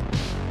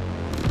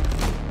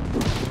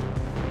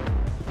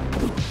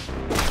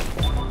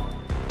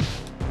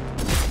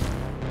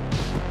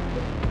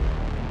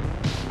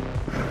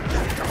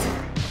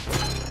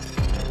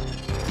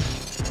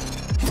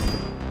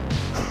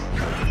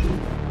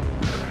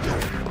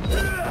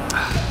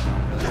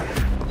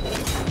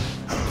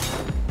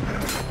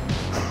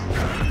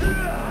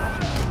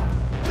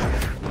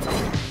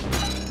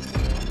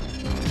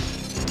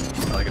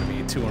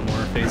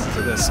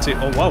 Too.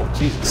 Oh, whoa,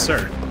 Jesus,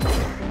 sir.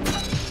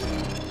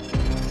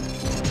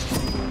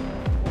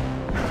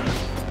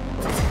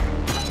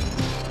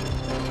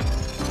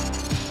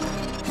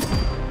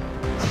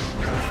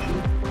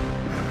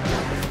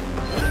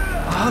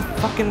 Ah,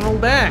 fucking roll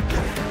back.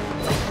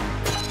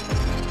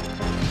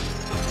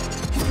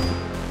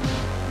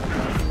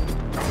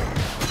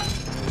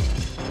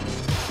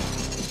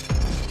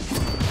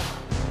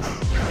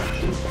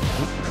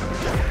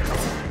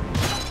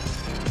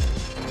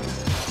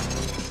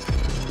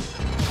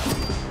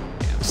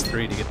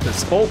 To get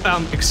this. Oh,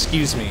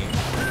 excuse me.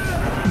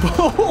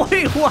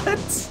 Wait, what?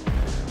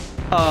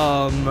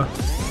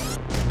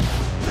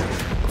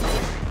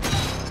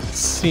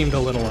 Seemed a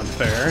little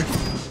unfair.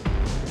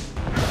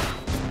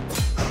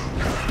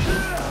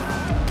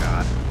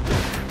 God.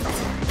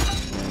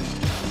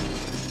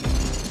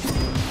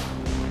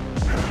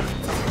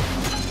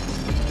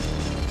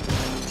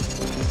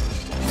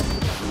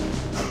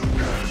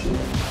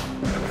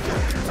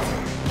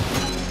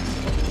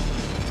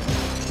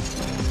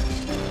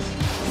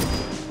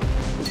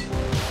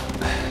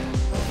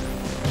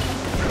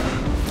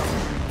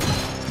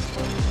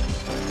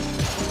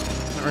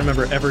 I don't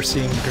remember ever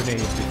seeing a grenade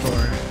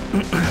before.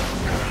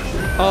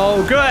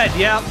 Oh, good,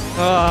 yep.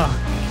 Oh,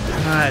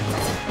 god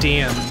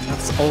damn.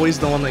 That's always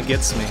the one that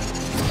gets me.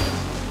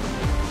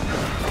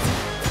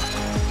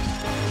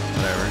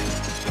 Whatever.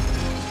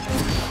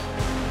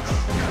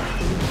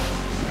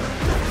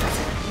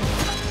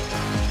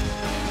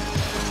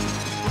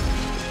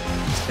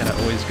 Just gotta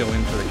always go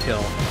in for the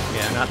kill.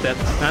 Yeah, not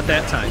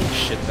that time, you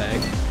shitbag.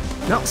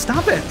 No,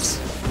 stop it!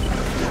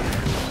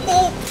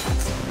 Oh!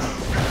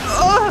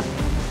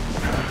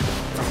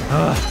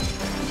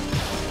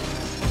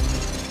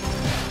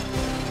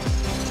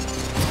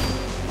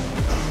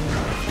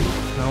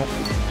 No.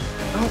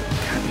 Oh,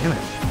 god damn it.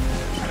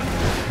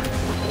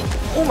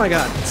 Oh my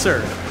god,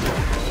 sir. Oh,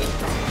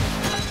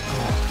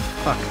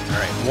 fuck.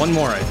 Alright, one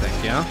more, I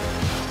think, yeah?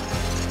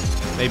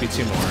 Maybe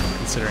two more,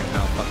 considering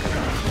how fucking...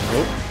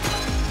 Oh.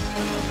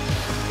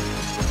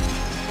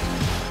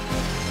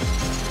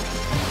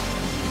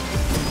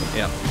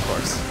 Yeah, of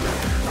course.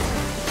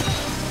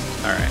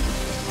 Alright,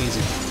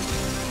 easy.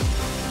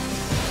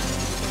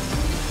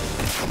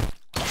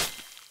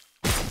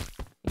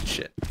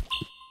 Shit.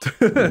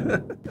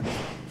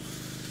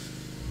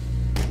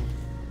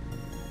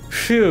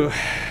 Phew.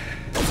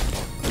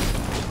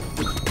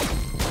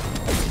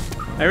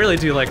 I really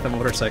do like the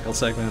motorcycle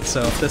segment,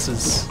 so if this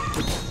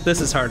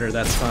is harder,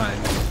 that's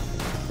fine.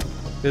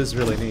 This is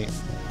really neat.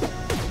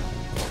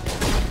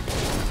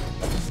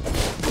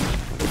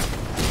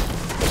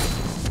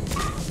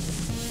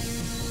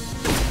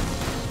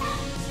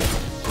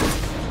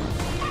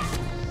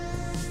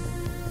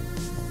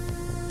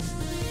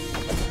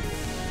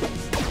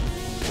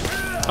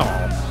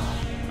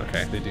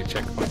 They do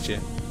checkpoint you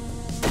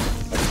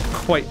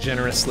quite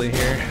generously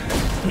here.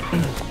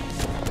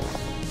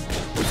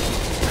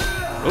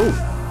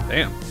 Oh,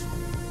 damn.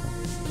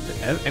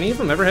 Did any of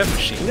them ever have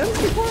machine guns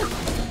before?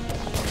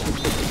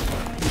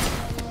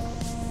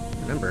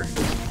 Remember.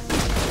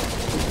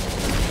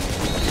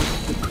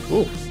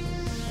 Ooh.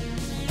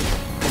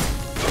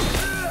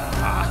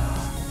 Ah.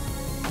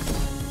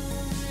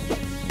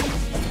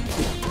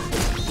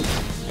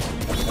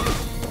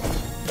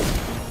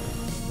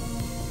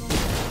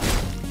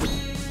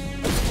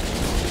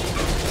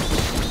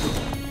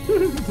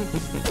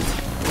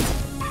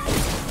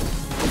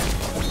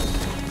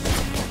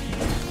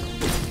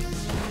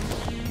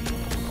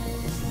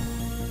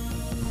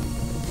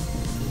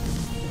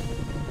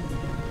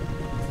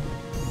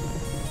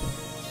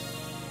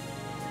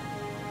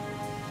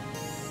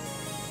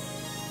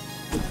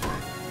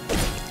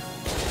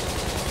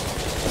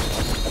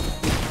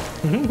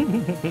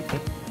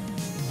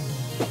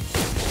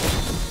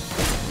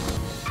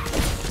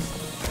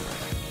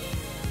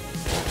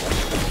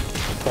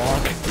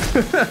 Bonk.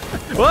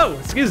 Whoa,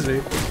 excuse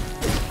me.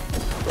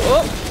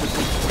 Oh.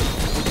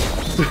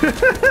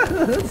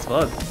 That's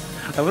fun.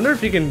 I wonder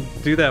if you can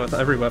do that with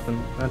every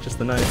weapon, not just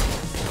the knife.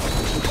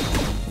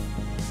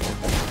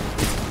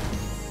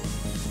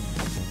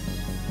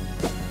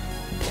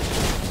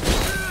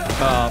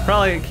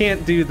 Probably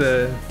can't do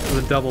the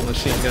double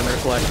machine gun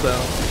reflect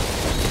though.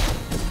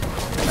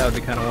 That would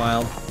be kind of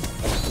wild.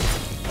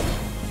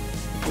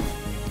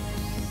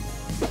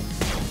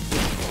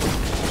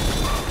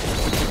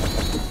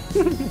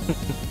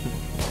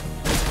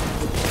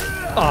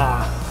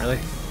 Ah, really?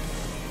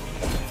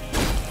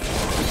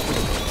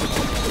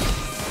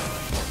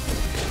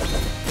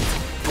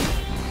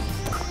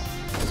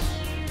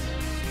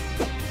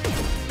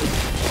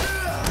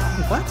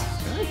 What?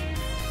 Really?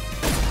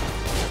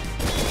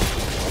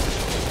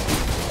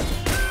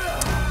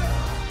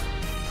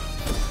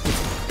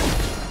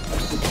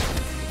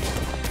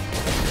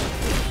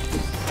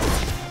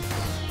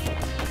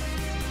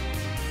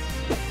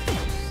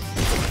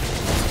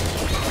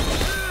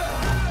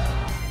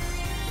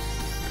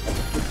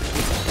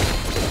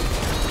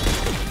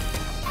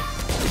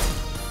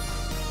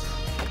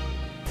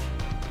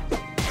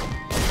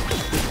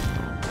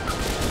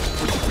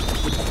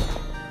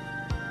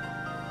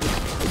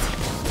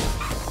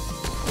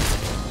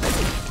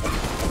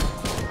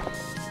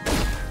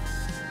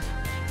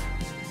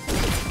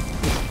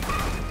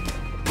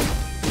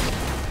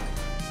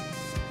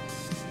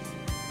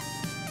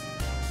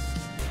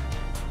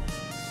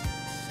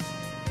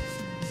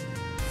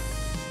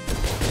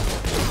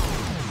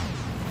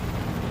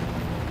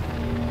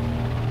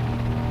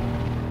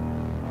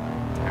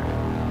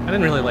 I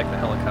didn't really like the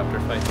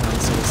helicopter fight,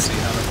 so we'll see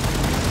how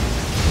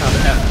the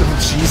oh,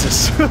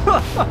 Jesus.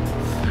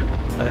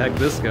 The heck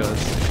this goes.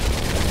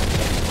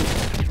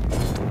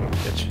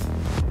 Bitch.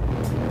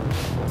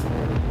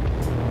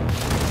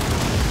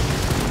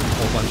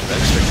 Whole bunch of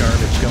extra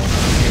garbage going on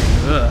here.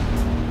 Ugh.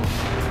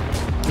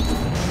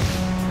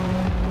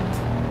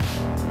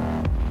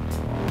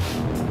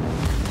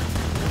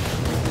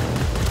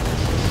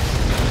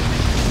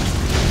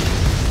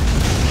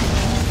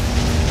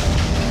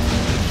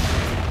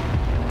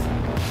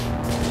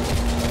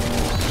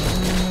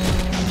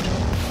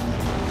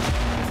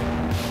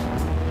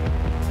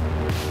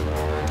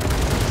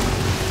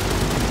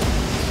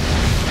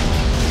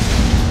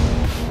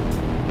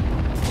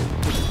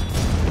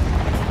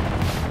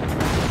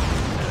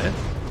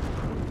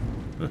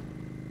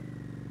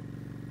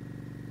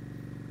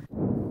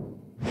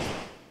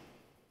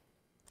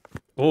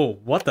 Oh,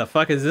 what the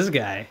fuck is this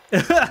guy?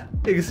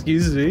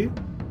 Excuse me.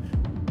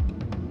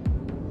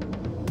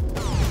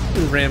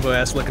 This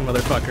Rambo-ass looking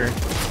motherfucker.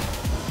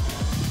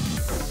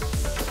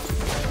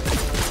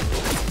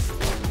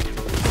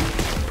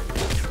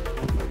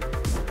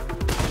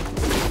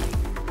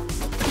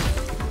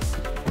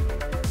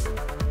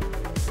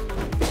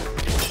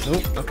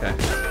 Oh, okay.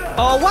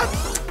 Oh, what?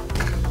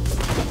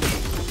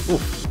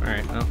 Oof.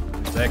 Alright, well,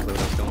 exactly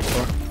what I was going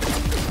for.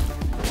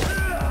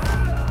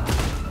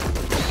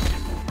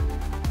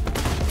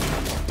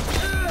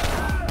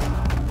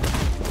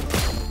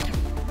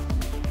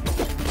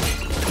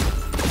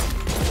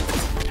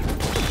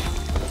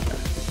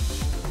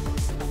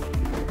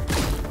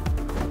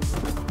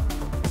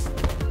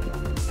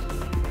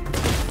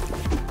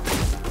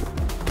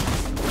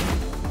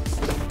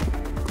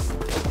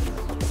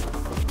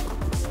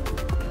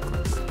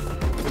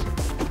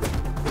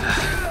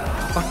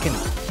 Fucking.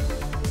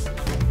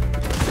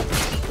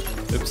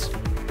 Oops.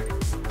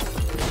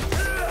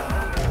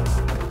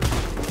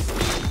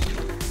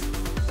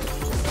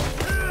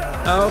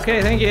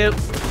 Okay, thank you.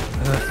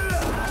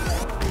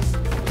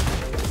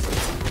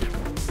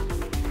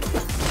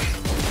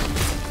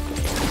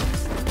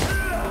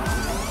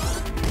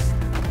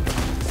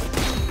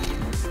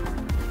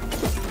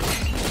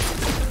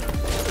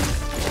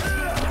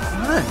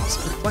 Come on, just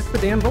reflect the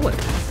damn bullet.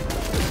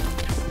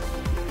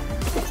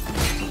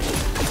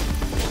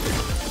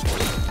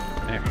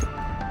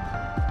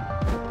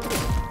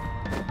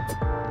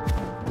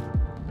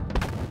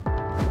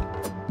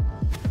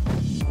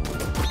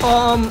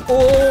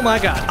 Oh my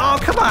god. Oh,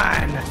 come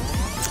on!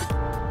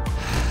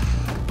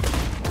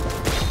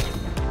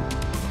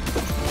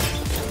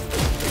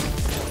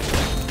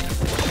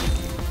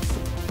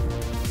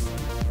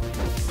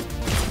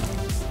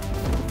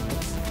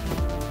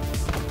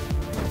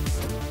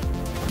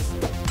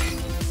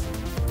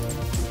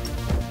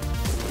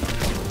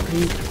 Are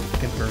you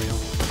fucking for real?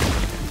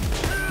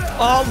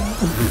 Oh!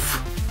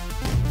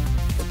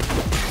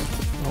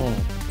 Oh,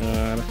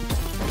 god.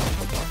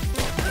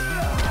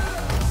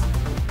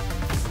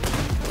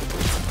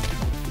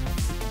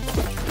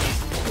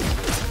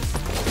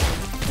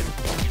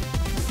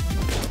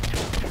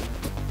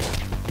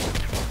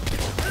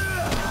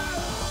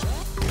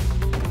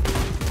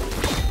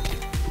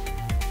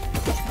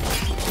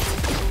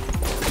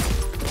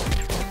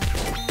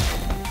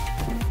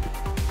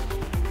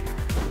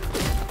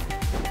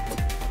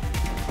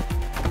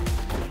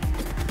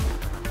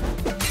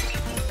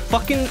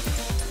 fucking...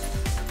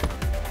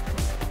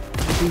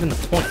 What's even the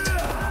point?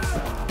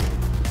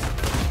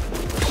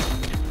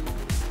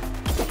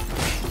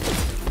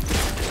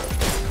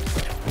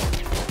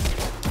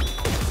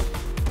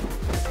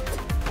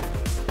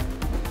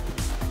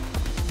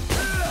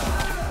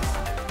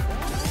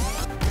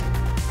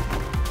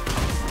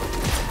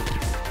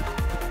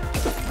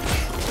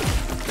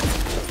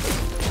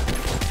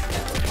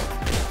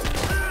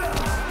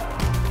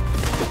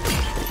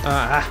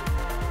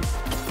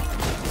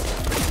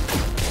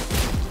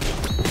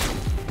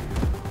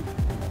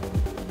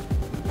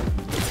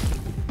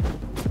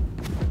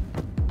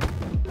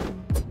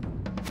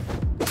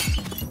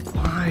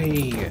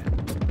 Why?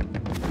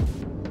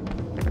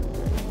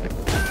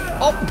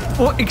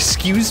 Oh,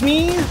 excuse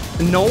me?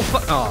 No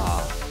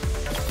Aw.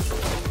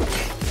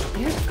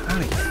 Get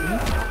out of here. You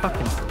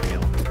fucking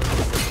real.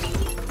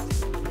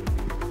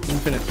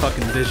 Infinite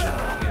fucking vision.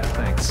 Yeah,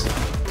 thanks.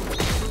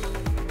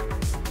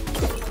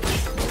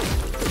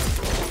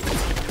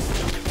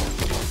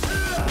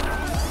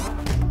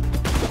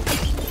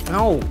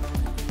 No.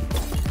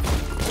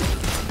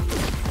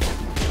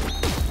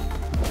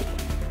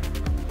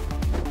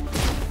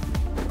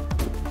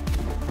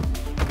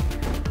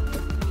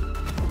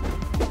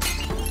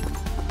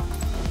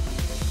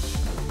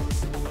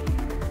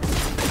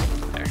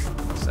 There,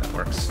 so that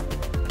works.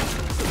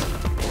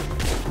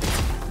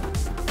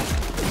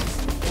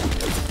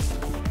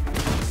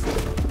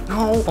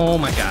 No, oh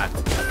my god.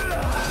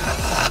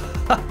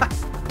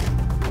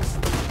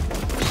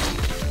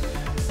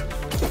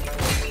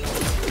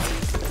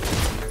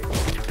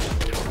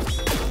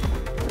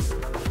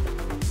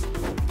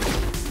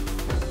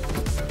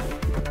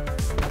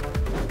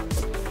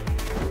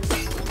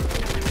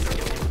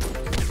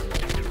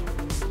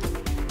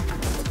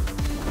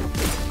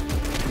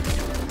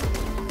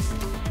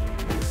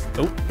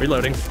 Oh,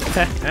 reloading. Loser.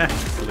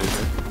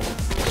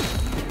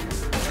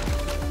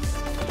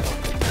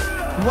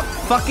 What?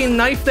 Fucking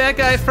knife that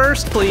guy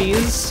first,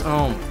 please.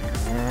 Oh my god.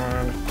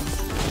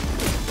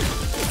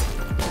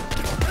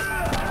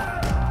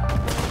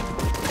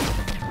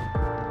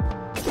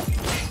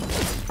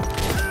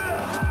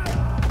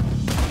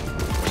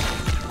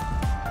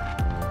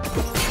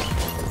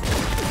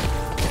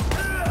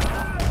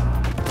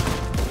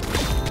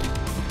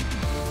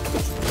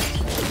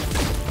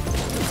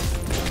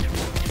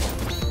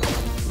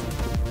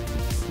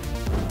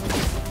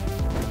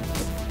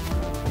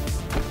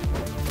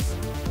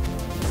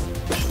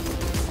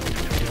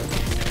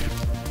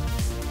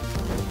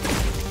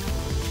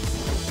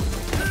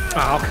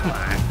 Oh, come on.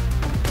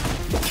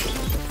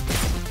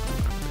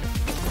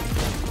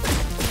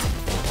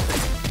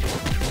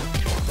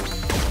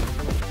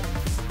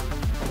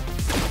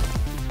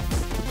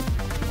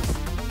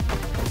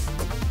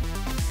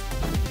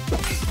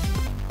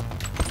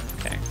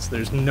 Okay, so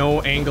there's no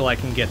angle I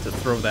can get to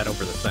throw that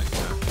over the thing.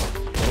 Oh,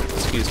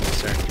 excuse me,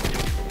 sir.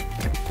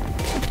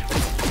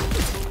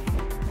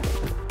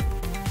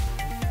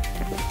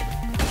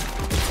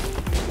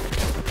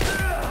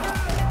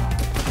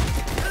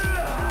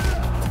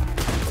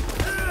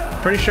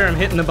 Pretty sure I'm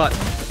hitting the button.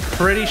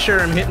 Pretty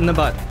sure I'm hitting the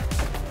button.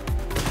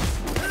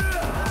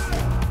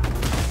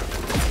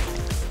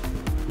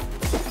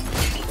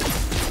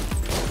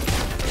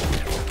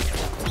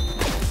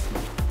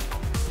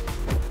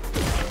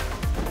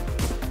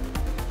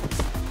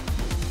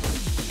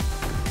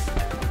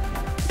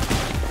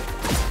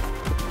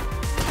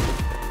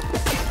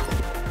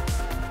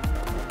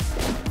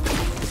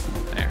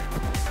 There.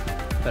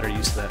 Better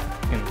use that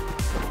fucking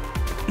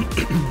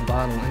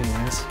bottle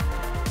anyways.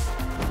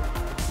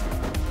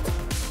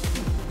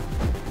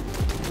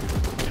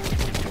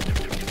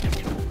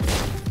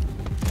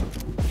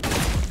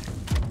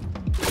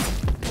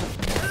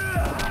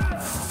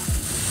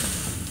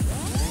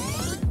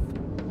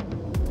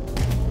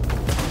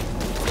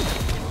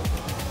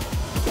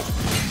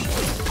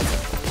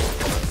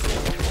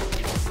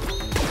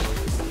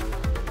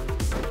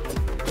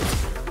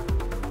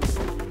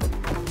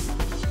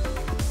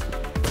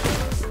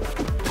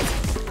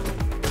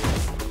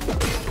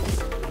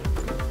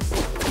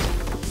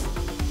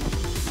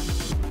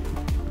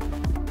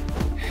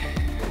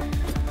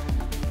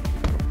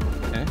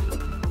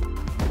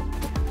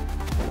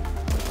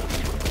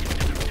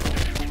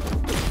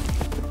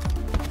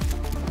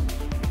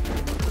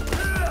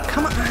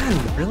 Come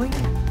on, really?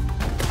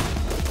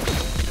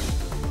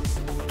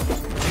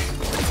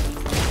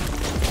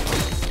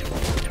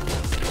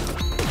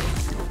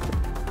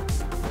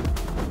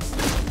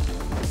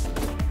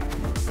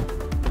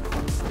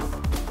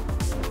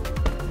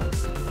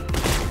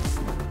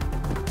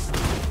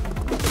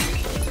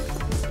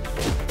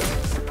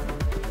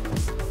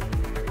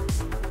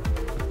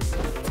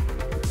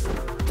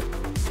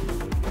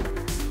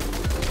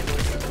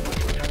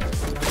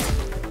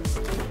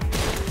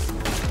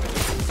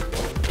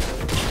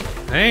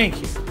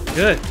 Thank you.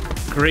 Good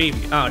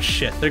gravy. Oh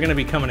shit, they're gonna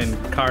be coming in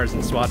cars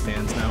and SWAT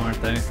vans now,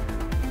 aren't they?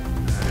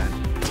 Damn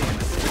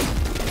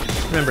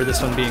it. Remember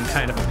this one being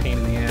kind of a pain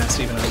in the ass,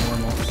 even on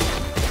normal.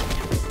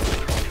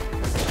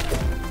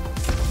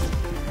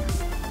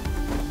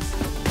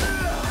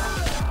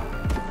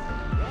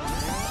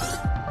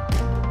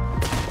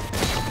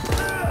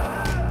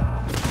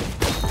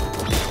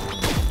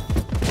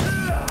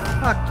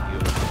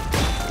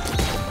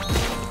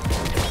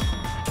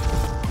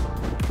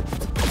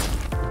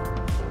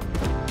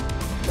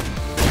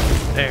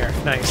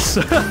 Nice.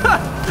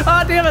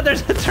 Oh, damn it,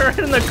 there's a turret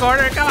in the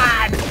corner. Come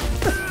on.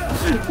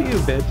 You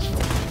bitch.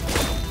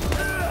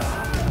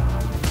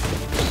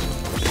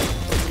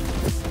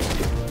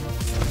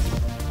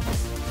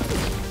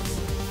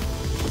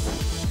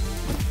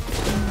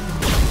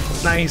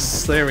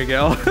 Nice, there we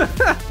go.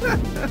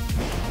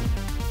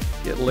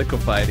 Get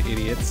liquefied,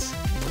 idiots.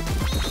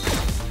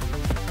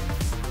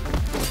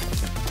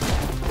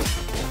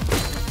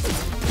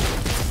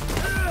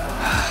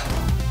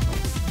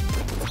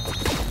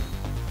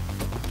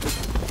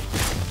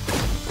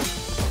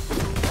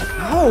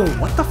 Oh,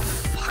 what the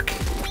fuck?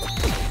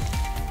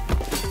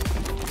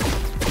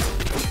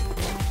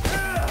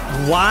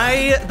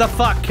 Why the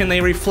fuck can they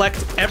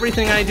reflect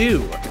everything I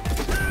do?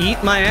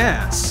 Eat my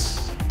ass.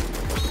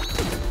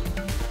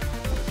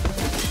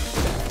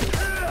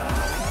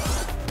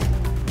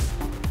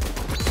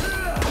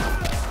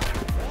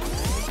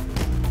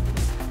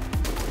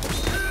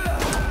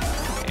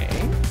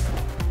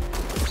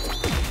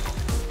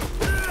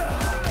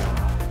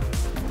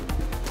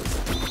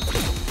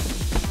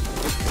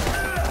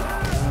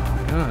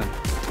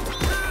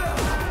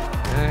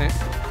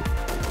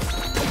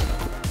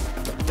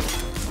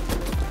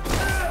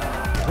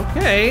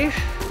 Okay.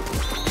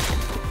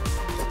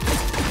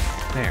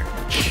 There.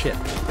 Shit.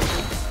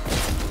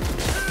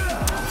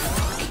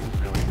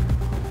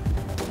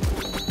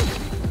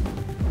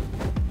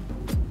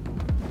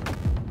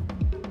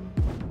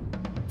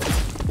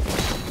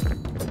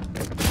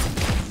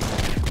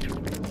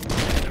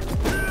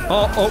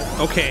 Oh,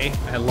 okay.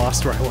 I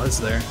lost where I was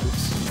there. Oops.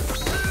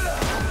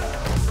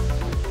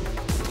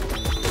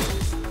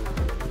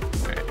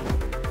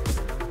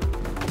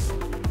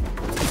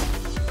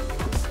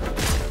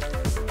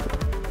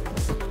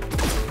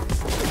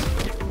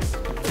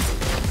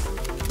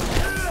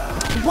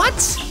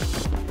 What?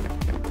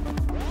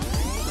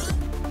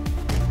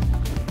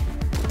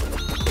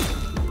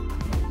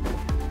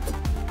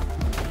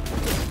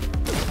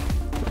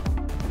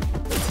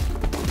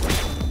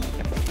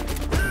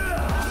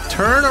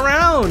 Turn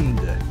around,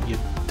 you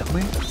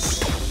dumbass.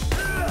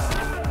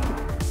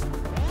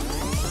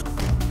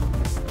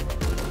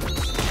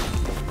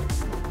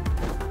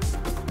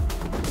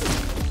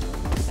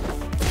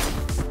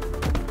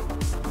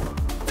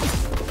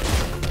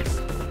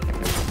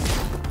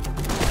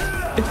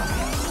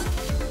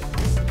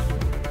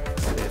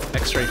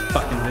 X-ray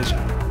fucking vision.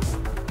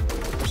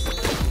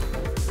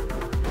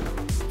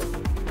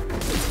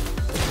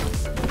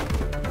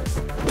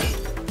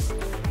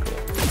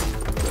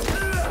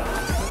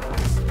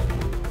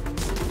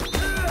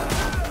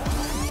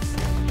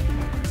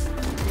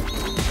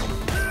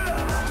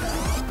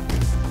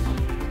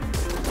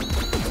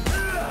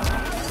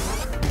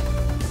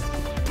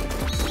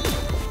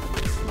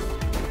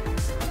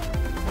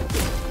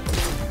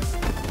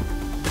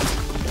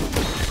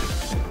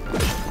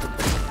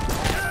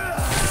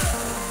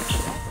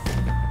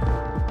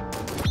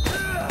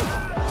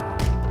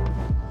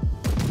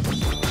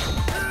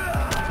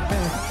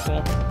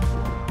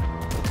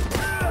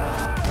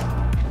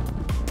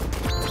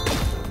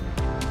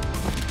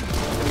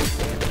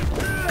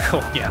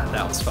 Oh yeah,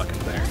 that was fucking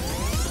there.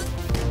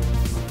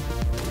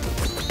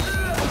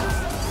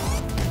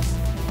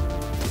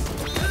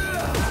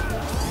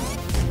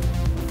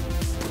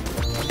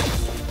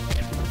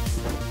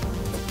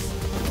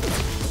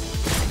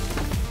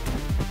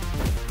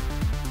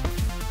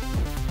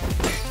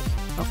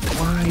 Oh,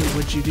 why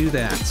would you do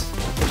that?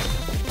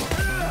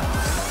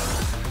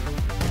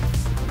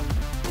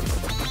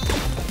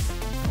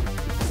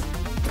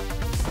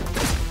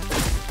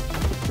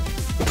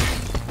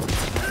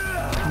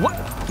 What?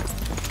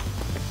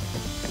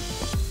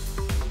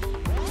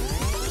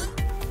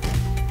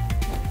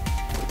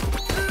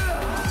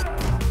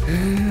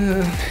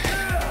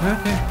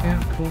 Okay,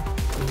 yeah, cool.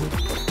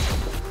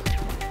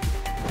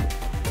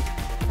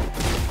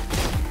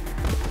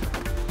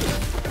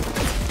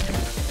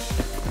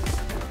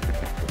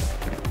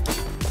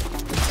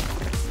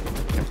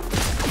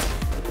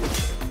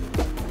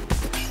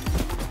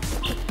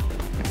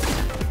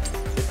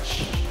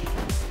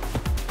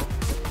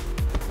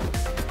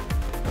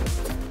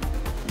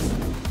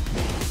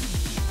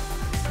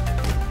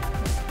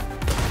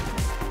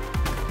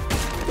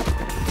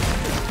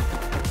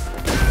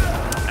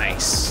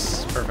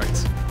 Nice.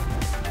 Perfect.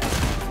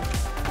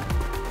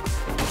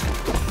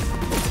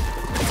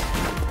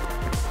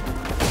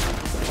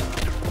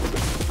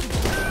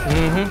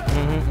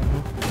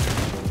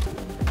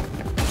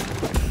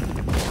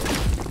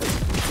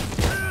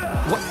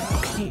 What?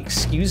 Okay,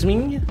 excuse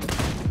me?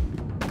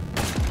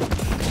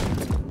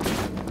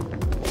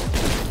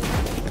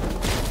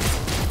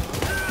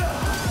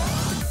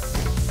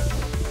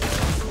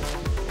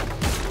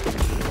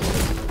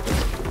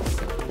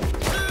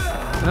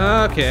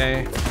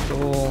 Okay,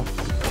 cool.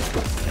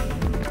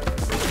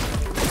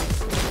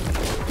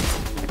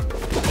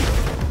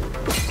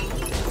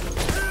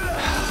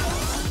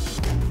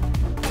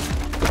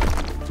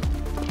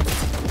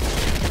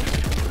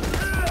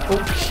 Oh,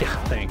 yeah,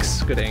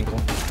 thanks. Good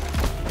angle.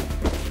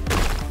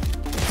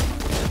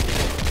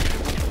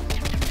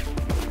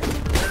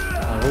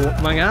 Oh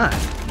my god.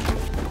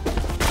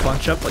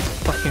 bunch up like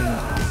fucking...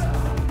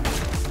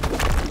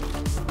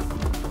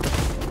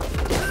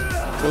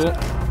 Cool.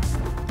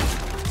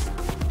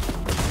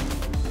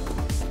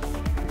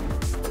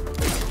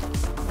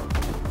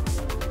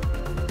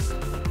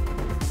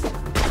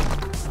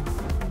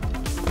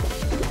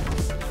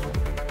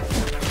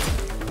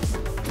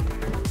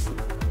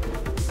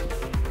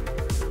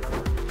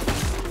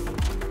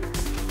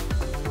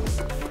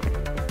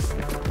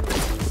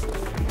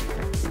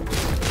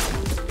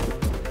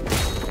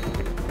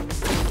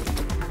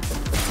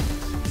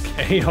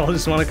 Y'all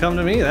just want to come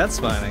to me? That's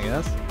fine, I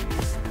guess.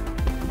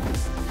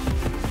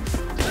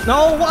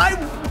 No, why?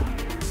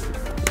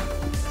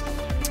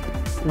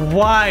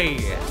 Why?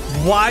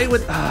 Why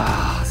would...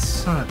 Ah,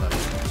 son of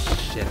a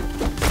shit.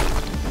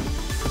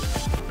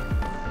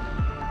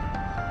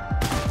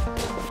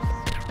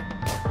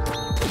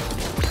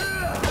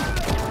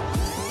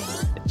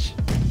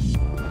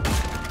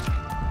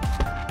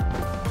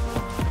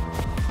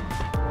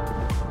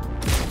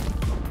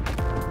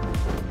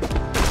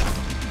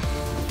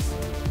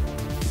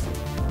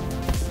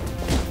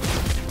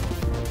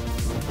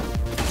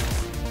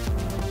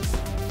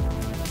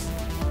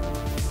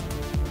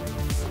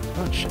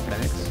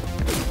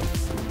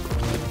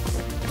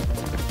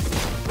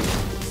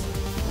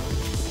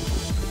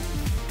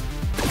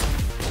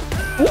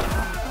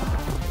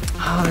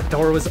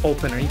 Door was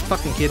open. Are you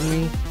fucking kidding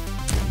me?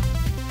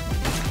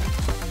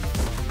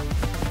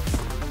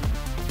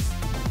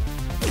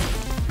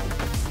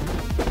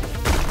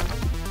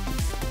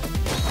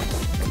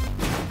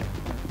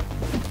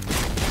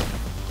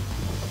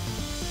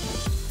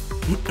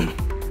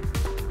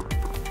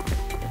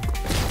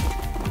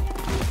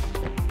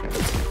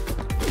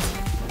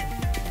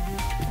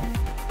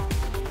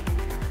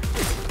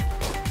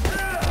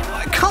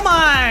 Come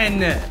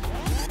on!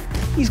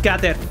 He's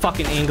got that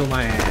fucking angle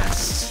my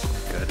ass.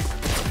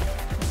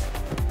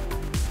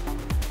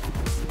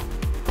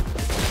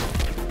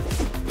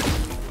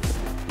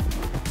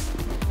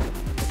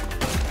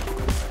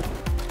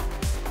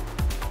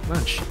 Come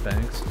on,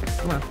 shitbags.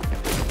 Come on.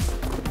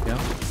 Go.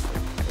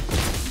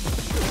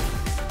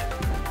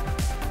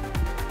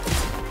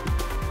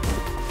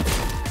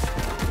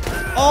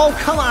 Oh,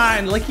 come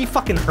on! Like, he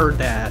fucking heard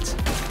that.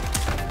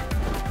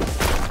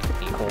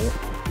 A-hole.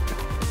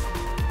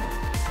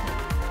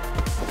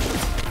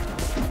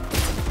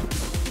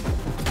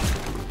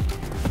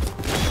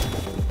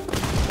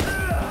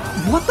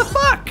 What the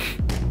fuck?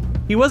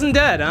 He wasn't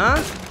dead,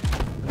 huh?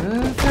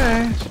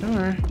 Okay,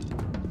 sure.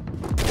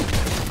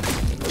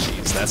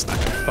 That's not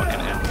gonna fucking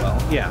end well.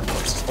 Yeah, of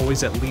course. There's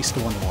always at least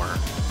one more.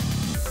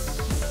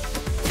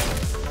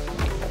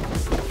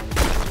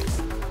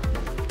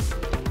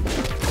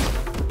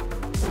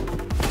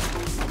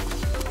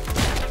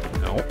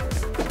 Nope.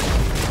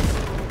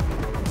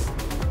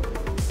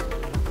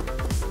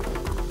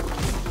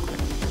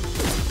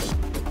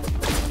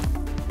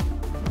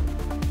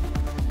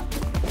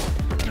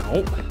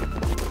 Nope.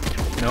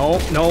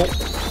 Nope. Nope.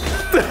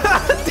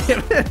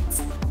 Damn it.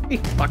 You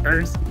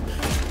fuckers.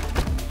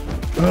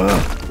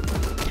 Ugh.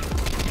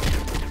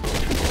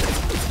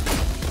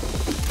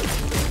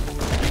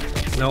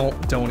 No,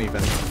 don't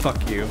even.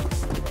 Fuck you.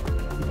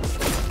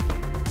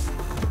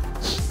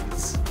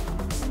 Jeez.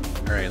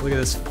 Alright, look at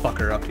this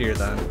fucker up here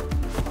then.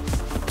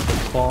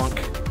 Bonk.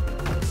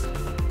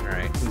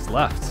 Alright, who's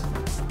left?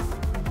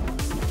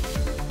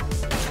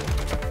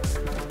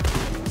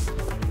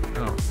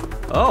 Oh.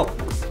 Oh!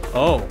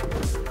 Oh!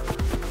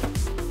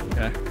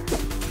 Okay.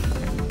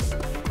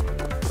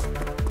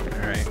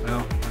 Alright,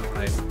 well,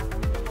 I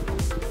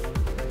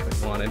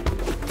wanted.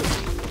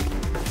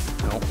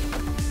 Nope.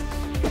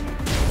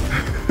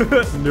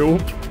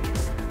 Nope.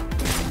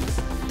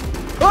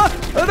 Ah!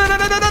 Oh, no, no,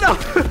 no, no, no, no!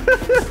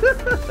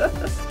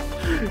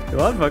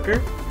 Come on, fucker.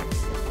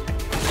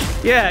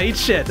 Yeah, eat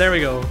shit. There we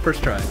go.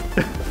 First try.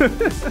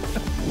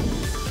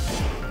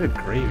 Good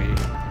gravy.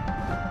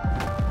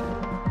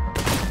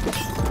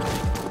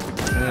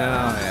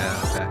 Oh,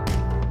 yeah, okay.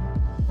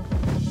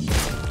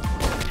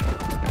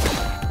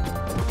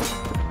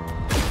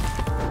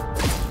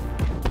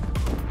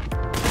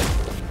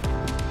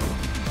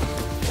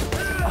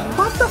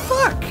 What the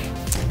fuck?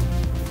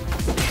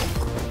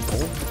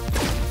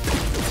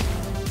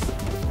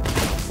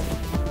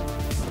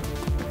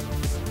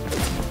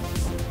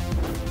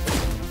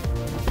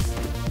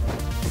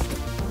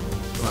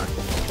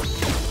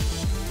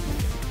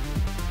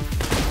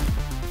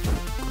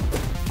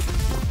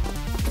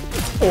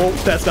 Oh,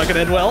 that's not gonna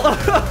end well.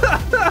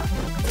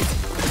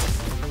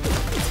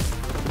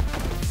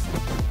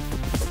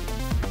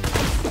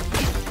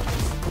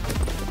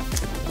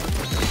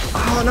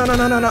 Oh, no, no,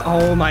 no, no, no.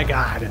 Oh my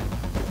god.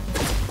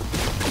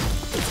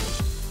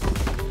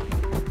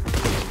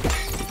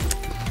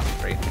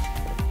 Great.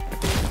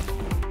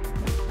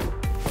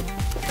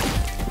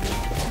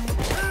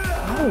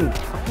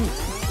 Oh.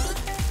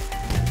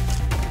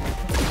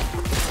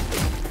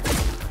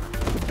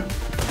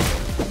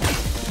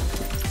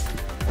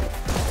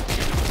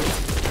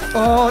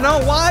 Oh no,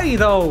 why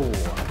though?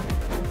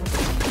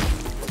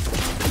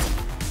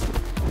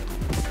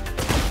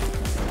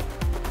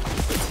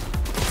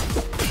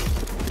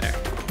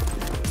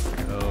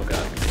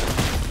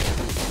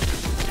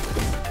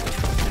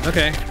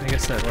 Okay, I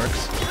guess that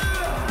works.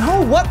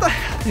 No, what the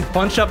hell? They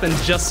bunch up in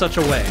just such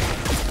a way.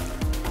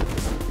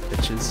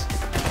 Bitches.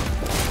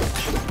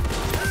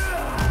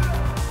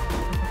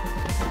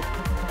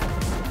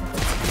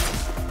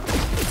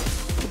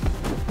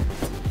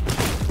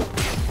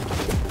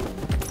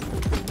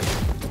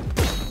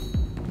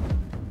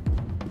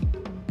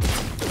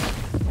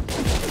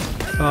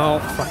 Oh,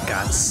 for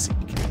God's sake.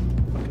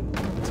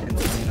 10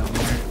 million on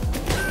there.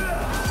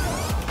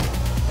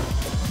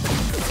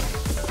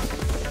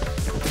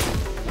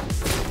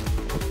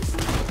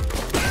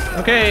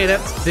 Okay, that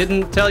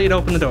didn't tell you to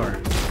open the door.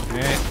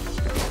 Alright.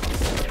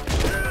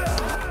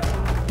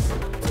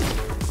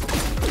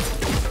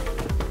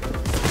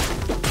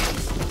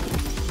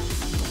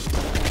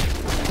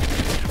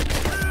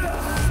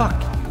 Fuck.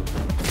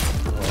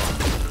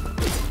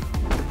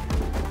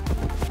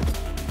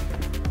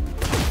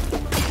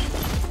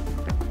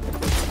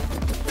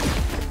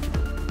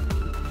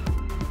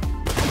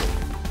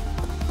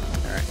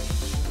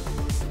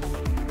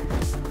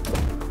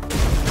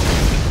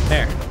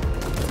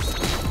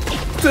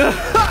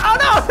 Oh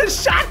no, the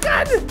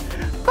shotgun!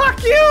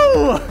 Fuck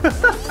you!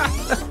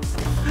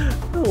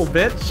 Little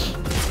bitch.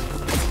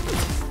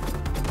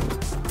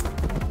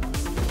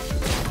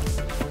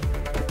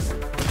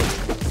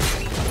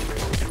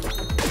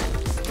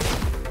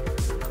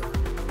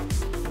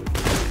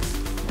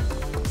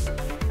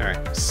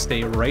 Alright,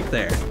 stay right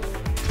there.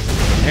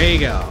 There you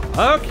go.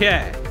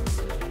 Okay.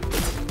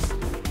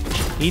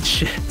 Eat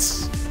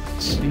shits.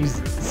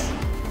 Jesus.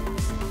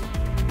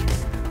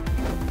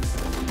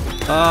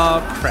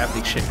 Oh,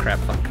 crappy shit, crap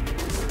fuck.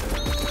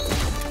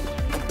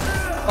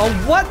 Oh,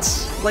 what?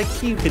 Like,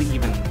 you could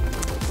even...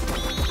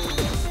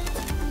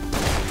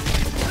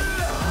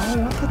 Oh,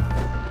 what the...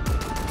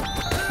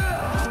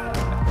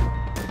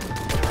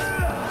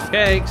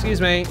 Okay, excuse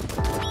me.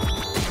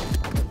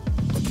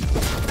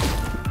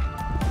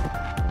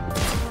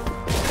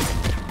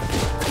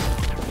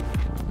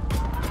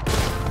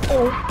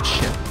 Oh,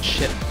 shit,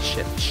 shit,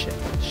 shit, shit,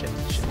 shit,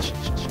 shit, shit,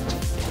 shit, shit.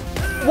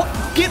 What?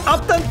 Get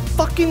up the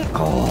fucking...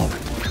 Oh, my God.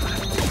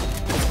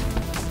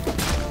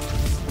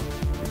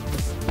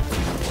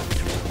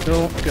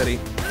 Oh, goody.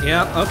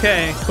 Yeah,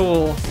 okay,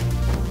 cool.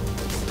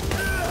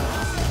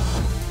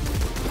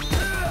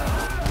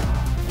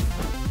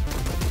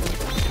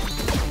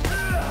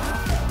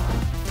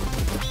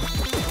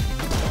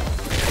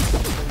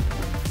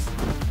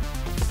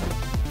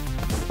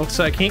 Oh,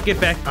 so I can't get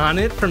back on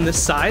it from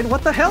this side?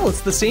 What the hell?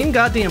 It's the same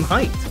goddamn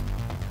height.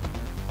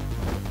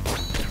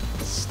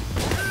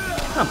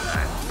 Come on,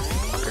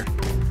 fucker.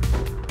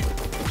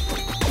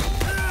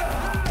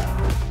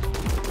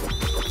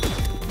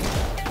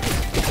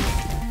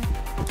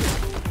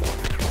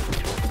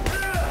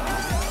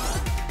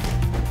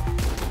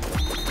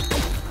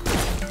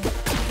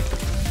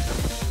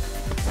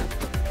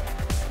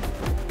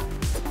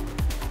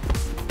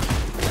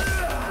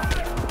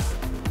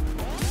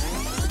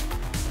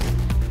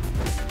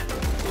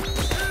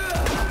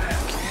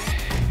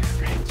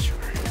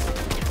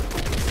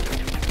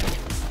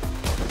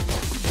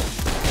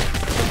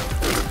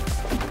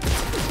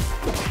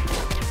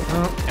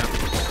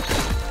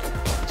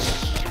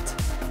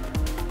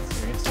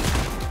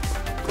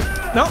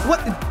 No,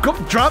 what? Go,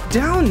 drop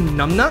down,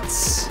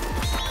 numbnuts.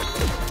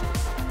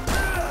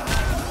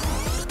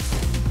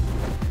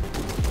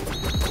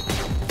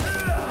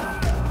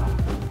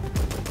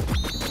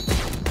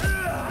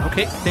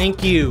 Okay,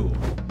 thank you.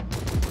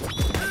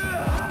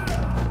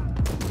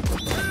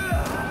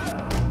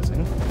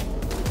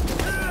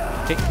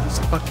 Okay, these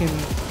fucking...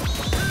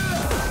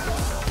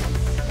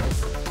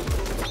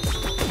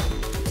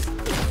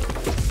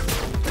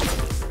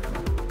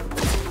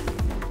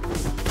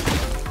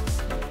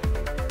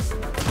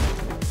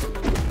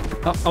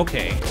 Oh,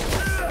 okay.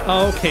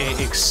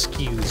 Okay,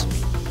 excuse me.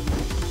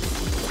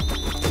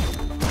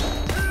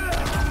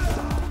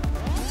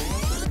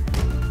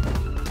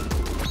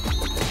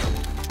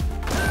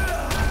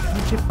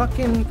 Would you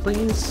fucking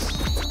please?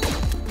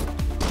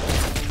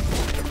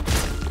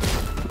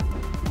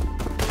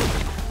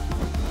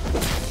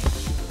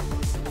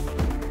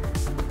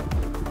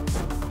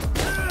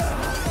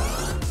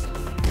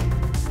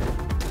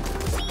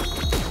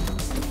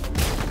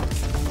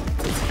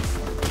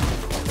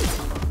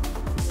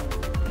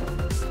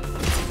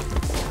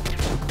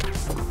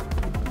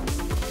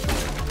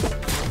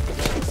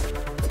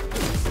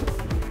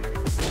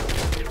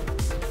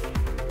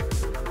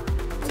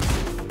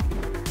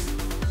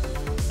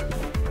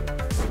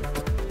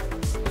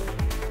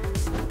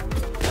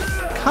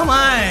 Come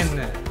on!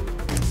 Get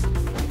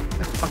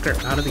that fucker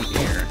out of the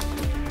air.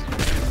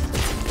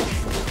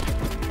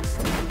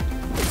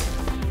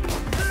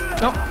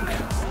 Nope.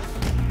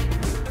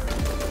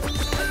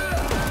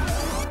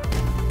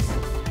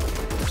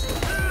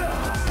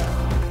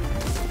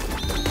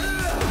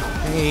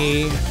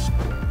 Hey.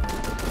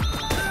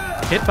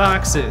 Hit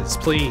boxes,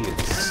 please.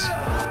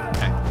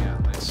 Okay, yeah,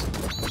 nice.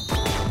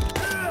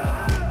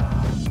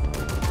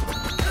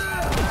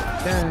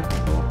 Okay,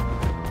 cool.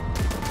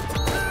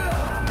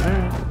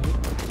 Alright.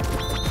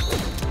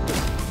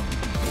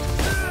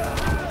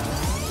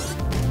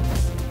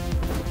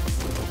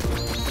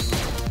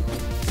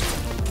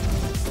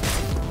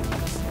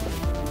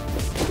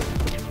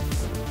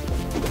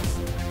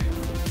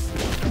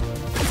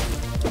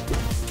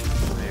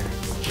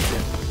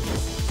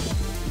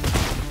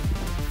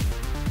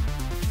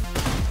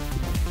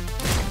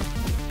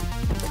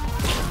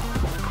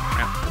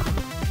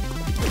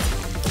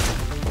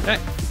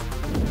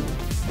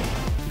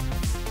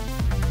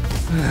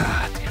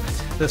 Ah, damn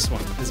it. This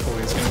one is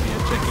always going to be a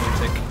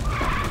gigantic.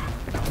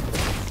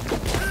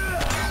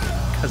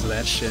 Because of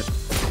that shit.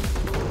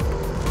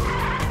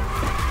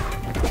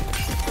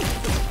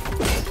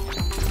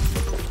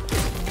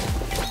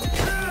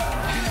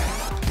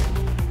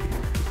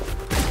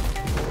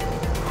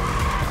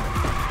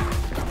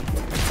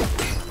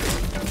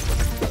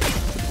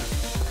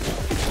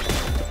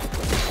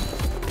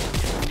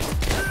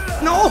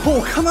 No,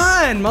 come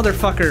on,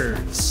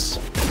 motherfuckers.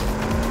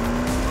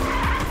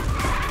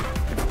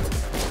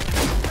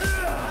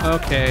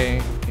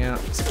 Okay, yeah,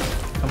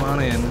 come on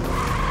in.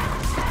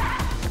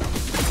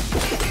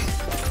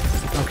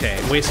 Okay,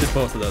 wasted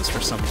both of those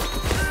for some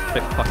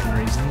big fucking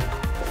reason.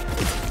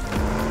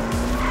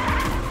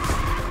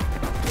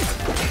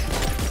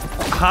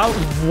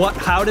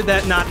 How did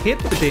that not hit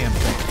the damn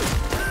thing?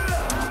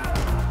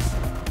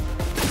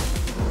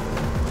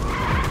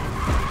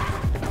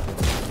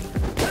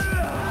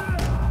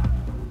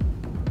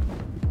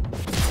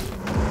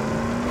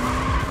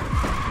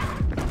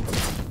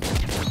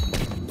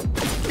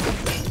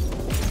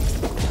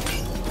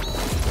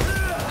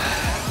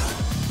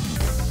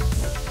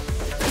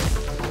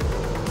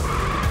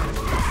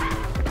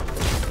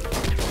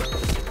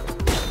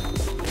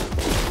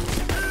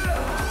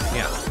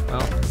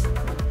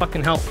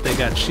 Fucking help, they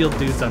got shield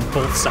dudes on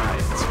both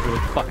sides. It's really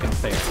fucking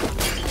fair.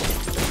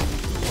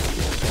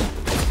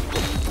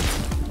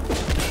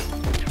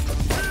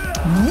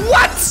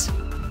 What?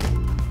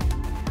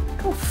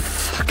 Go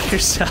fuck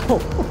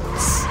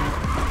yourselves.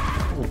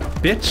 Little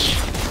bitch.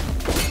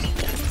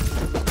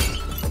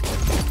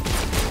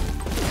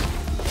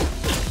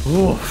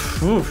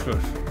 Oof, oof,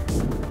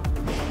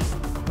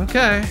 oof.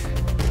 Okay.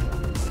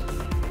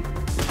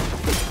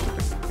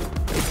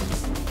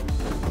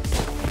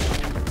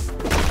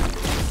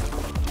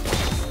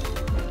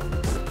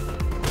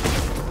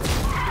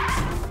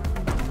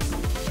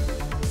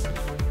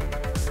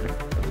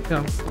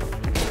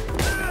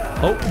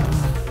 Oh,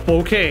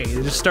 okay.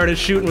 You just started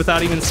shooting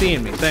without even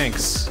seeing me.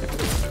 Thanks.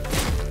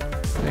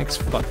 Thanks,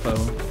 fuckbo.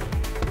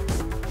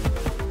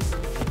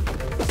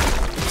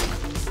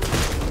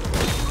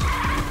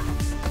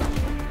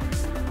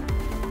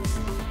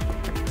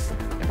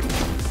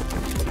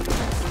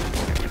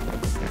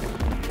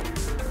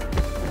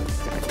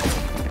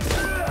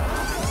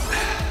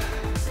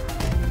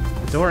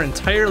 Door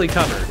entirely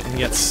covered, and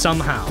yet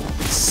somehow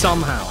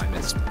I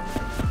missed.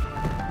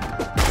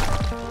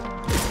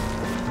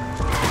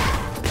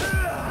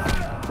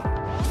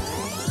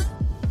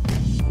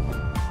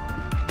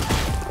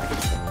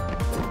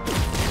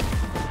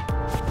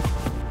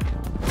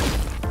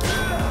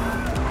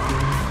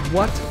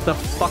 What the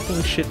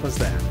fucking shit was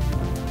that?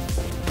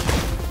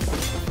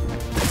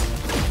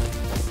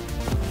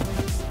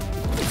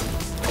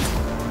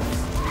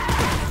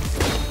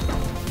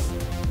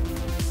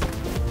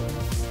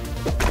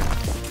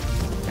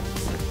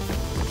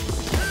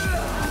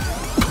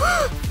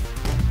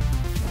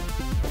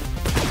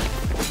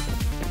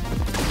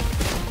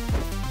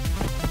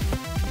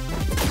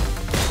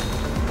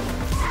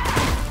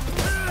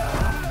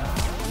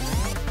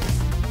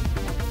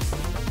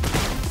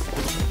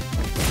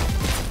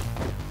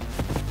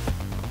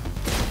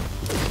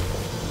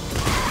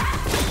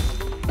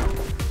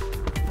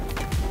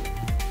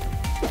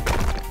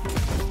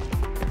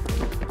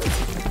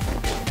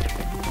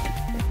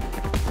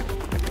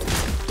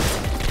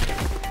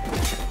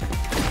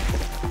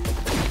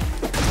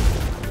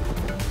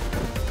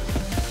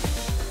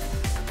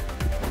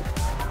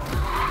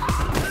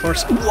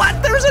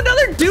 What? There's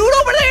another dude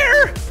over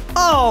there?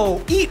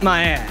 Oh, eat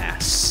my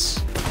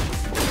ass.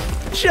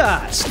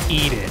 Just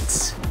eat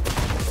it.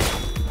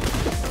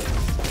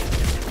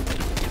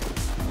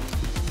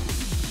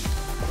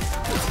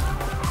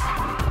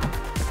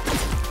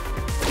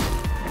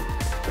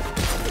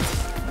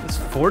 There's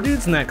 4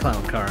 dudes in that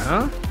clown car,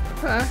 huh?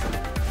 Okay.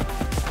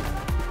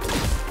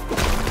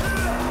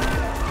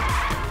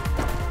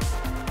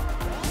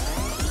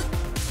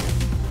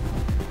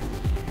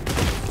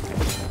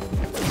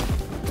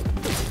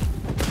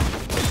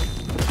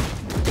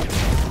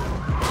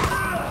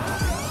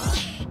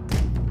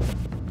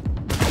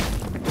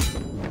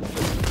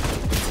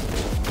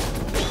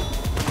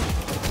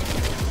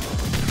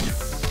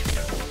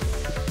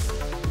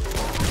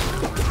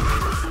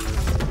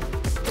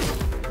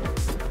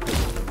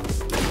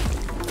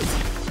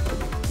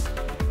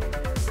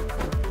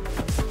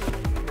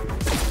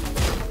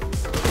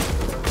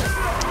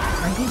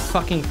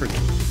 Fucking forget.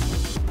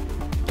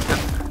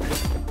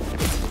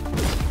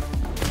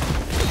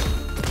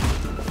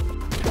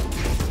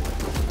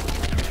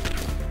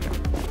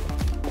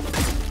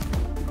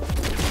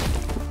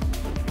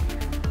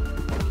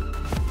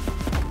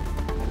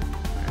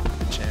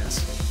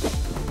 Chance.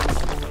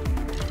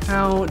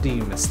 How do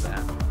you miss that?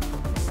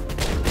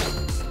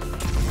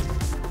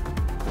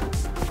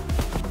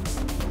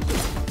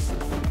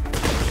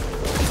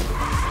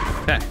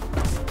 Okay.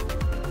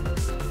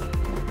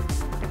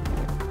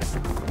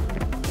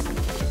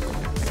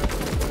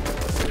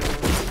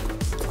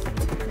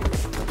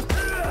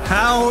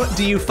 How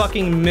do you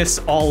fucking miss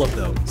all of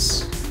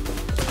those?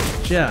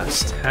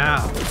 Just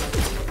how?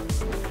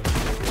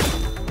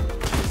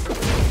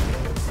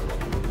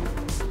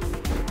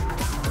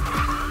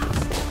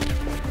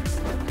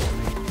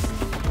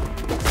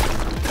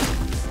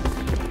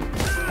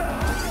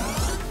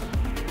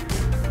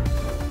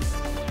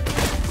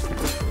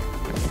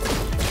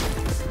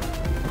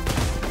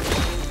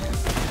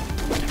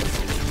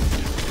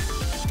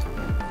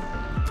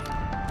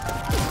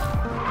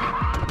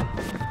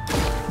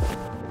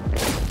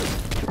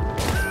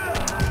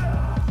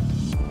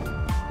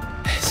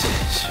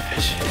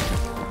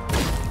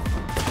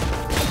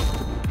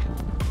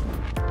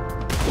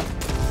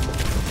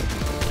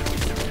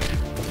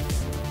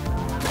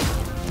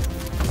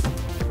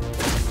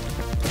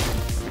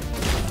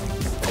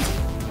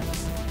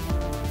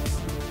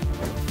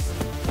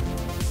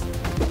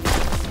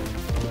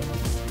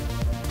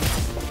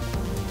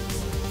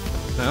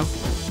 No?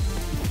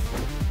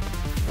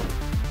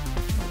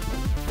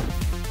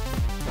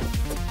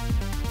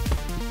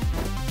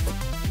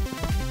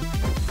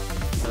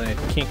 I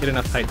can't get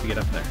enough height to get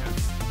up there.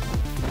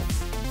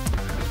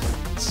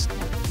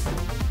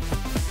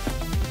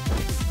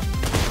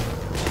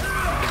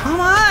 Come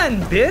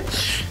on,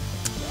 bitch!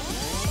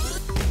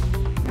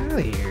 Get out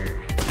of here.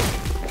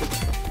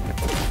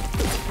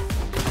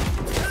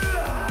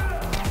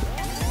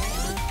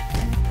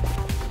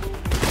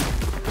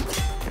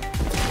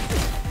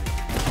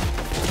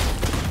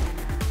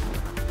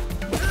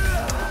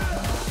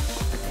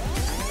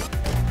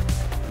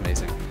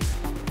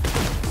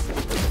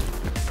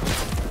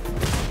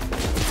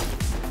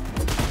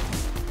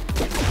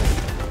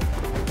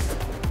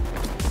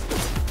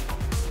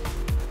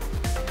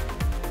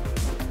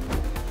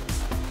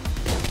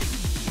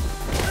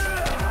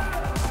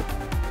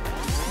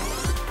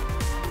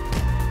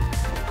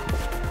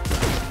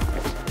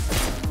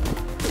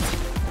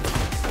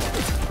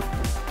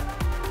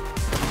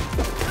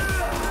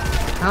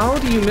 How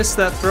do you miss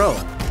that throw?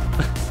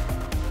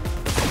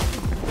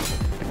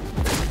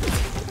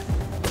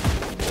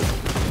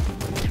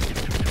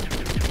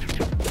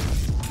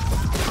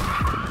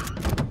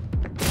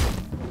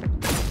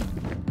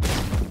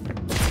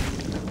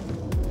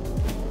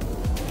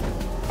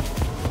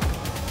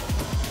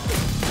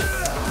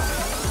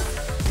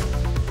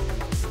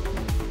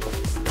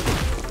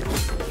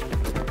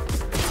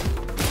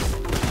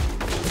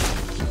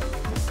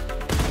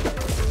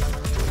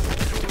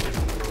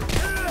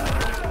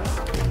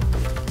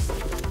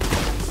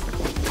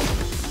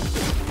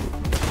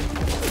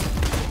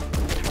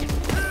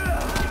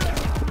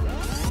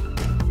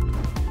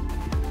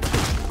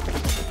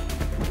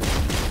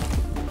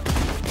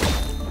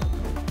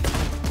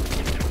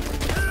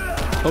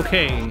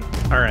 Okay,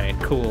 alright,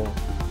 cool.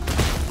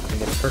 I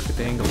get perfect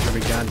angles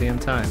every goddamn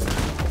time.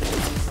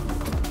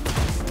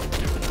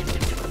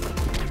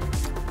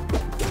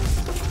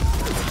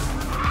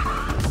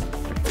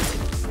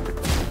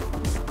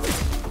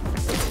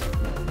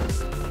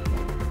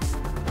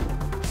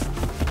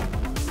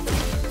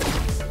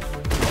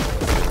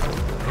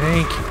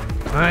 Thank you.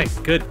 My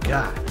good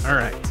God.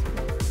 Alright.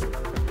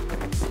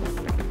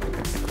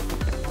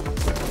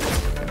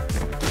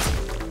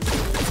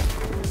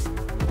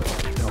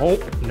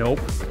 Nope, nope.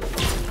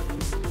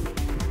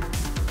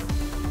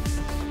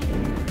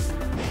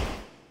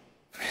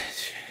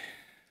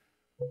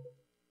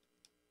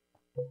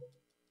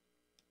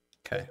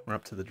 Okay, we're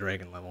up to the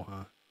dragon level,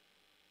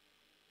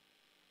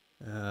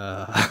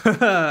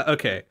 huh?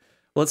 Okay,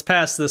 let's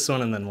pass this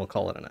one and then we'll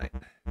call it a night.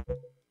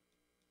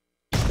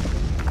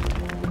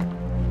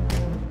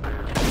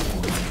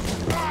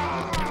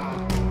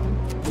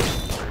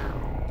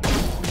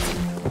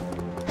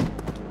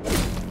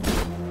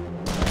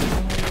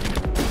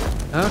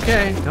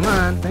 Okay, come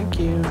on, thank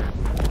you.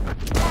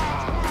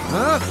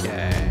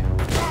 Okay.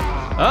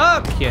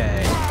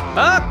 Okay.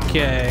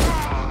 Okay.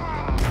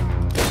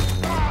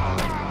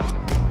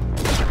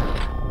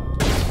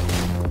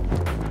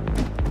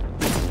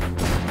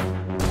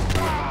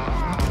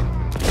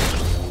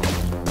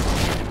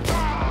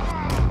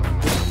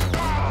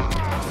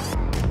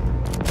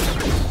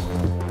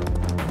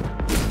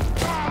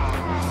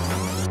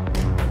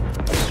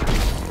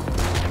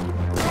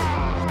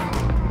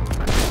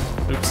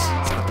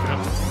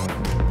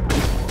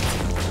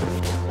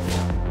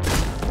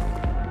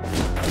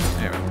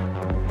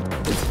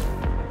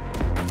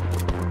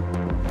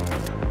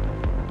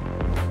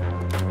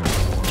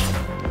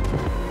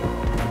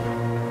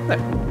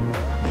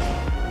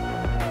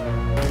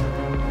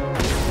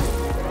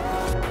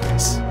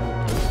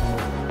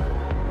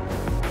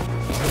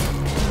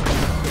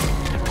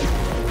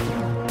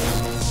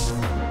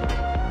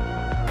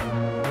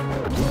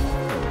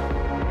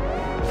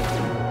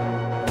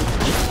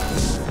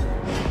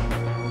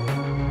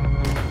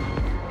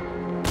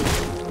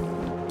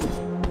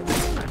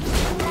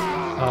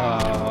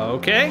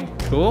 Okay,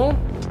 cool.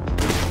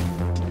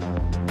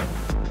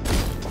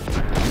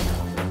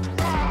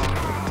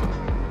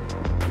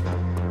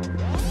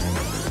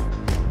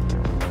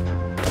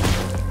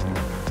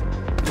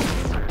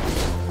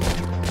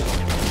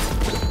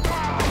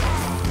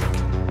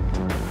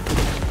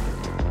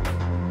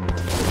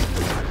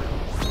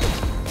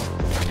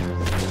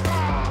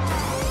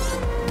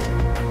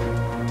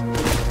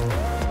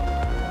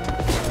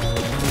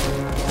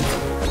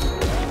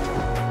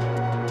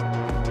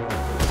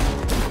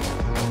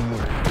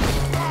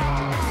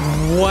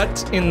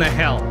 What in the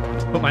hell?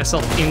 Put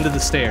myself into the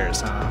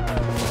stairs, huh?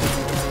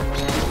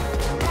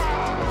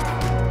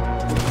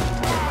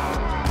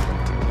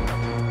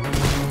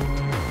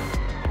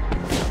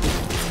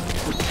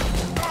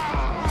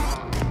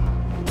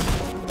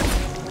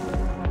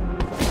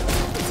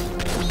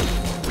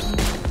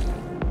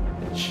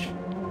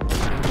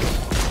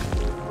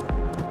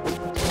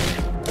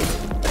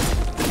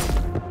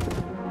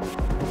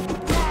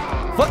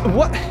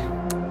 What?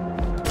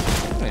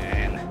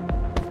 Man.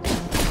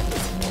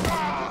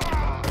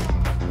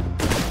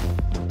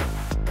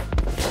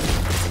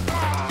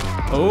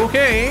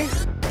 Okay.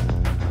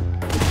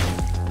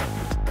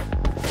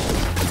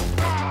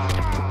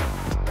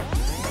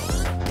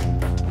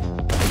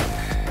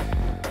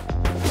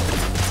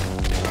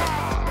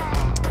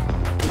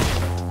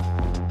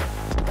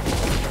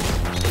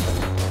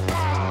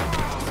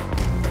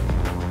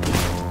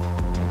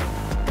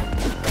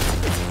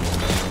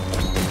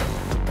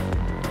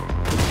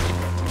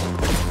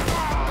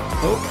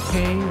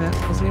 Okay,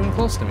 that wasn't even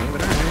close to me,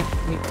 but alright.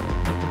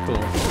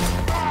 Cool.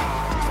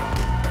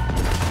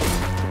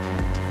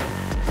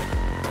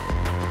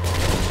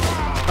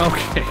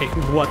 Okay,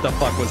 what the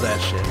fuck was that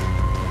shit?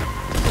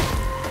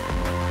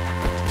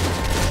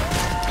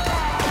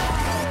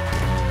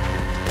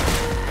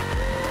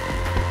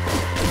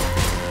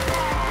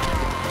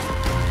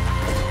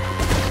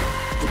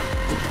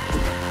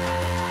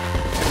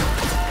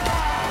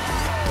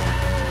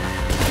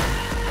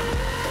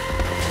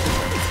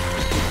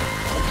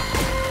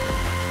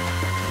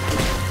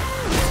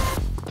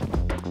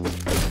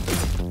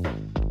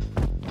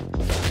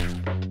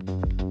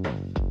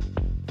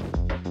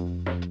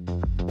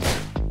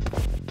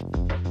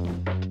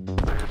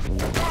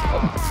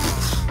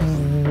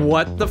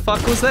 What the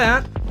fuck was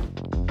that?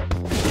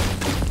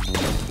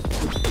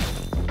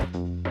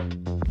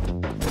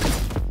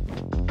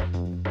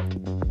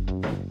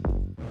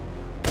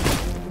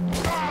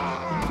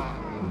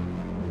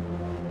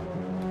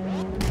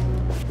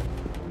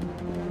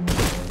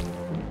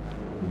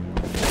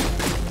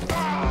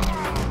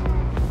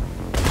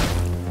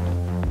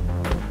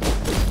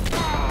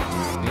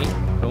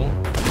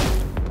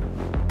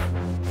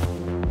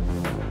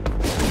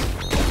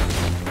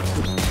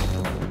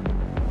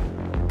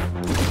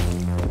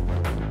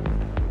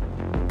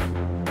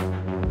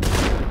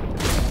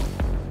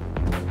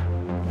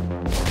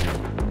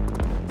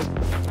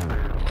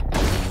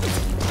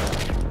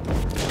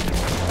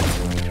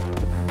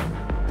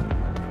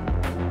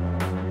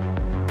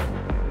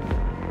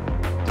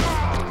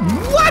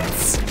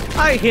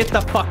 I hit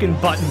the fucking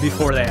button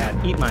before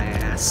that. Eat my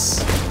ass.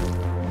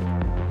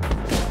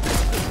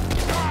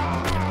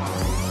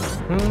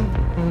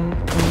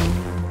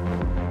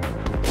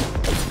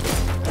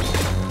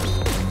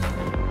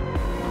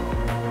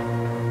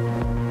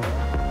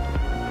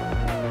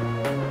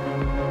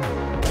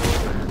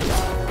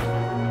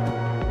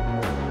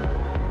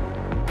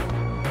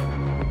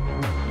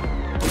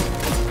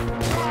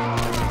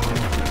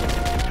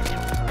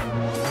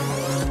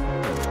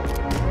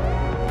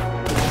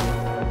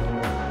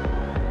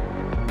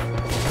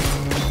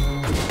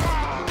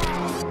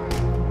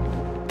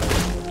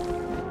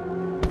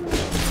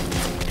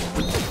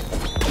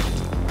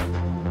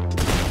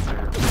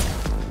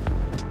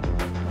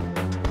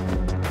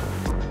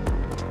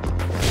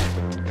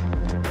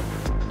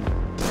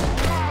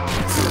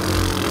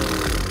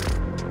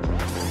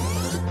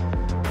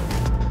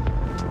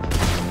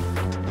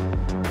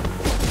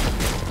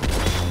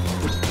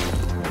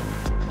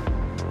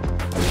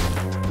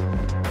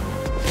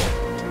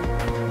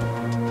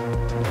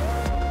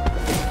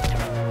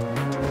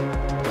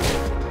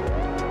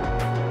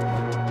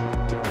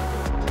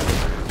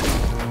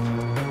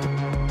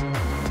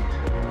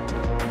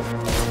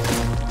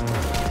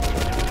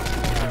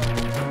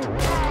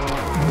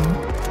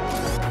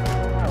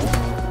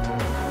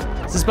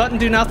 Does this button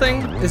do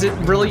nothing? Is it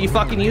really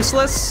fucking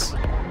useless?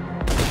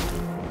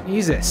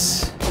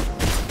 Jesus.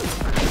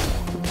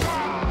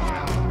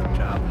 Good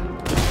job.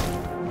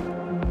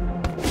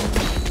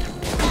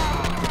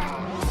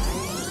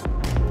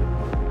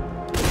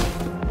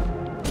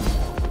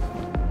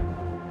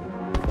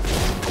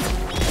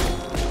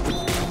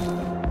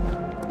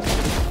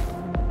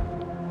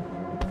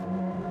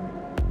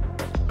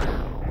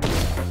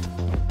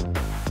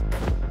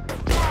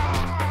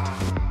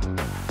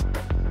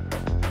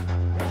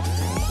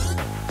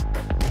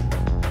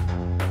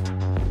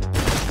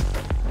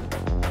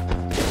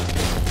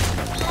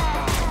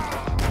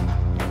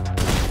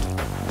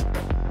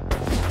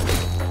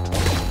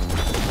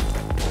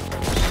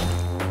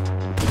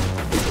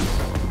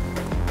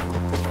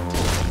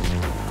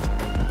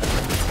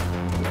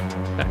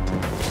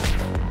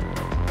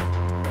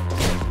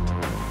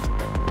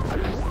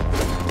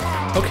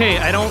 Okay,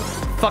 I don't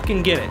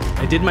fucking get it.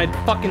 I did my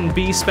fucking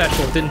B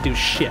special, it didn't do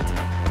shit.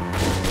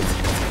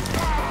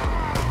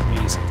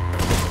 Easy.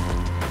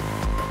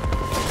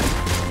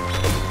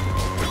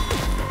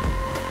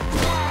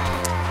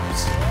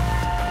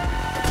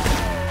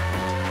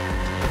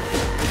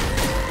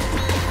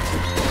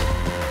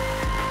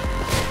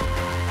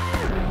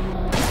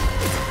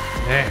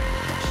 Man,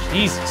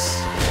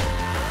 Jesus.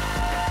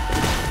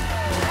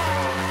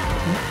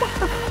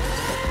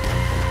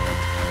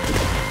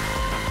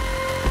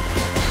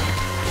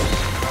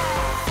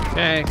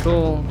 Okay,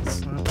 cool.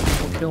 Let's not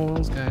kill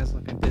those guys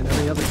like I did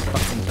every other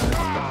fucking time.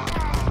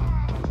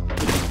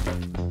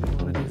 I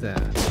don't want to do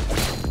that.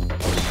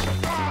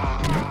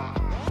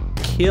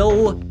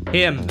 Kill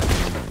him.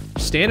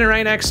 Standing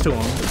right next to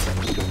him.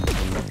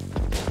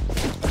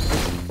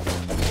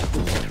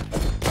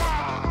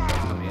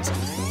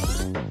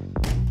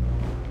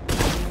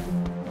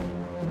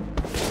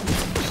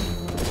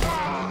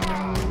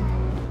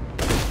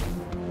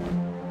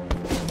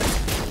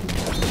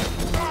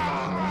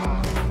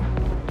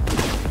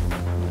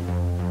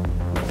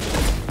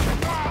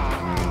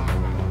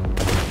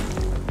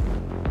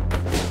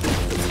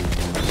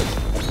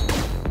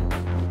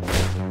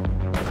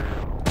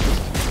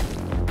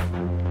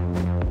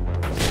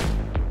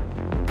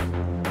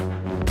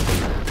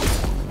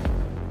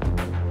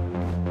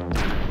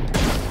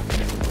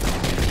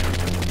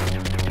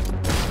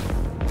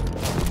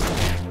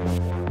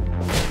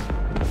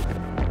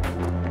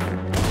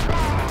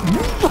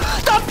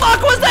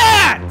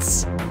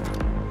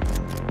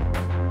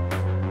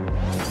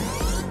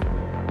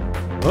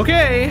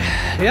 Okay,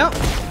 yep,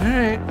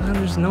 alright, well,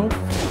 there's not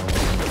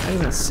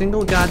even a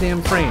single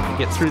goddamn frame to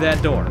get through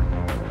that door.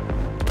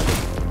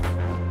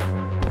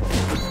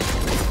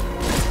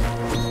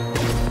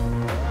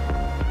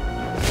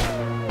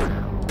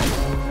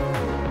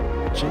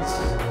 Jeez.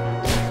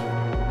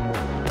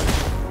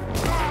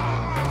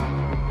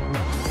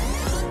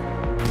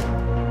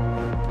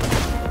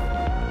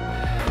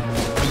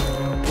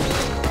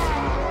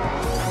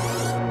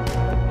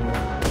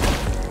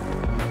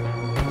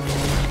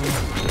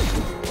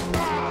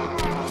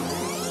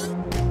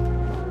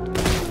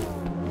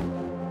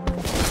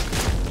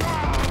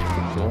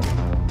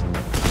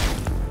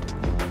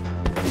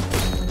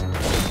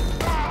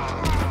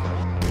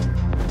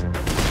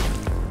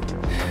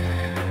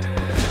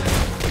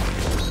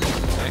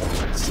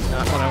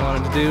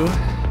 Do.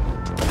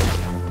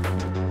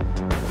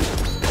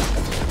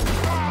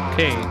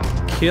 Okay,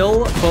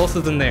 kill both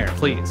of them there,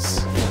 please.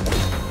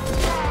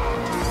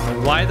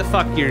 Why the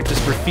fuck you're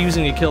just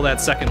refusing to kill that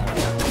second one?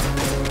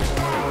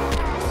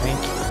 Thank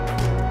you.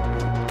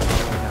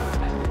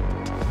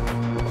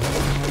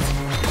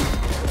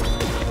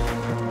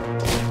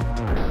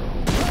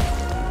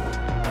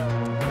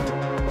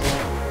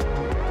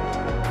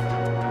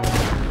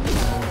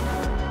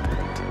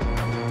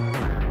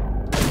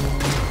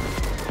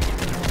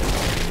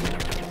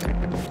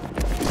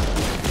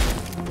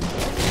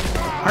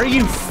 Are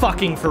you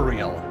fucking for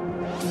real?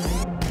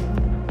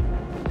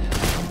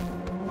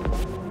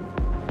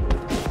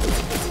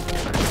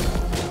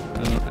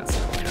 Oh, that's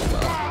not going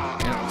well.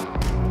 Yep.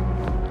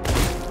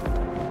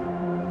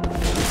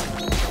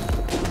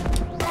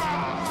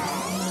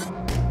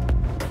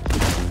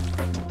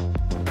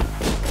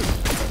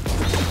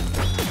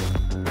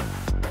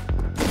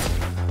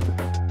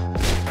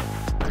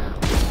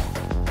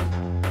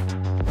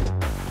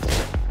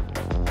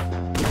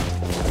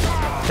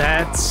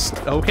 That's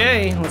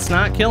okay. Let's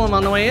not kill him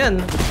on the way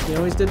in. We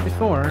always did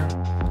before.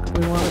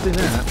 We want to do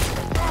that.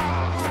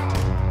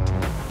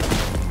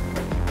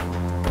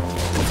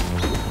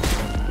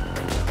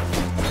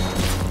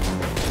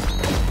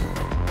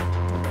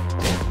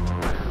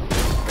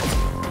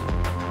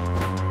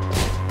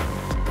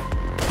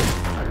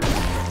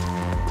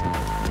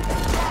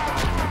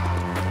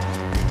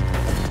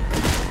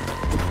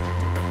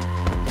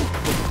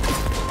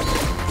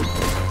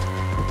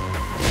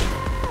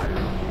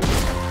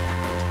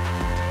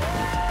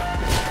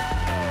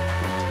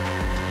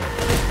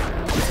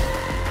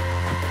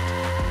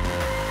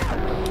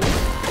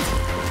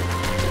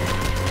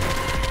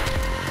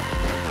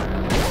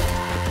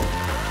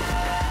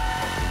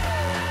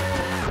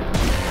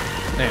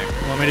 There,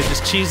 you want me to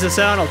just cheese this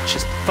out? I'll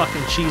just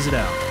fucking cheese it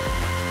out.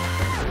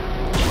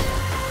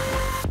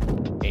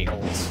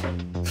 A-holes.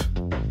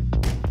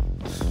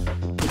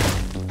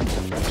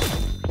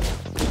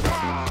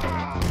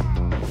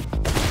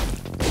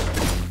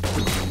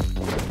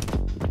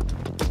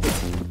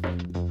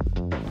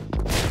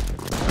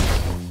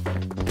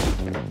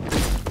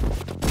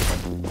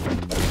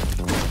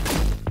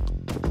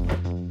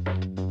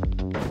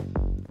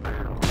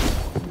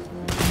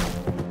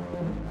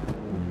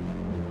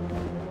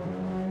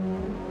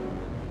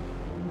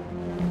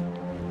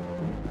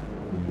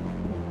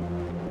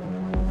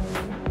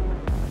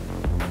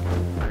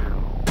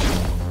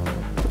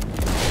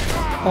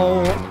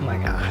 Oh my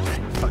god, are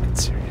you fucking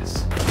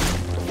serious?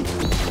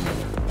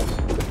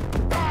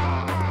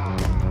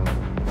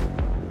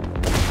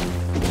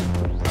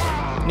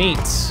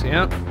 Neat,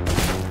 yep.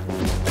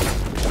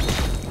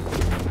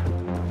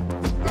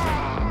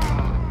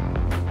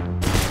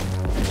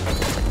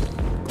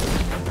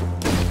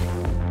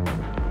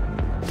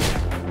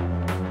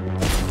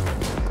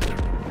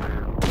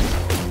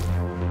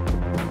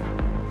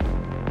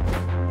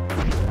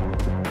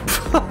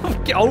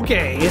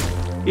 Okay.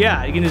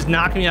 Yeah, you can just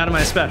knock me out of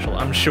my special,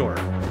 I'm sure.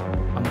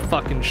 I'm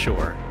fucking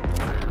sure.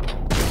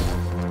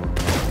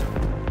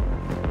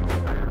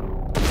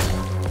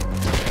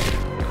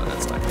 Oh,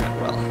 that's not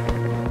going well.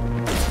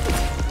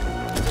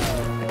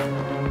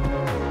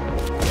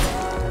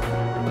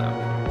 No.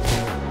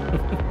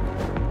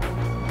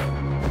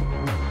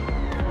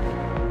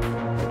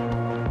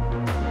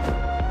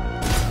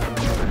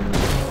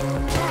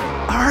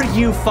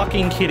 you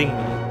fucking kidding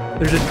me?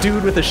 There's a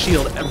dude with a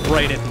shield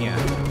right at the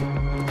end.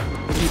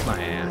 Eat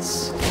my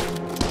ass.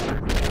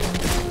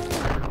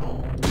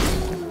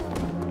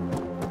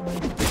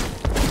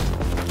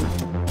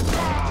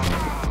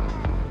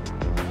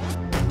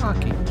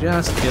 Fucking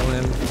just kill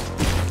him.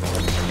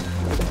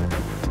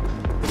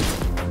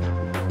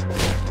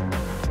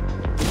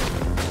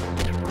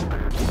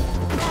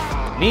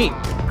 Neat.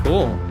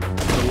 Cool.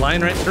 The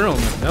line right through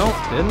him. Nope,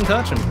 didn't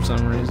touch him for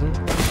some reason.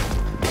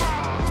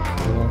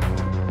 Cool.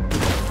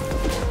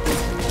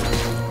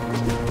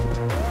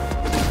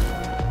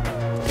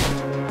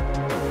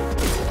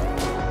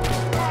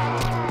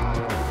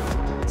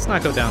 Let's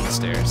not go down the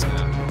stairs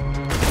now.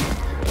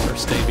 Or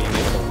stay being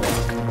able to walk.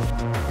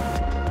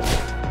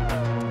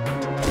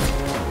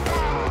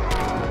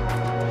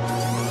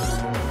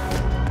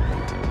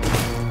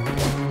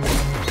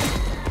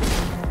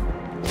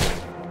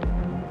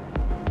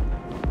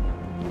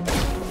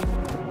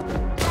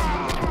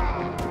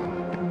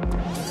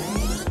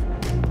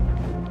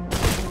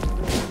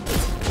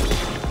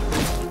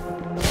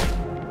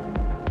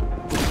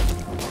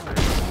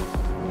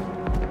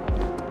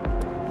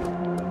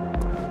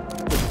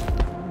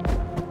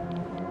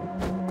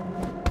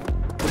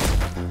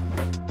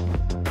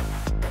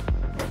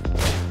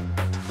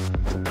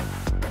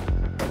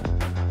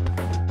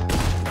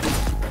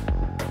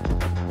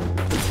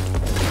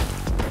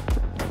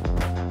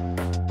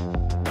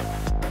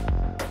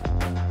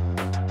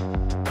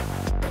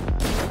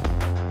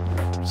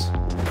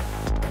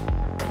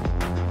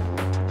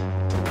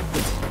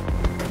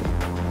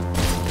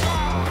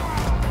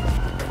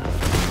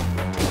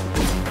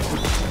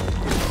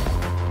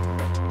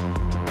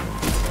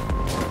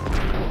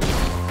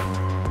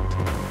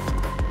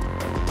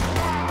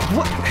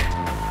 What?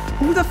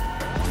 Who the f-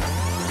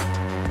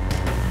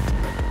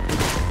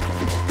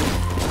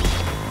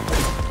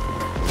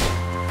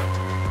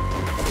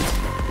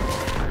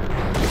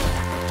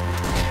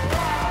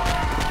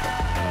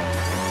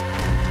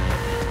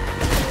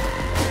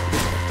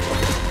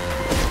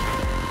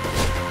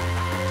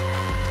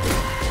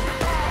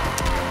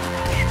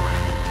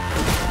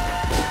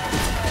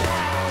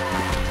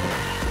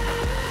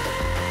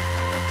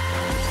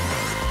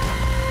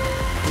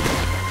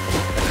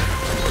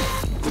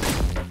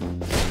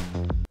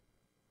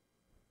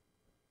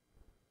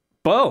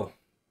 Oh,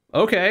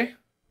 okay.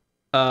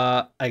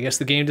 I guess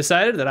the game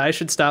decided that I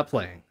should stop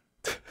playing.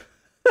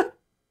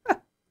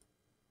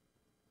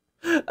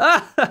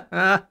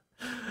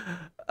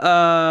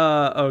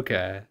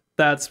 Okay.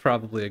 That's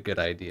probably a good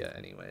idea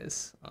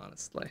anyways,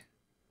 honestly.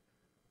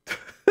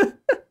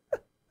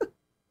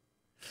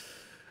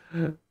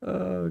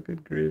 Oh,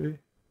 good gravy.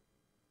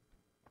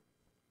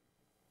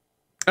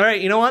 All right,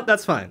 you know what?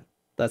 That's fine.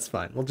 That's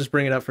fine. We'll just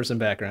bring it up for some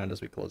background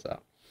as we close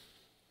out.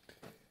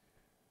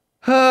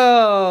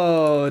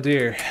 Oh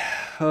dear.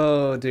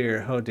 Oh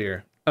dear. Oh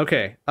dear.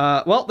 Okay.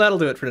 Well, that'll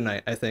do it for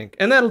tonight, I think.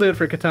 And that'll do it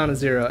for Katana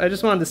Zero. I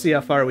just wanted to see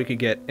how far we could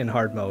get in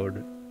hard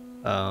mode.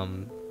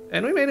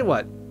 And we made it,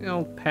 what? You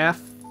know, half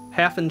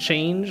and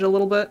change a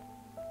little bit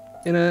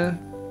in a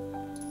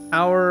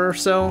hour or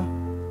so.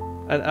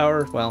 An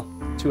hour, well,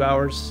 2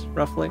 hours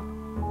roughly.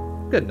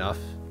 Good enough.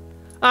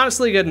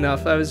 Honestly, good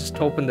enough. I was just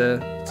hoping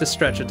to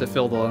stretch it to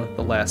fill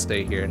the last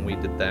day here, and we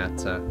did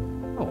that.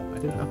 Oh, I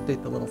didn't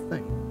update the little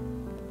thing.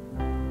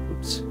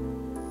 Oops.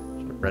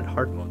 Should have read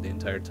hard mode the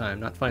entire time,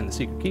 not find the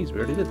secret keys. We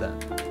already did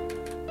that.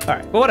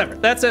 Alright, but whatever.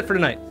 That's it for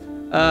tonight.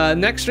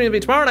 Next stream will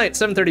be tomorrow night,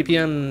 7:30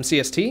 p.m.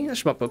 CST,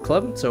 Shmup Book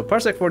Club. So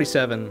Parsec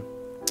 47,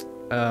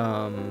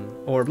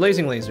 or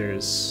Blazing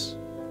Lasers,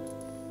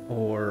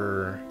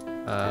 or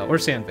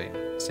Sandvein.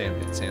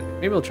 Sandvein.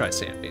 Maybe we'll try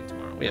Sandvein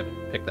tomorrow. We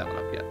haven't picked that one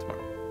up yet tomorrow.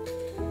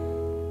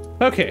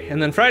 Okay,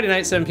 and then Friday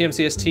night, 7 p.m.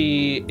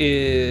 CST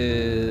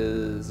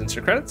is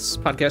Insert Credits,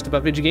 podcast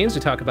about video games.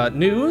 We talk about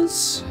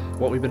news,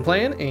 what we've been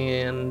playing,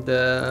 and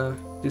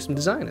do some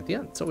design at the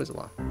end. It's always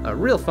a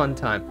real fun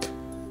time.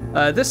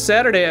 This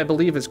Saturday, I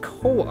believe, is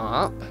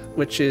co-op,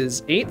 which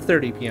is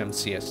 8:30 p.m.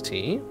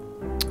 CST.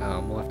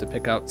 We'll have to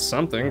pick out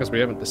something because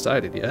we haven't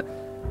decided yet.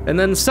 And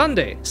then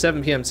Sunday,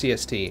 7 p.m.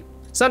 CST,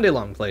 Sunday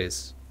long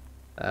plays.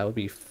 We'll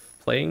be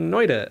playing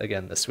Noida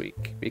again this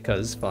week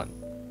because fun.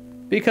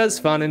 Because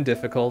fun and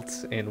difficult,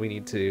 and we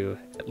need to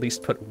at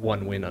least put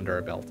one win under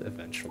our belt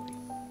eventually.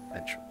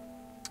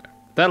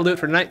 That'll do it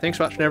for tonight. Thanks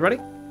for watching, everybody.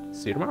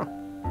 See you tomorrow.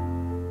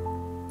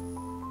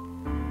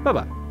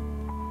 Bye-bye.